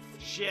near.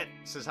 Shit,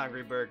 says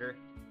Hungry Burger.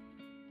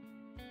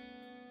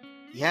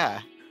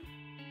 Yeah.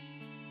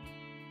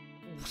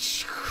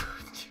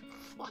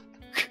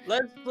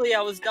 Leslie,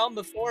 I was down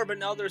before, but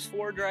now there's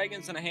 4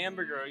 dragons and a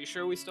hamburger. Are you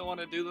sure we still want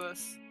to do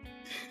this?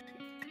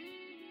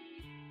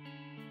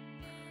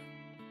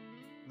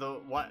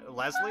 The what?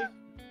 Leslie?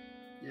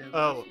 Yeah,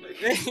 Oh,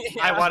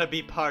 I want to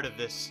be part of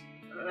this.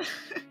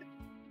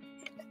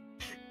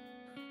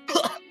 He's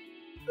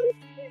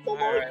along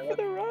Alright, for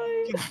the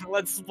ride.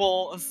 Let's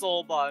pull a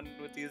soul bond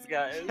with these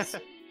guys.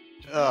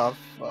 Oh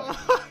fuck.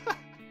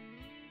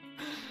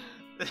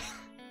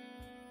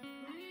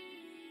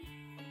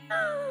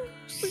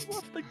 We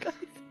love the guys.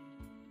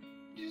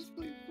 Just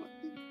like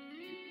fucking.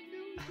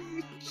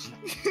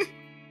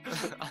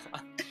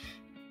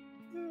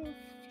 Oh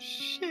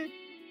shit.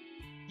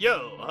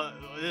 Yo,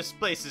 this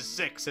place is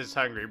sick, says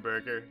Hungry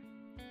Burger.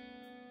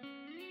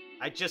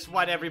 I just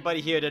want everybody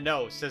here to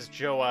know, says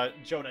Jonah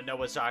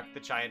Noah's Ark, the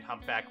giant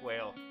humpback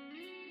whale,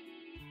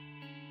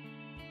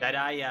 that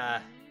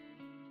I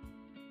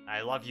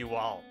love you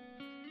all.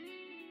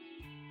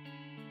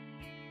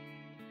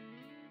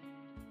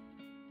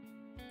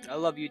 I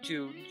love you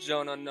too,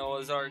 Jonah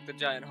Noah's Ark, the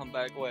giant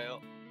humpback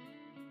whale.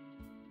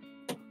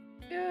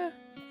 Yeah.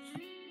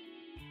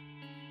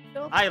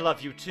 I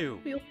love you too.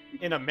 Feel-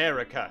 In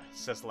America,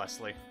 says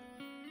Leslie.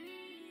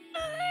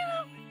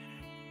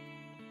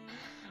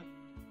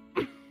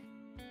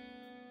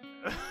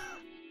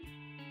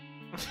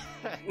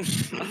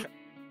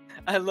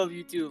 I love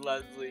you too,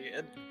 Leslie.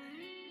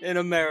 In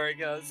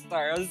America.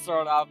 Sorry, I was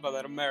thrown off by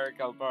that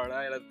America part.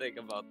 I had to think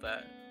about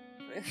that.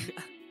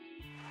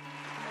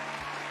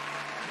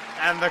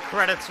 And the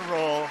credits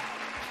roll.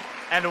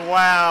 And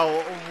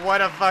wow,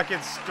 what a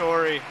fucking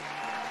story.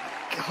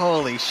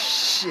 Holy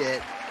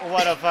shit.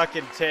 What a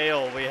fucking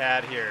tale we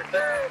had here.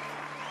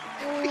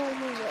 Oh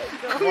my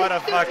god. What a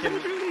fucking...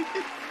 Literally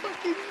did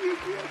fucking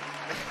Yu-Gi-Oh!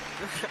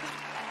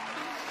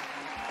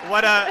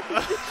 What a...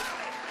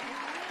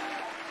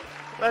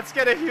 Let's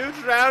get a huge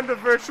round of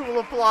virtual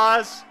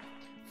applause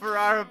for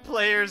our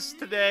players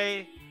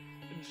today.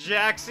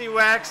 Jaxie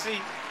Waxy,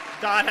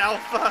 Dot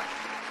Alpha,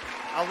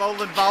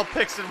 Alolan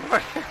Vulpix, and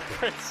Warrior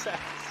Princess.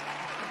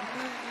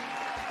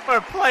 We're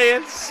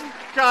playing,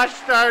 gosh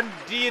darn,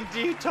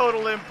 D&D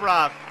Total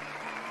Improv.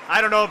 I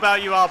don't know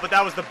about you all, but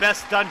that was the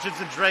best Dungeons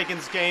 &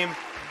 Dragons game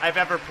I've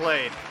ever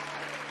played.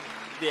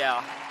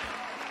 Yeah.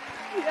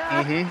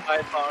 Yeah. Mm-hmm.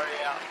 By far,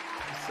 yeah.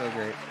 So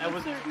great. That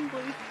was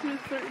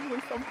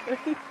Certainly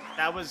something.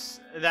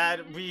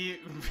 we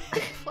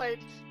played.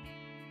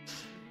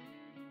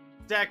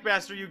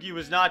 Deckmaster Yugi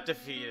was not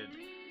defeated.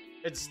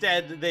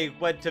 Instead, they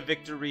went to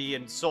victory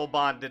and soul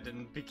bonded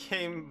and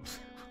became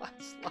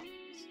sluts.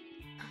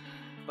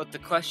 But the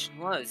question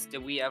was,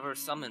 did we ever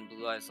summon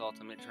Blue Eyes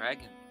Ultimate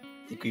Dragon?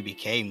 I think we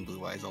became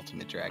Blue Eyes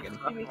Ultimate Dragon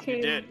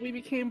We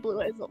became Blue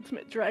Eyes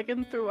Ultimate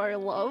Dragon through our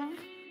love.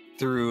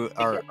 through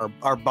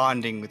our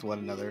bonding with one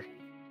another.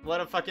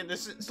 What a fucking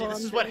this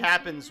is what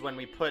happens when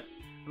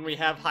we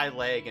have high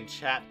lag and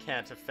chat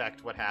can't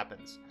affect what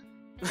happens.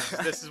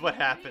 This is what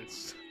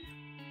happens.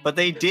 But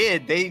they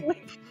did. They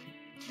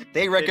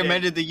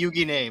recommended the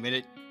Yugi name, and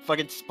it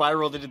fucking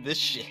spiraled into this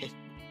shit.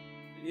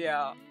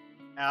 Yeah.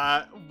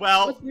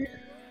 Well,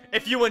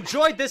 if you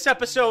enjoyed this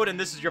episode and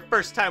this is your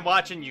first time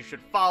watching, you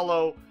should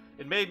follow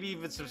and maybe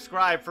even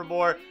subscribe for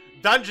more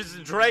Dungeons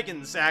 &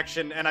 Dragons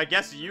action, and I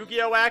guess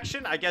Yu-Gi-Oh!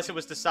 Action. I guess it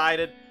was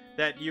decided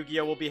that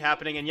Yu-Gi-Oh! Will be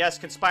happening, and yes,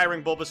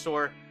 Conspiring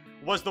Bulbasaur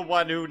was the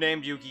one who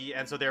named Yugi,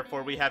 and so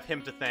therefore we have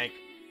him to thank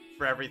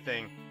for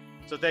everything.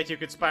 So thank you,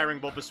 Conspiring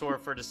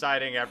Bulbasaur, for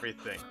deciding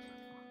everything.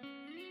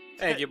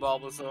 Thank you,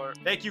 Bulbasaur.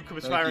 Thank you,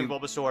 Conspiring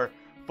Bulbasaur,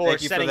 for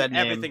setting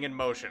everything in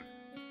motion.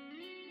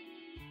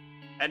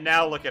 And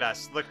now look at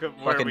us. Look at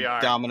where Fucking we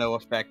are. domino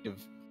effect of...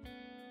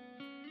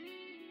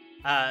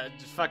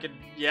 Just fucking,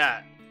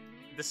 yeah.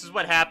 This is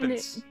what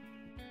happens.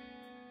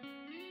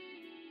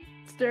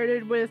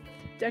 Started with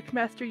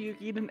Deckmaster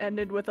Yugi and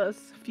ended with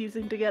us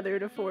fusing together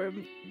to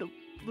form the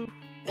Blue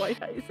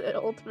White Eyes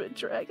Ultimate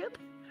Dragon.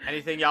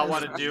 Anything y'all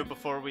want to do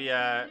before we,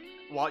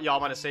 what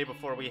y'all want to say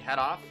before we head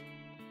off?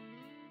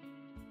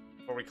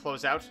 Before we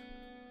close out?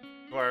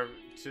 Or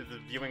to the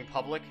viewing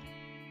public?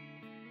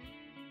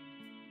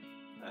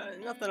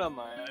 Nothing on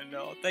my end,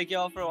 no. Thank you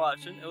all for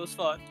watching. It was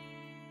fun.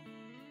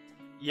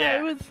 Yeah.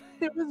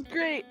 It was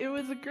great. It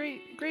was a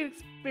great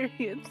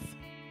experience.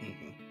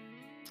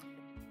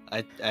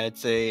 I'd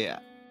say,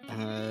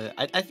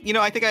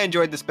 I think I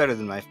enjoyed this better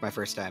than my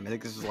first time. I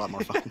think this was a lot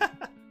more fun.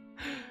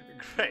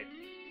 Great.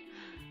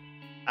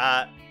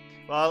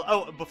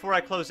 Well, before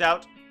I close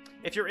out,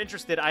 if you're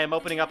interested, I am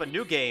opening up a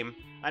new game,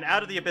 an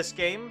Out of the Abyss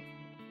game,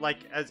 like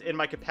as in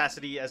my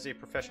capacity as a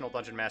professional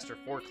dungeon master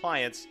for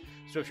clients.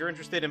 So if you're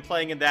interested in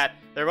playing in that,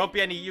 there won't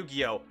be any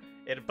Yu-Gi-Oh,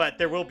 but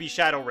there will be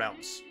Shadow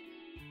Realms.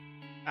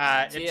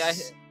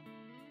 It's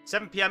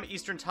 7 p.m.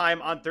 Eastern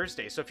Time on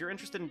Thursday. So if you're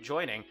interested in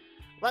joining,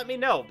 let me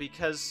know,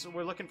 because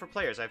we're looking for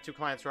players. I have 2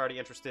 clients who are already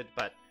interested,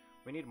 but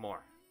we need more.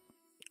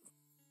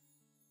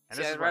 And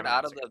See, this I is where read I'm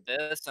Out of announcing.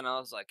 the Abyss, and I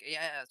was like,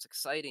 yeah, it's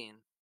exciting.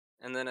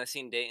 And then I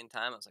seen date and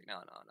time, I was like,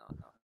 no.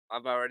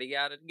 I've already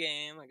got a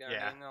game.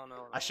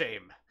 No. A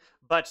shame.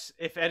 But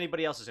if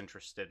anybody else is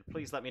interested,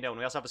 please let me know. And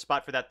we also have a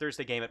spot for that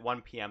Thursday game at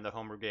 1 p.m., the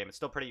homebrew game. It's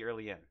still pretty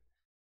early in.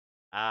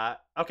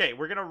 Okay,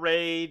 we're gonna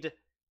raid...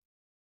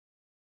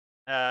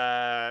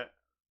 a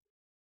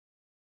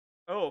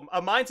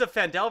Mines of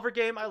Phandelver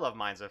game? I love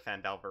Mines of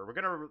Phandelver. We're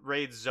gonna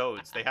raid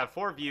Zodes. They have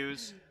 4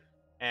 views,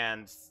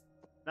 and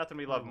nothing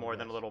we love more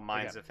than a little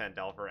Mines of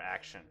Phandelver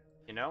action.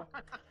 You know?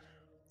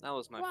 That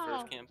was my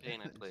first campaign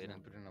I played in.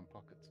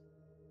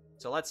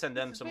 So let's send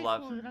them some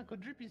love.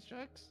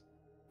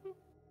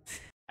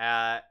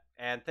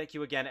 And thank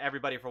you again,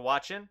 everybody, for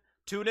watching.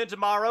 Tune in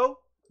tomorrow.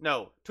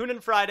 No, tune in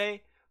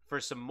Friday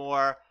for some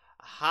more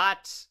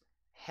hot,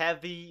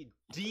 heavy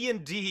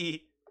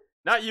D&D,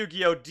 not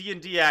Yu-Gi-Oh,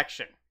 D&D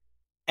action.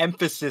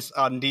 Emphasis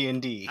on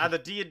D&D. The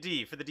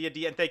D&D, for the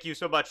D&D. And thank you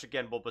so much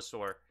again,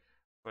 Bulbasaur,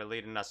 for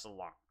leading us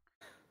along.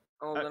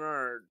 Oh, then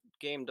our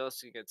game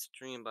does get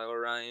streamed by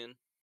Orion.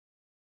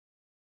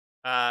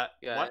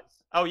 What?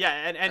 Oh,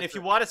 yeah, and if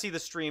you want to see the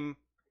stream,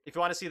 if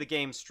you want to see the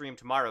game stream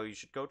tomorrow, you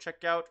should go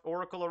check out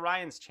Oracle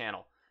Orion's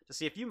channel to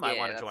see if you might Yeah,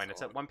 want to that's join.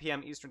 It's at cool. 1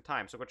 p.m. Eastern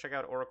Time, so go check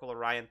out Oracle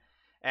Orion.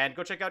 And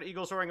go check out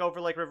Eagle Soaring Over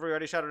Lake River, we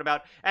already shouted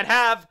about. And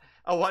have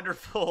a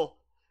wonderful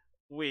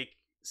week.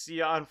 See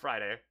you on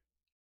Friday.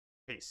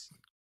 Peace.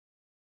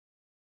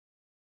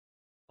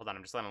 Hold on,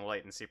 I'm just letting the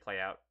latency play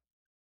out.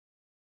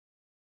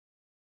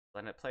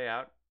 Letting it play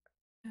out.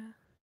 Yeah.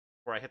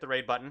 Before I hit the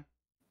raid button.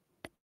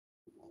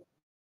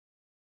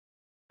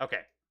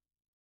 Okay.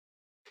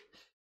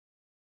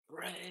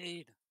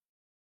 Raid.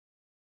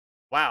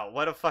 Wow,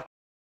 what a fucking